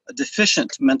model, a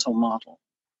deficient mental model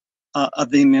of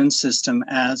the immune system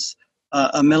as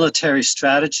a military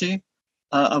strategy,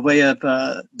 a way of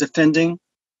defending,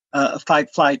 a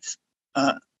fight-flight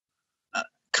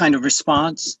kind of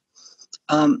response.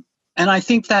 And I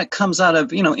think that comes out of,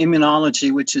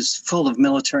 immunology, which is full of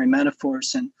military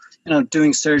metaphors and,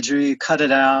 doing surgery, cut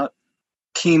it out,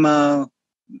 chemo,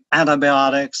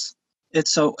 antibiotics.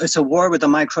 It's a war with the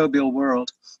microbial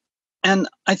world. And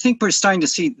I think we're starting to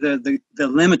see the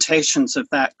limitations of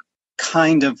that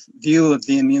kind of view of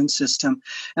the immune system.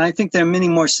 And I think there are many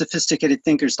more sophisticated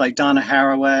thinkers like Donna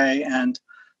Haraway and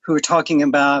who are talking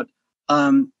about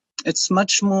it's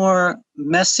much more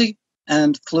messy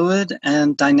and fluid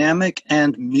and dynamic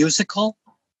and musical.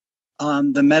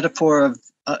 The metaphor of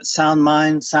sound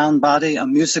mind, sound body, a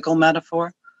musical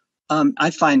metaphor,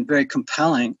 I find very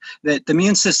compelling. That the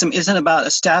immune system isn't about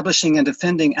establishing and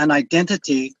defending an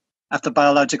identity at the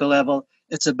biological level.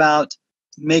 It's about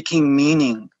making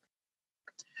meaning.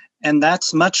 And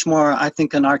that's much more, I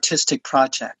think, an artistic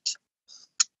project.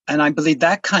 And I believe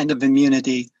that kind of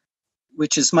immunity,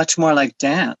 which is much more like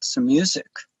dance or music,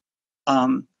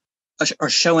 or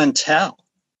show and tell,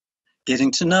 getting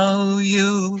to know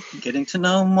you, getting to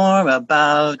know more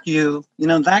about you,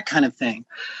 that kind of thing.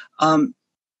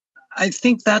 I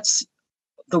think that's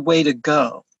the way to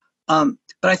go. But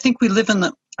I think we live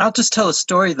I'll just tell a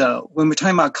story though, when we're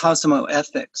talking about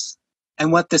cosmoethics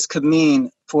and what this could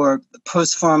mean for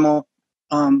post-formal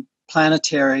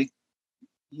planetary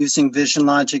using vision,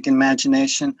 logic,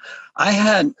 imagination. I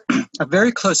had a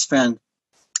very close friend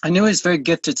I knew he was very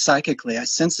gifted psychically. I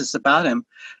sensed this about him.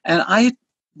 And I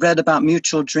read about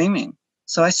mutual dreaming.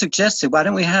 So I suggested, why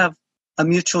don't we have a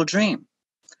mutual dream?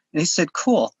 And he said,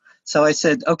 cool. So I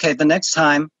said, okay, the next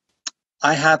time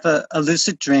I have a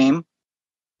lucid dream,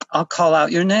 I'll call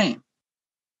out your name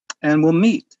and we'll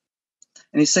meet.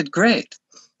 And he said, great.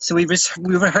 So we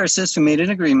rehearsed this. We made an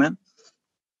agreement.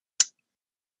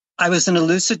 I was in a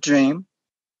lucid dream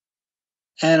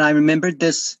and I remembered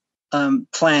this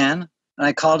plan. And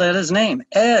I called out his name,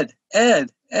 Ed,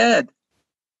 Ed, Ed.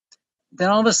 Then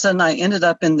all of a sudden I ended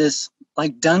up in this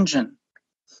like dungeon.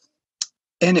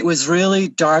 And it was really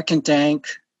dark and dank.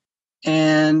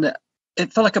 And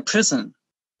it felt like a prison.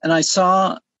 And I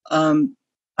saw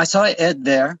Ed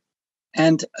there.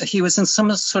 And he was in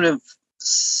some sort of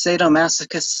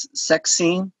sadomasochist sex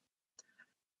scene.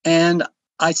 And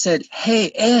I said, hey,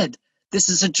 Ed, this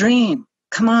is a dream.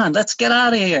 Come on, let's get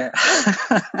out of here.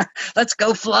 Let's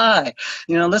go fly.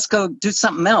 Let's go do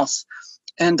something else.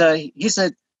 And he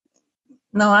said,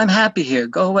 no, I'm happy here.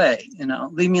 Go away.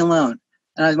 Leave me alone.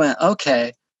 And I went,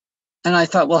 okay. And I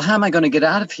thought, well, how am I going to get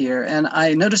out of here? And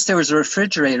I noticed there was a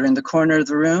refrigerator in the corner of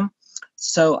the room.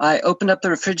 So I opened up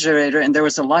the refrigerator and there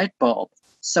was a light bulb.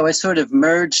 So I sort of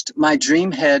merged my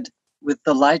dream head with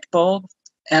the light bulb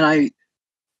and I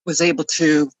was able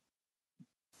to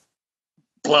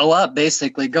blow up,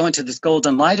 basically, go into this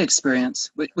golden light experience,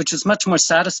 which was much more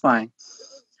satisfying.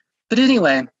 But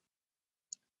anyway,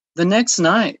 the next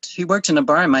night, he worked in a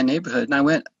bar in my neighborhood,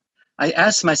 and I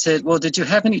asked him, I said, well, did you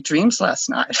have any dreams last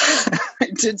night?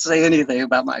 I didn't say anything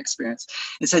about my experience.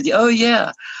 He said, oh,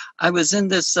 yeah, I was in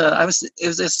this, it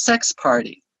was a sex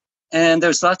party. And there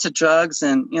was lots of drugs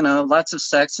and, lots of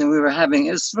sex. And it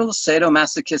was real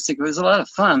sadomasochistic. It was a lot of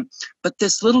fun. But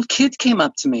this little kid came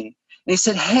up to me and he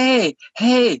said, hey,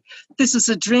 this is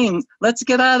a dream. Let's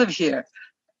get out of here.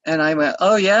 And I went,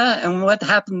 oh, yeah. And what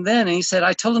happened then? And he said,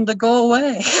 I told him to go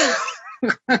away.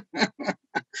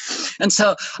 And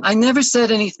so I never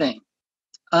said anything.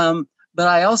 But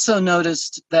I also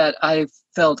noticed that I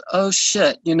felt, oh,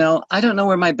 shit, I don't know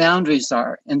where my boundaries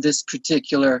are in this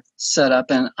particular setup,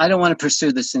 and I don't want to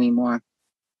pursue this anymore.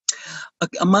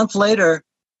 A month later,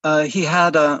 he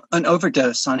had an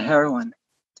overdose on heroin,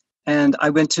 and I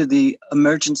went to the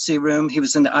emergency room. He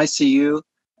was in the ICU,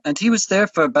 and he was there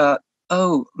for about,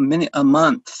 a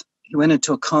month. He went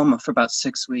into a coma for about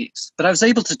 6 weeks. But I was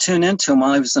able to tune into him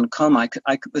while he was in a coma.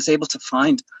 I was able to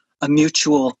find a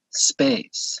mutual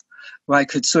space where I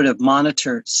could sort of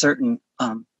monitor certain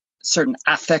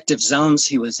affective zones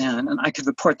he was in, and I could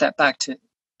report that back to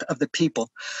the people.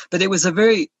 But it was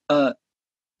but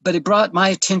it brought my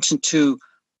attention to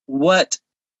what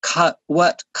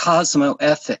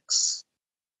cosmoethics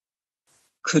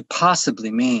could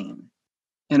possibly mean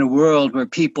in a world where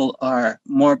people are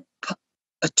more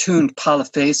attuned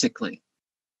polyphasically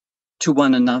to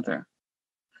one another.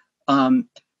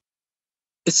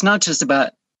 It's not just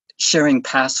about sharing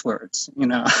passwords,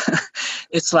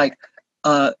 It's like,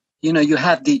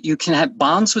 you can have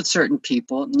bonds with certain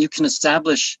people and you can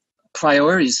establish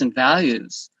priorities and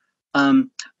values, but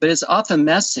it's often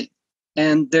messy.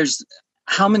 And there's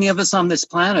how many of us on this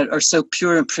planet are so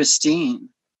pure and pristine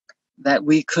that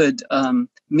we could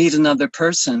meet another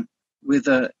person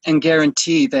and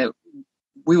guarantee that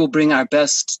we will bring our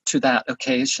best to that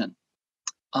occasion.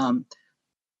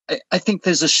 I think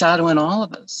there's a shadow in all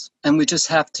of us, and we just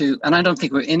have to, and I don't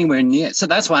think we're anywhere near it. So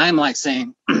that's why I'm like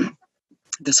saying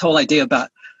this whole idea about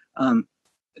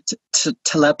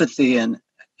telepathy and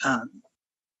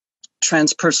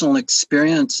transpersonal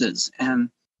experiences and,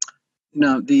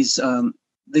 these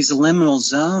liminal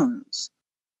zones.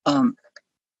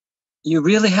 You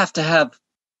really have to have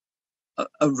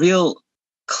a real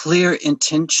clear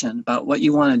intention about what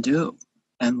you want to do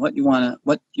and what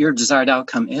your desired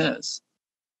outcome is.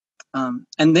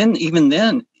 And then, even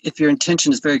then, if your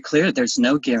intention is very clear, there's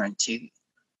no guarantee,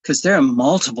 because there are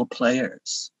multiple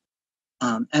players,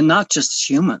 and not just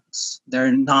humans. There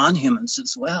are non-humans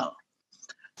as well.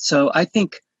 So I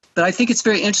think it's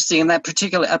very interesting. In that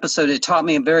particular episode, it taught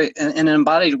me in an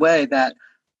embodied way that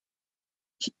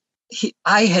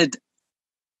I had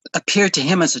appeared to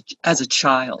him as a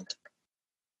child.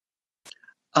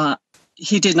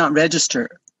 He did not register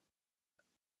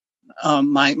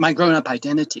my grown-up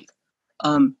identity.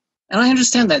 And I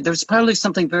understand that there's probably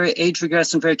something very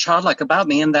age-regressed and very childlike about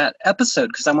me in that episode,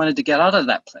 because I wanted to get out of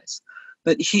that place.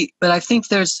 But I think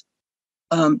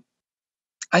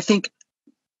I think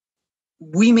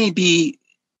we may be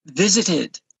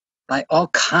visited by all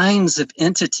kinds of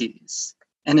entities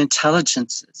and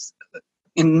intelligences,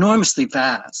 enormously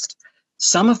vast.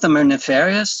 Some of them are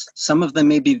nefarious. Some of them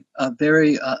may be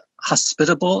very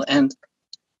hospitable and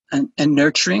and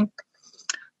nurturing.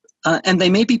 And they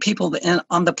may be people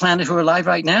on the planet who are alive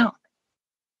right now,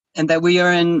 and that we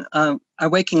are in our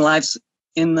waking lives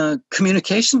in the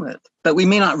communication with, but we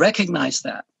may not recognize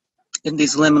that in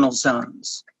these liminal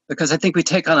zones, because I think we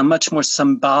take on a much more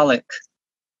symbolic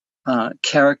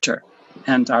character.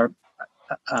 And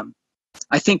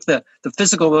I think the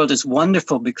physical world is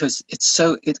wonderful because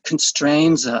it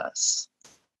constrains us.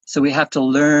 So we have to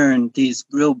learn these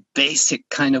real basic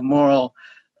kind of moral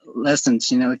lessons.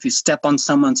 If you step on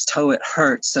someone's toe, it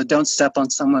hurts. So don't step on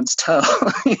someone's toe.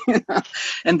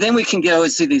 And then we can go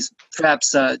to these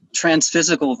perhaps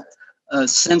transphysical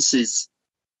senses,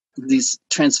 these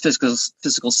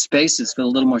physical spaces with a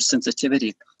little more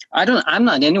sensitivity. I'm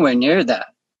not anywhere near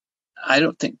that. I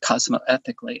don't think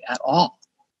cosmoethically at all.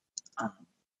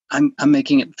 I'm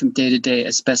making it from day to day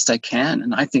as best I can,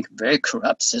 and I think a very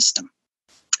corrupt system.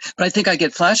 But I think I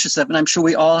get flashes of it, and I'm sure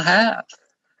we all have.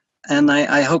 And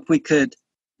I hope we could,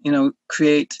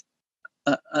 create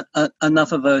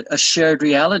enough of a shared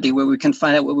reality where we can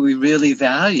find out what we really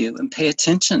value and pay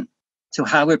attention to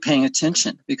how we're paying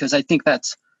attention, because I think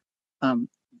that's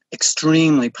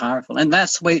extremely powerful. And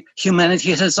that's the way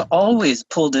humanity has always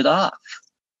pulled it off.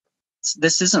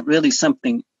 This isn't really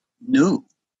something new.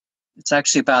 It's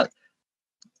actually about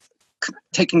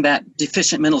taking that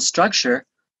deficient mental structure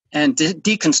and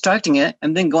deconstructing it,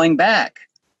 and then going back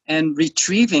and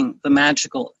retrieving the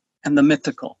magical and the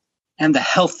mythical and the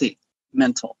healthy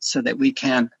mental, so that we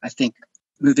can, I think,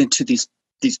 move into these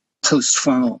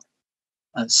post-formal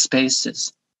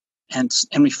spaces and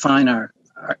refine our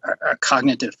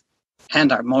cognitive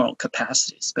and our moral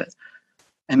capacities. But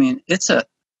I mean,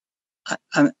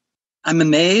 I'm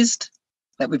amazed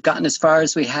that we've gotten as far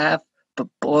as we have, but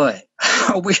boy,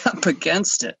 are we up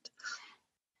against it.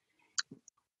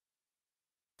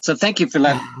 So thank you for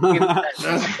letting me,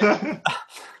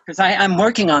 because I'm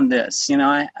working on this,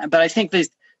 but I think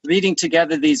reading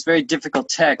together these very difficult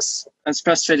texts, as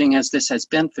frustrating as this has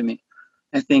been for me,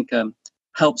 I think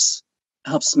helps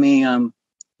me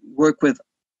work with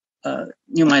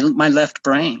my left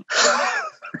brain.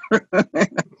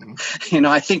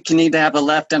 I think you need to have a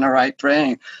left and a right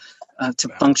brain to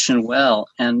function well,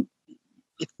 and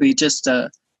if we just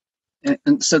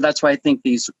and so that's why I think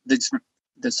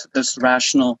this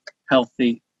rational,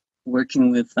 healthy, working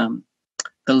with the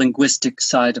linguistic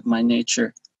side of my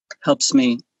nature helps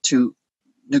me to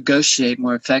negotiate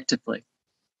more effectively.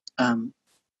 And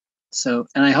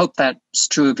I hope that's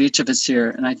true of each of us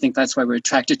here. And I think that's why we're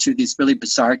attracted to these really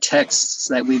bizarre texts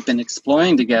that we've been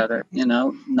exploring together,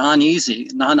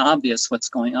 non-easy, non-obvious what's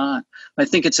going on. I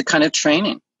think it's a kind of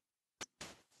training.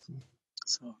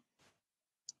 So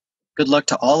good luck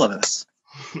to all of us.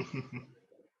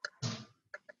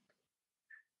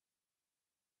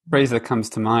 Phrase that comes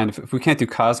to mind: if we can't do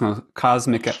cosmo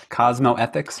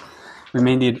ethics, we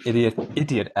may need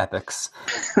idiot ethics,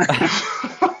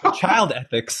 child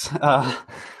ethics.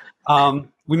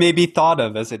 We may be thought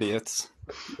of as idiots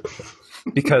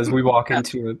because we walk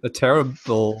into a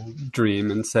terrible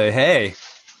dream and say, "Hey,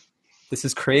 this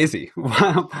is crazy.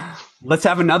 Let's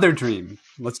have another dream.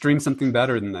 Let's dream something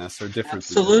better than this or different."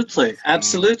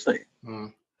 Absolutely.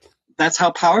 That's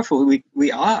how powerful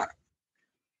we are.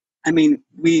 I mean,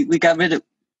 we got rid of,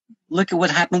 look at what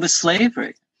happened with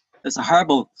slavery. There's a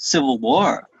horrible civil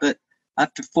war, but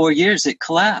after 4 years, it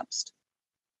collapsed.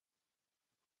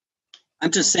 I'm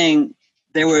just saying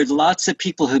there were lots of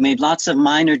people who made lots of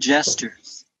minor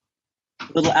gestures,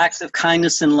 little acts of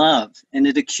kindness and love, and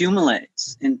it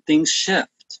accumulates and things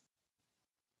shift.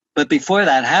 But before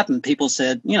that happened, people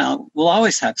said, we'll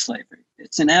always have slavery.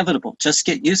 It's inevitable. Just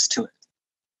get used to it.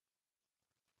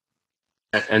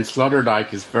 And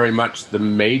Sloterdijk is very much the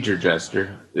major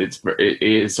gesture.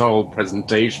 Its whole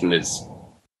presentation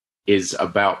is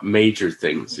about major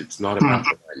things. It's not about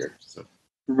the minor. So.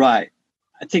 Right.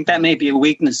 I think that may be a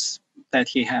weakness that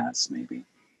he has, maybe.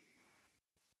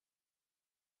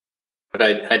 But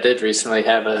I did recently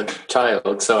have a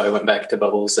child, so I went back to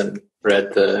Bubbles and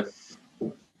read the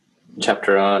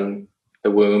chapter on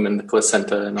the womb and the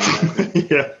placenta and all that.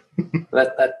 Yeah.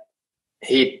 that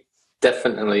he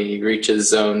definitely reaches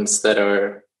zones that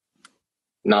are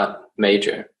not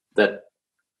major, that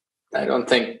I don't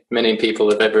think many people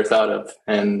have ever thought of.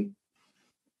 And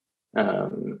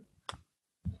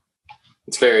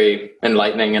it's very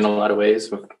enlightening in a lot of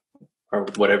ways, or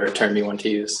whatever term you want to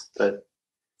use. But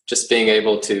just being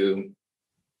able to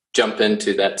jump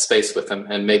into that space with them,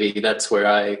 and maybe that's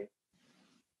where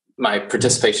my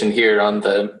participation here on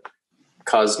the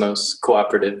Cosmos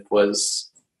Cooperative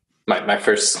was my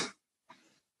first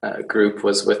group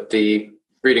was with the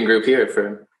reading group here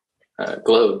for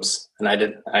Globes, and I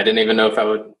didn't even know if I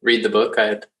would read the book. I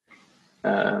had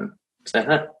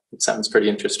said, it sounds pretty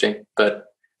interesting, but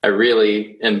I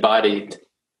really embodied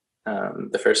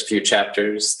the first few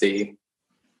chapters. It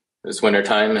was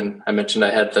wintertime, and I mentioned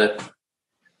I had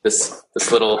this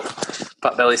little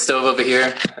potbelly stove over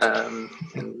here,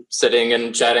 and sitting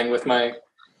and chatting with my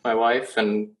wife,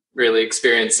 and really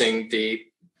experiencing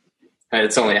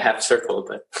it's only a half circle,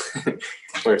 but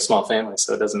we're a small family,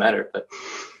 so it doesn't matter. But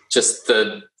just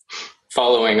the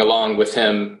following along with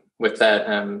him with that,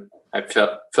 I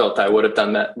felt I would have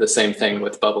done the same thing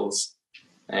with Bubbles,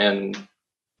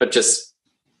 but just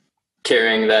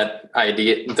carrying that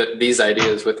idea, these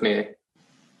ideas with me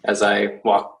as I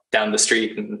walk down the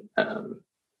street and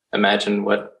imagine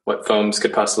what foams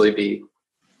could possibly be.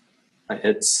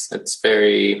 It's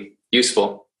very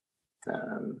useful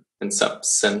in some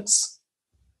sense,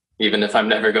 even if I'm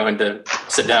never going to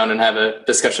sit down and have a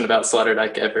discussion about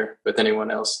Sloterdijk ever with anyone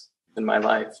else in my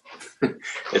life.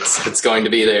 It's going to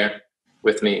be there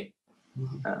with me,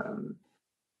 and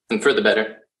for the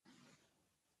better.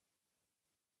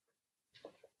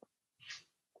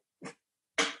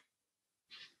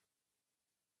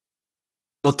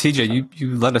 Well, TJ,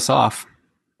 you let us off.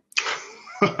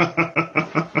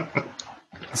 The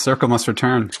circle must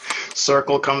return.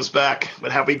 Circle comes back.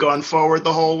 But have we gone forward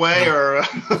the whole way, or?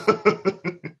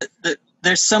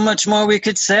 There's so much more we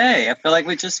could say. I feel like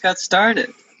we just got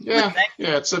started. Yeah.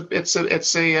 It's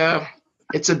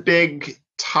a big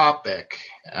topic.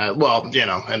 Well,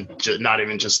 and not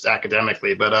even just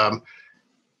academically, but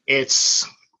it's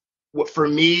what for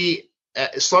me.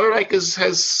 Sloterdijk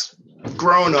has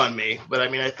grown on me, but I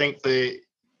mean, I think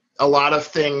a lot of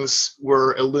things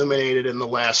were illuminated in the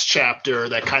last chapter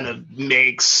that kind of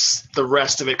makes the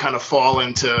rest of it kind of fall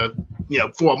into,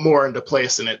 fall more into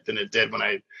place than it did when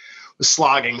I was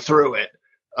slogging through it.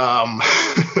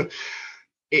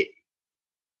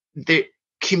 The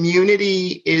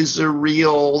community is a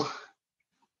real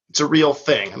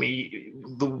thing. I mean,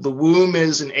 the womb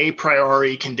is an a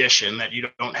priori condition that you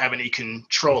don't have any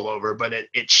control over, but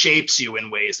it shapes you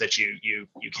in ways that you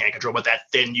can't control, but that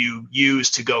then you use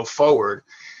to go forward.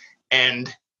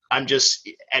 And I'm just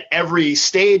at every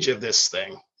stage of this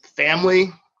thing,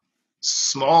 family,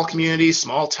 small community,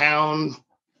 small town,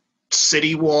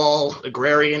 city wall,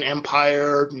 agrarian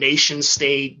empire, nation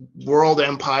state, world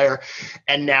empire,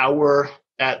 and now we're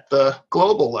at the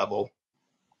global level.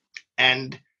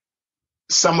 And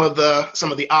some of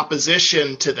the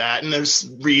opposition to that, and there's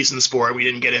reasons for it. We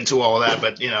didn't get into all of that,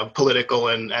 but political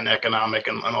and economic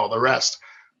and all the rest.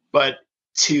 But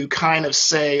to kind of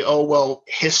say, oh well,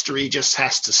 history just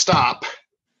has to stop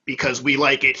because we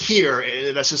like it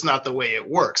here, that's just not the way it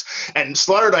works. And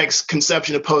Sloterdijk's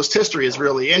conception of post-history is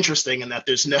really interesting in that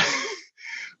there's no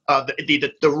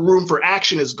the room for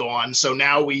action is gone. So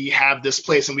now we have this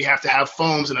place, and we have to have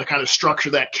foams and a kind of structure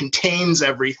that contains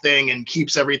everything and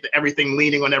keeps everything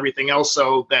leaning on everything else,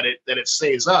 so that it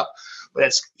stays up.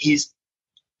 But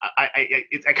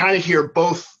I kind of hear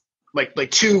both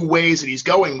like two ways that he's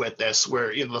going with this,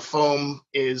 where the foam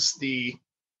is the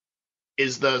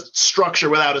structure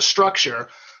without a structure,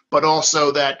 but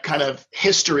also that kind of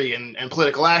history and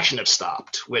political action have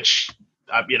stopped, which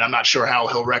I'm not sure how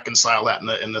he'll reconcile that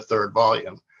in the third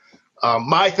volume.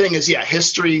 My thing is,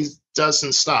 history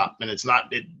doesn't stop, and it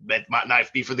might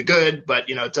not be for the good, but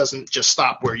it doesn't just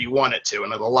stop where you want it to.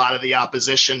 And a lot of the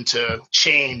opposition to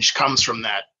change comes from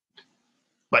that.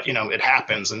 But it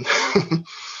happens, and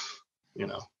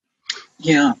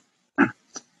Yeah.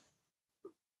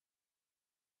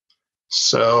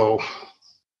 So.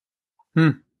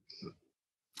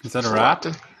 Is that a wrap?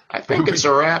 I think it's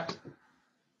a wrap.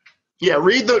 Yeah,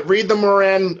 read the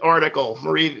Moran article.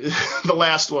 Read the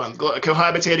last one,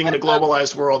 Cohabitating in a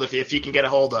Globalized World, if you can get a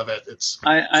hold of it.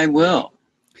 I will.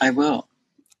 I want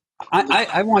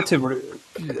to.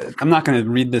 I'm not going to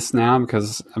read this now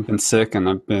because I've been sick and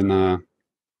I've been.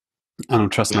 I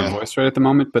don't trust my voice right at the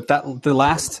moment. But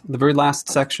the very last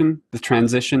section, the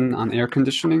transition on air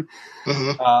conditioning,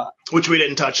 which we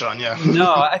didn't touch on. Yeah.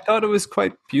 No, I thought it was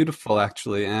quite beautiful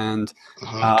actually, and.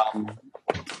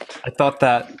 I thought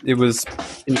that it was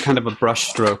in kind of a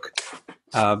brushstroke,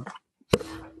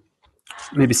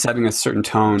 maybe setting a certain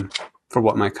tone for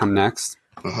what might come next.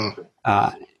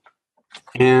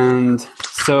 And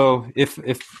so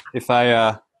if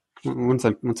I once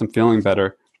I'm feeling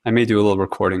better, I may do a little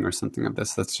recording or something of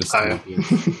this. That's just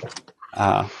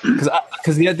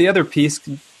because the other piece,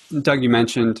 Doug, you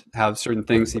mentioned how certain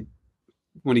things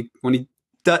when he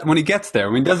gets there,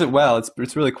 when he does it well,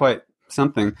 it's really quite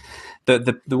something.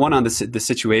 The one on the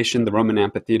situation, the Roman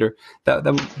amphitheater,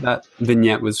 that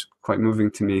vignette was quite moving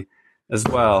to me. as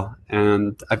well.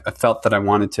 And I felt that I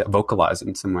wanted to vocalize it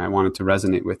in some way. I wanted to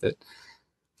resonate with it.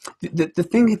 The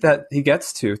thing that he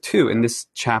gets to, too, in this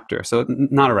chapter, so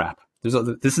not a rap. This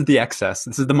is the excess.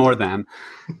 This is the more than.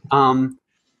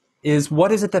 Is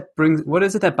what is it that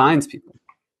binds people?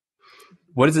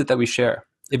 What is it that we share?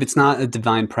 If it's not a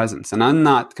divine presence, and I'm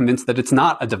not convinced that it's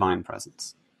not a divine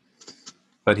presence,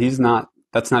 but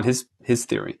that's not his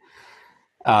theory.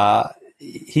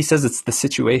 He says it's the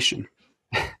situation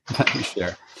that we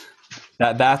share.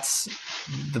 That's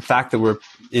the fact that we're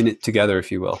in it together,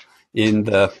 if you will, in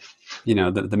the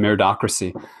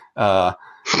meritocracy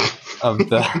of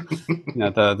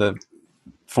the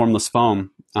formless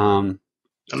foam.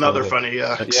 Another funny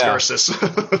excursus.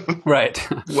 Yeah. Right.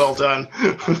 Well done.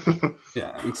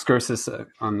 Yeah, excursus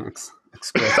on excursus.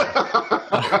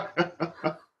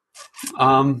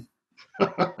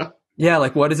 Yeah,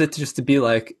 like what is it just to be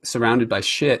like surrounded by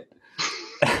shit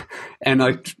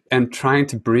and trying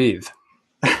to breathe,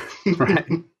 right?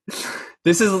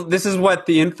 This is what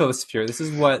the infosphere. This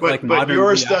is what but modern.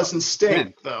 Yours doesn't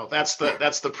stink, though. That's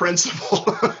the principle.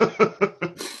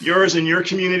 Yours in your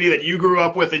community that you grew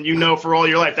up with and you know for all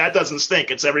your life, that doesn't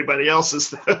stink. It's everybody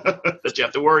else's that you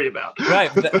have to worry about.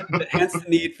 Right. Hence the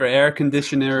need for air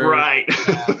conditioner. Right.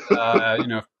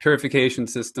 And, purification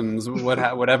systems,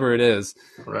 whatever it is.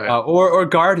 Right. Or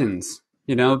gardens.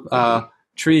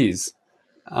 Trees.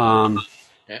 And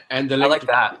the I like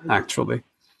that actually.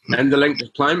 And the link to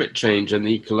climate change and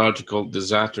the ecological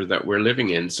disaster that we're living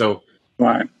in. So,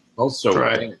 right. Also,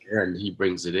 right. And he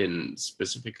brings it in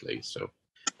specifically. So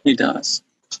he does.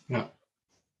 Yeah.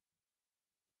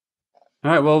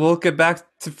 All right. Well, we'll get back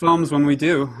to films when we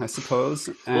do, I suppose.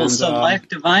 And, so Life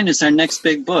Divine is our next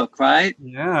big book, right?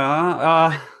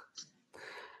 Yeah.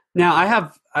 Now I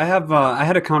had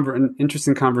an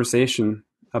interesting conversation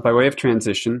by way of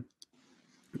transition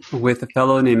with a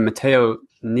fellow named Matteo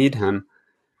Needham,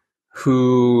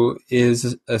 who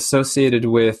is associated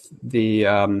with the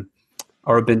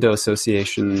Aurobindo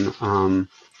Association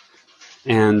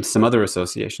and some other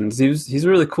associations. He's a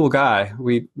really cool guy.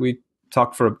 We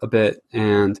talked for a bit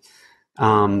and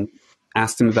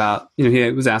asked him about, he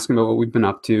was asking about what we've been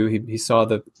up to. He saw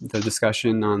the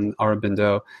discussion on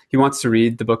Aurobindo. He wants to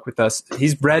read the book with us.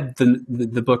 He's read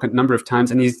the book a number of times,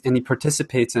 and he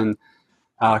participates and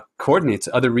coordinates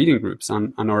other reading groups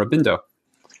on Aurobindo.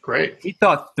 Great. He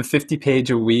thought the 50-page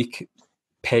a week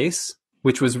pace,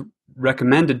 which was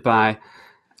recommended by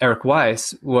Eric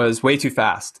Weiss, was way too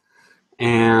fast.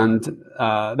 And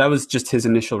that was just his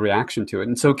initial reaction to it.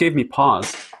 And so it gave me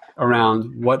pause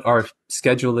around what our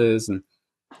schedule is. And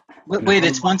wait,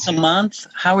 it's once a month?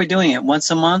 How are we doing it?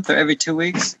 Once a month or every 2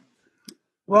 weeks?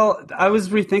 Well, I was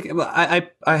rethinking.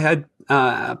 I had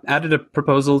added a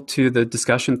proposal to the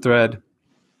discussion thread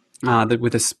that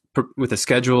with a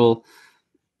schedule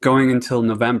going until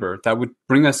November that would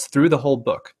bring us through the whole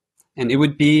book, and it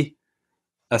would be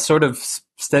a sort of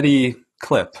steady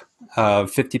clip of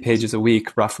 50 pages a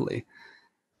week, roughly.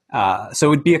 So it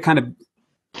would be a kind of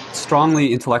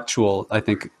strongly intellectual, I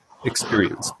think,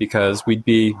 experience, because we'd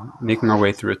be making our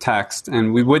way through a text,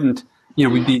 and we wouldn't,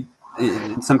 we'd be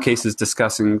in some cases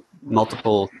discussing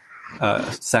multiple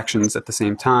sections at the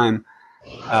same time.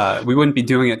 We wouldn't be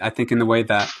doing it, I think, in the way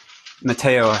that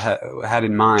Matteo had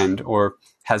in mind, or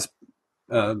has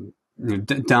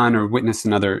done or witnessed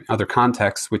in other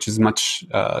contexts, which is much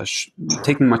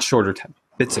taking much shorter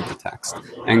bits of the text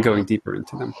and going deeper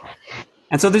into them.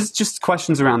 And so there's just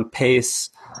questions around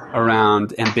pace,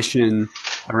 around ambition,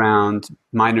 around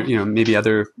minor, maybe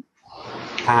other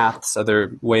paths,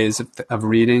 other ways of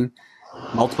reading,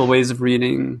 multiple ways of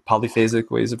reading,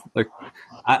 polyphasic ways of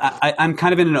I'm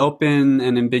kind of in an open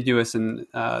and ambiguous and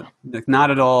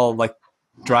not at all like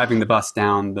driving the bus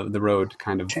down the road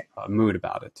kind of mood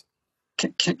about it.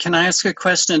 Can I ask a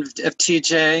question of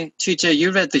TJ? TJ,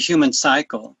 you read The Human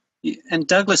Cycle. And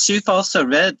Douglas, you've also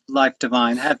read Life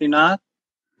Divine, have you not?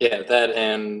 Yeah, that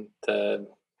and the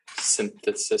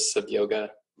Synthesis of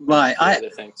Yoga. Right. I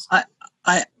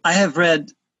have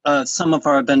read some of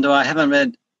Aurobindo. I haven't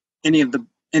read any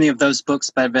of those books,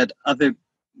 but I've read other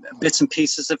bits and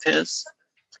pieces of his.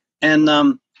 And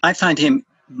I find him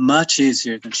much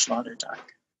easier than Sloterdijk.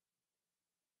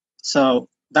 So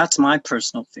that's my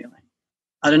personal feeling.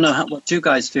 I don't know what you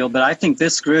guys feel, but I think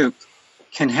this group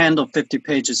can handle 50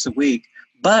 pages a week.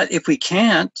 But if we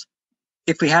can't,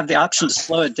 if we have the option to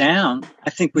slow it down, I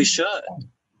think we should.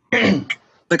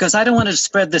 Because I don't want to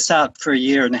spread this out for a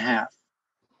year and a half.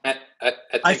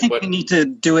 I think we need to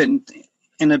do it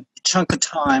in a chunk of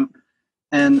time.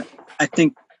 And I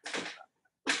think,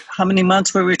 how many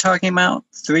months were we talking about?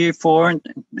 3 or 4?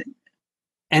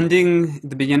 ending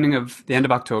the end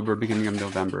of October, beginning of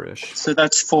November-ish. So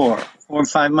that's 4 or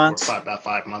 5 months. About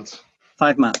 5 months.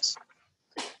 5 months.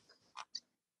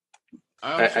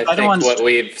 I think what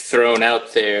we've thrown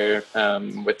out there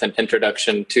with an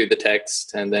introduction to the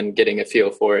text and then getting a feel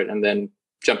for it and then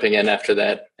jumping in after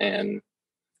that. And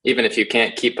even if you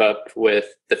can't keep up with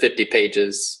the 50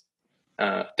 pages,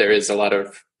 there is a lot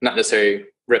of not necessarily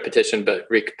repetition, but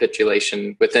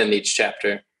recapitulation within each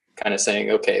chapter, kind of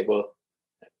saying, okay, well,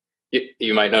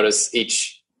 you might notice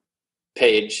each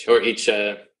page or each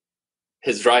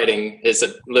his writing is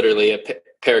literally a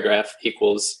paragraph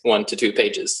equals 1 to 2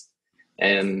 pages.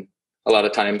 And a lot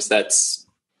of times that's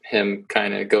him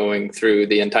kind of going through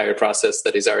the entire process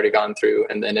that he's already gone through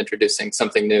and then introducing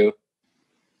something new.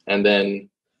 And then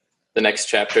the next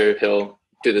chapter, he'll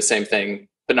do the same thing,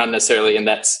 but not necessarily in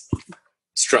that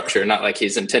structure, not like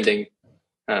he's intending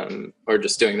or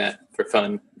just doing that for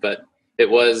fun. But it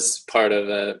was part of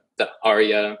the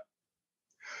Arya.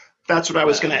 That's what I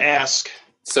was going to ask.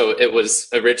 So it was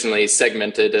originally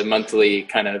segmented, a monthly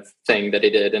kind of thing that he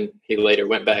did, and he later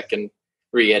went back and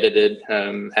re-edited,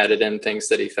 added in things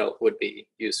that he felt would be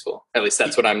useful. At least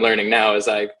that's what I'm learning now as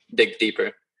I dig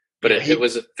deeper. But it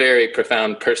was a very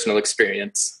profound personal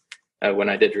experience when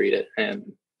I did read it.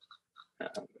 And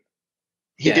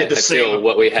he did the same. I feel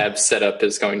what we have set up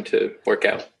is going to work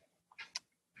out.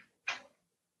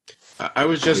 I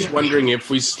was just wondering, if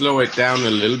we slow it down a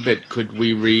little bit, could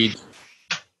we read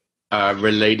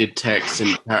related texts?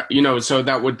 And so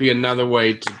that would be another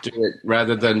way to do it,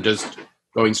 rather than just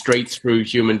going straight through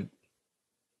human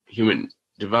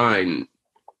divine.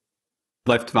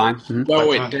 Life divine. Mm-hmm.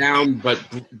 Slow it down, but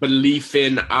belief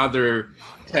in other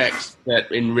texts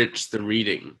that enrich the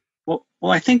reading.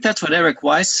 Well, I think that's what Eric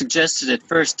Weiss suggested at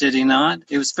first, did he not?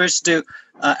 It was first to do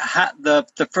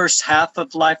the first half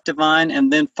of Life Divine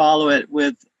and then follow it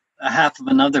with a half of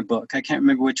another book. I can't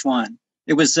remember which one.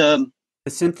 It was the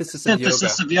Synthesis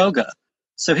of Yoga.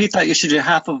 So he thought you should do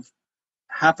half of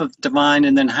Divine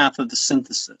and then half of the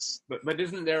Synthesis. But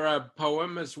isn't there a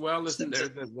poem as well? Isn't there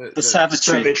the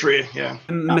Savitri? Yeah.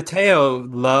 Matteo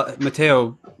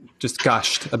just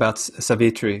gushed about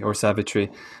Savitri.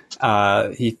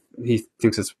 He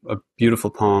thinks it's a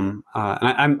beautiful poem,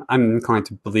 and I'm inclined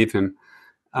to believe him.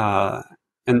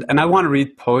 And I want to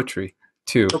read poetry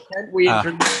too. So can't we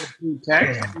introduce a few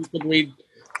texts? We could read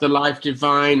the Life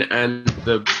Divine and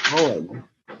the poem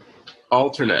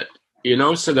alternate,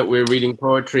 so that we're reading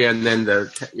poetry and then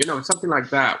something like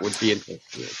that would be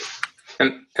interesting.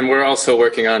 And we're also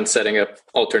working on setting up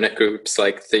alternate groups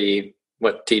like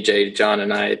what TJ, John,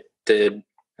 and I did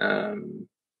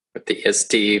with the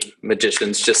EST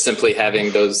magicians, just simply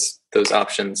having those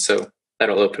options. So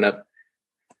that'll open up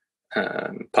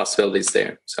possibilities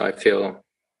there. So I feel.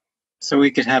 So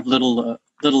we could have little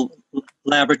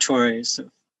laboratories.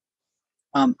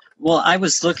 Well, I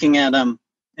was looking at and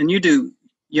you do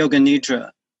Yoga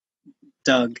Nidra,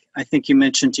 Doug. I think you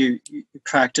mentioned you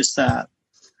practice that.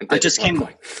 I just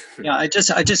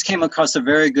came across a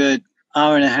very good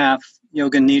hour and a half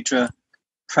Yoga Nidra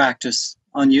practice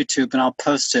on YouTube, and I'll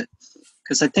post it,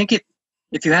 because I think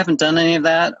if you haven't done any of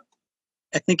that,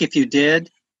 I think if you did,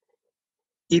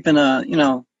 even a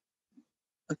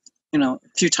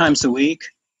few times a week,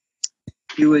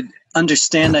 you would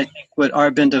understand, I think, what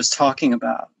Aurobindo's talking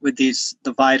about with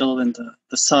the vital and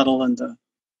the subtle and the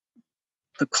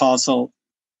causal,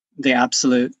 the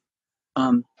absolute.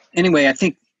 Anyway,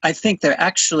 I think they're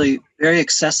actually very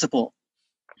accessible.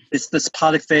 It's this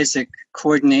polyphasic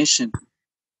coordination.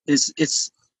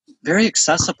 It's very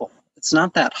accessible. It's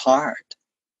not that hard.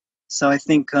 So I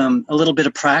think a little bit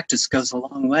of practice goes a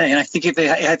long way. And I think if you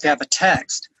have a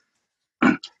text,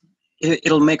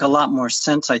 it'll make a lot more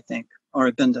sense, I think,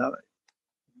 Aurobindo,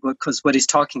 because what he's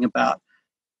talking about,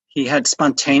 he had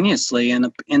spontaneously in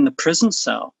the prison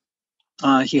cell.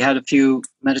 He had a few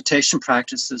meditation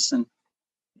practices, and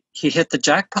he hit the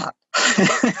jackpot.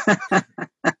 A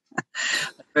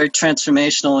very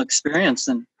transformational experience,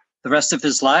 and the rest of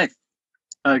his life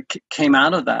came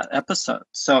out of that episode.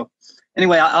 So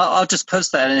anyway, I'll just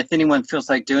post that, and if anyone feels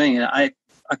like doing it, I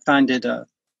find it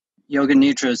Yoga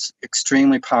Nidra is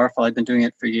extremely powerful. I've been doing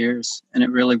it for years, and it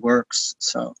really works.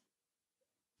 So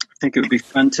I think it would be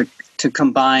fun to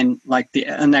combine like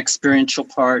an experiential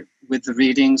part with the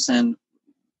readings and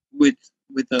with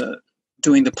the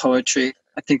doing the poetry.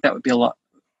 I think that would be a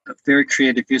very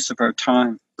creative use of our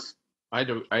time. I'd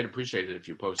appreciate it if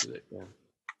you posted it. Yeah.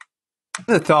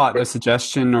 A thought, a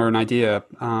suggestion, or an idea,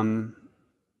 and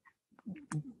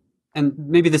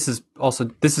maybe this is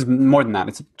more than that.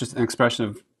 It's just an expression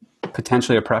of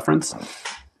potentially a preference.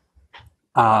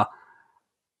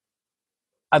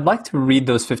 I'd like to read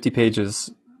those 50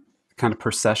 pages kind of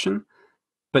per session,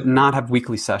 but not have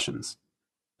weekly sessions,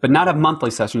 but not have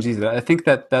monthly sessions either. I think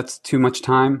that that's too much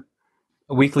time.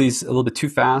 A weekly's a little bit too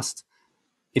fast.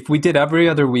 If we did every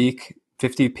other week,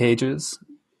 50 pages,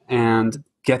 and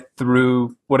get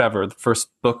through whatever, the first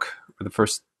book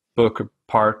or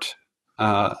part,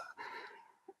 that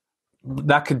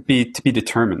could be to be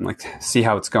determined, like see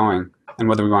how it's going and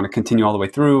whether we want to continue all the way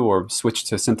through or switch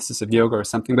to synthesis of yoga or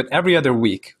something. But every other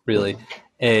week, really,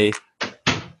 a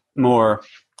more,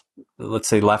 let's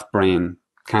say, left brain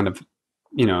kind of,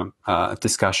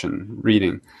 discussion,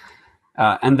 reading.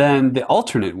 And then the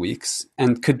alternate weeks,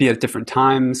 and could be at different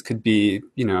times, could be,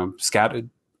 scattered,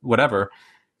 whatever,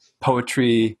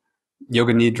 poetry,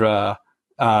 yoga nidra,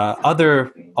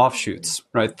 other offshoots,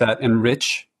 right, that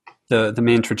enrich the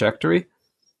main trajectory.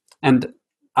 And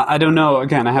I don't know,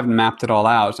 again, I haven't mapped it all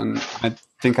out, and I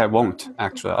think I won't,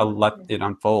 actually. I'll let it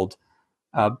unfold.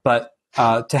 But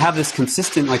to have this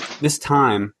consistent, like this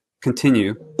time,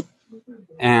 continue,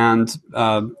 and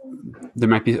there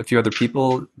might be a few other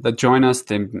people that join us.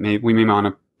 We may want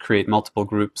to create multiple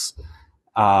groups.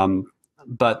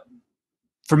 But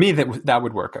for me, that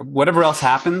would work. Whatever else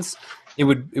happens, it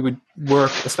would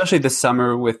work, especially this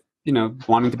summer with,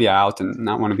 wanting to be out and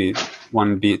not wanting to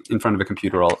be in front of a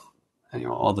computer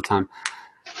all the time.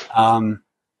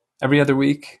 Every other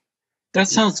week. That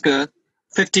sounds good.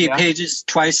 50 pages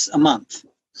twice a month.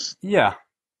 Yeah.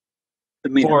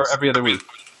 Or every other week.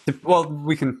 Well,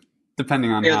 we can,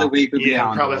 depending on every other week would be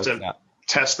probably have to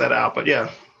test that out, but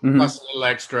yeah. Mm-hmm. Plus a little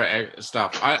extra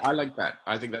stuff. I like that.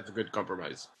 I think that's a good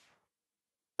compromise.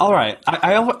 All right.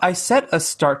 I set a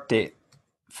start date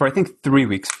for, I think, 3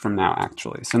 weeks from now,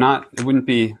 actually. So it wouldn't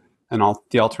be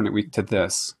the alternate week to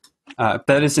this.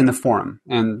 That is in the forum.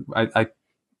 And I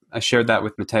shared that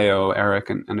with Matteo, Eric,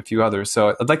 and a few others.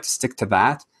 So I'd like to stick to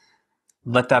that.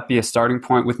 Let that be a starting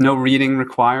point with no reading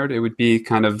required. It would be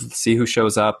kind of see who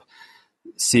shows up,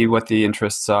 see what the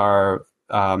interests are.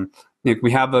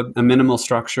 We have a minimal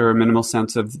structure, a minimal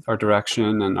sense of our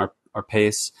direction and our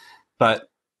pace.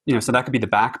 But, so that could be the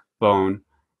backbone.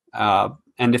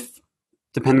 And if,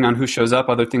 depending on who shows up,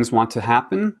 other things want to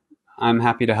happen, I'm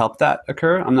happy to help that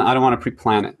occur. I don't want to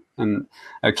pre-plan it. And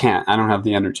I can't. I don't have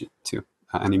the energy to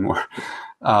anymore.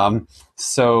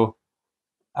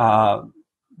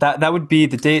 That would be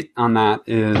the date on that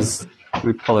is, let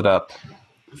me pull it up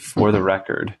for the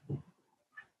record.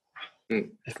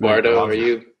 Eduardo, are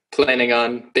you planning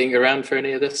on being around for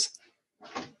any of this?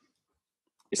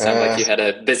 You sound like you had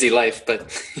a busy life, but...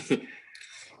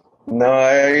 No,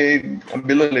 I'm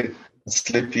a little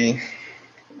sleepy,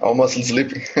 almost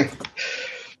sleepy.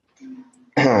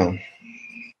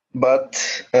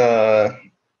 But...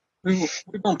 We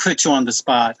won't put you on the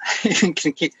spot.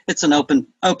 It's an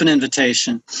open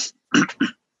invitation.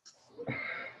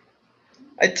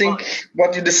 I think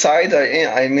what you decide,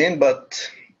 I mean, but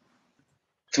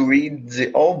to read the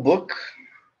whole book,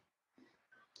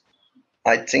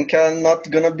 I think I'm not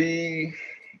gonna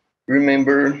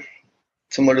remember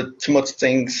too much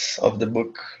things of the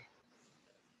book.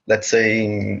 Let's say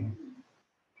in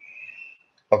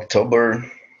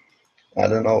October, I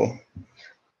don't know.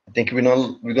 I think we're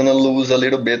gonna lose a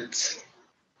little bit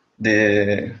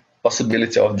the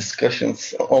possibility of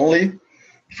discussions only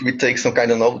if we take some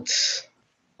kind of notes.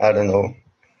 I don't know.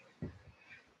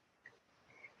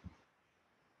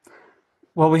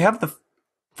 Well, we have the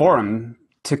forum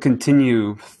to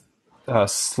continue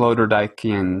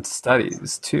Sloterdijkian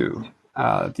studies too.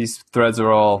 These threads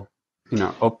are all,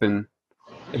 open.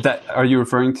 Are you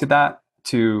referring to that?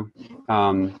 To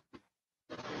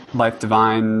Life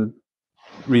Divine?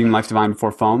 Reading Life Divine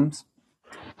before Foams?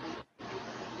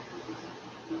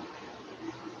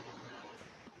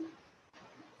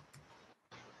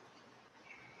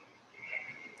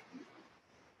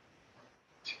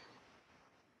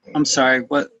 I'm sorry,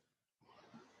 what?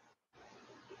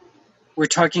 We're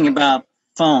talking about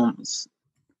foams,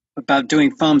 about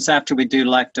doing foams after we do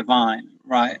Life Divine,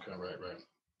 right? Okay, right.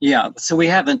 Yeah, so we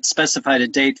haven't specified a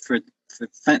date for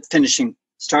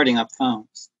starting up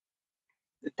foams.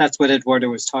 That's what Eduardo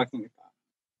was talking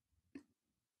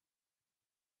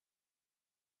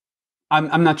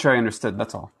about. I'm not sure I understood.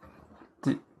 That's all.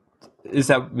 Is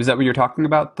that what you're talking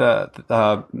about? The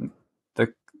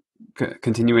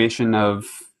continuation of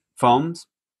foams?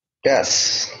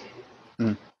 Yes.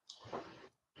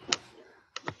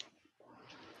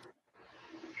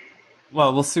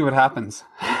 Well, we'll see what happens.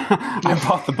 I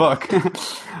bought the book.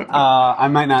 I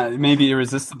might not. Maybe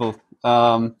irresistible.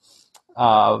 I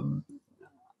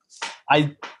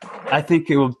think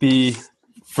it will be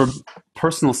for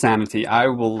personal sanity, I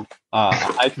will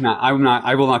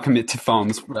not commit to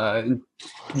foams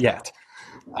yet.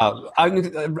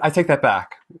 I take that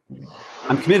back.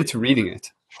 I'm committed to reading it,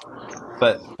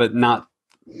 but not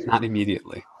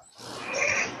immediately.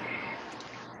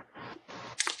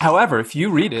 However, if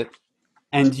you read it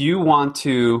and you want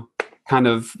to kind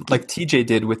of like TJ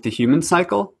did with the human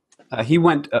cycle, he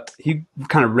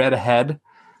kind of read ahead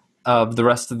of the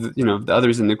rest of the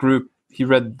others in the group. He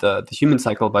read the human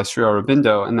cycle by Sri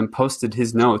Aurobindo and then posted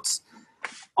his notes,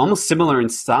 almost similar in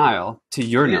style to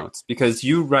your notes, because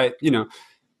you write,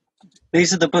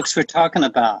 These are the books we're talking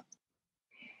about.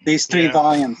 These 3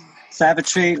 volumes: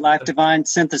 Savitry, Life Divine,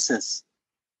 Synthesis.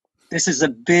 This is a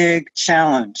big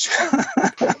challenge.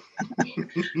 So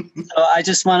I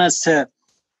just want us to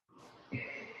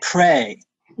pray.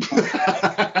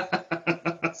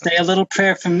 Say a little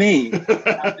prayer for me,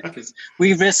 because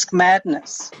we risk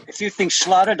madness. If you think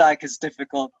Sloterdijk is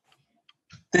difficult,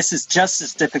 this is just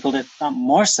as difficult, if not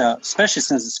more so, especially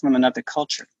since it's from another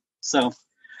culture. So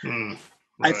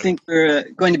Right. I think we're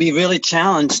going to be really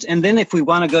challenged. And then if we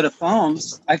want to go to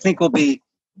foams, I think we'll be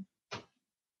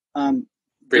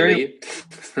very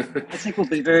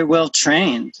well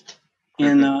trained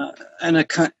in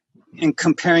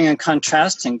comparing and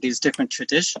contrasting these different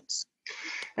traditions.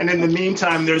 And in the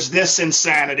meantime, there's this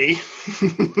insanity.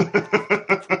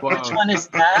 Which one is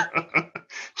that?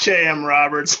 J.M.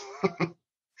 Roberts,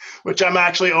 which I'm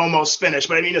actually almost finished.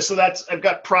 But I mean, so I've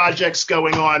got projects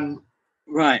going on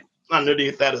right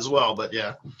underneath that as well. But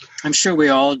yeah, I'm sure we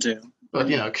all do.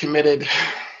 But committed.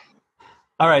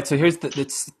 All right, so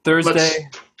it's Thursday,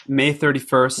 May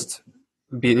 31st.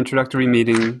 Be an introductory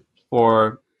meeting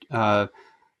for Sri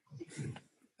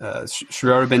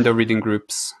Aurobindo reading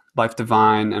groups, Life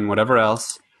Divine, and whatever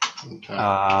else. Okay.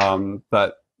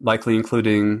 But likely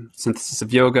including Synthesis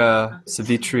of Yoga,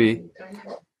 Savitri.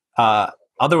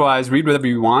 Otherwise, read whatever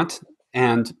you want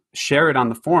and share it on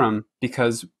the forum,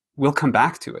 because we'll come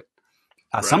back to it.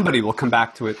 Right. Somebody will come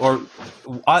back to it, or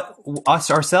us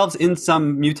ourselves in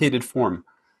some mutated form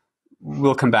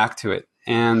will come back to it.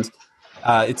 And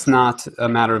it's not a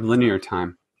matter of linear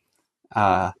time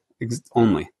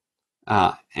only.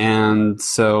 And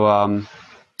so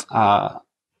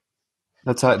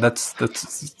that's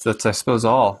I suppose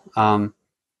all.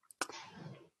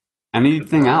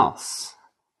 Anything else?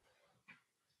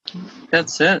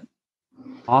 That's it.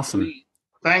 Awesome.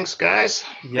 Thanks, guys.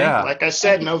 Yeah. Like I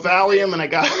said, no Valium, and I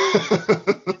got.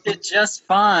 You did just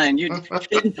fine. You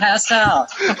didn't pass out.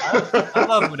 I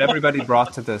love what everybody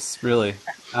brought to this. Really.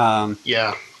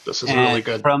 Yeah, this is really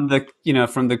good. From the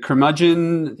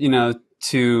curmudgeon,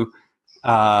 to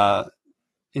the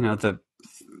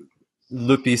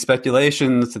loopy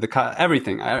speculations, to the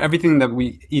everything that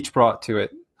we each brought to it.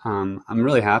 I'm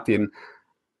really happy, and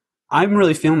I'm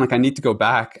really feeling like I need to go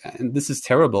back. And this is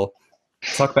terrible.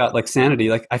 Talk about like sanity.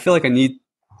 Like I feel like I need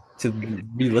to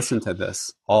re-listen to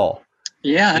this all.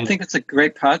 Yeah, I think it's a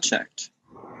great project.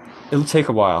 It'll take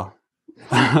a while,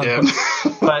 yeah.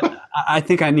 but I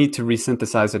think I need to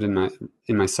resynthesize it in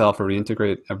myself, or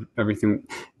reintegrate everything.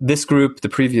 This group, the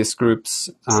previous groups,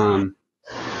 I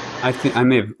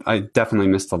definitely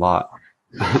missed a lot,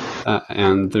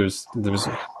 and there's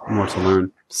more to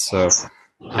learn. So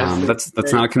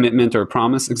that's not a commitment or a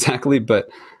promise exactly, but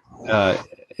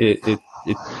it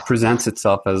presents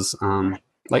itself as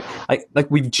like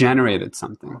we've generated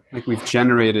something, like we've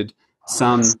generated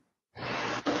some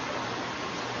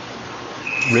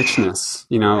richness,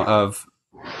 of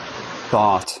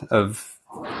thought, of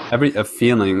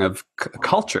feeling, of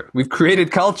culture. We've created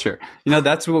culture.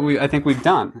 That's what I think we've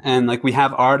done, and like we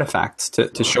have artifacts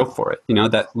to show for it.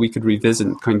 That we could revisit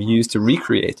and kind of use to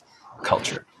recreate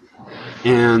culture.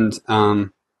 And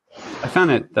I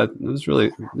found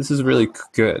this is really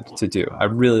good to do. I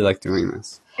really like doing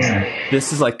this.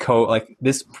 This is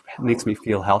this makes me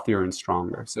feel healthier and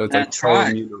stronger. So it's That's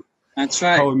right.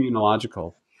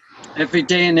 Co-immunological. Every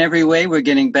day in every way, we're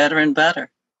getting better and better.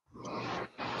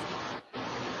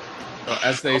 Well,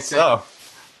 as they say, so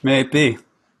may it be.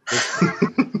 It's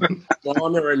an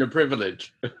honor and a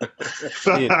privilege.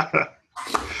 Yeah.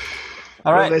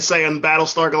 All right. They say in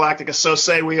Battlestar Galactica, so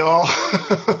say we all.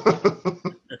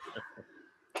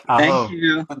 Thank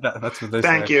you. That's what they say.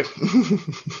 Thank you.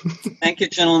 Thank you,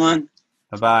 gentlemen.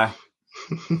 Bye-bye.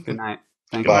 Good night.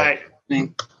 Thank you. Good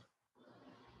night.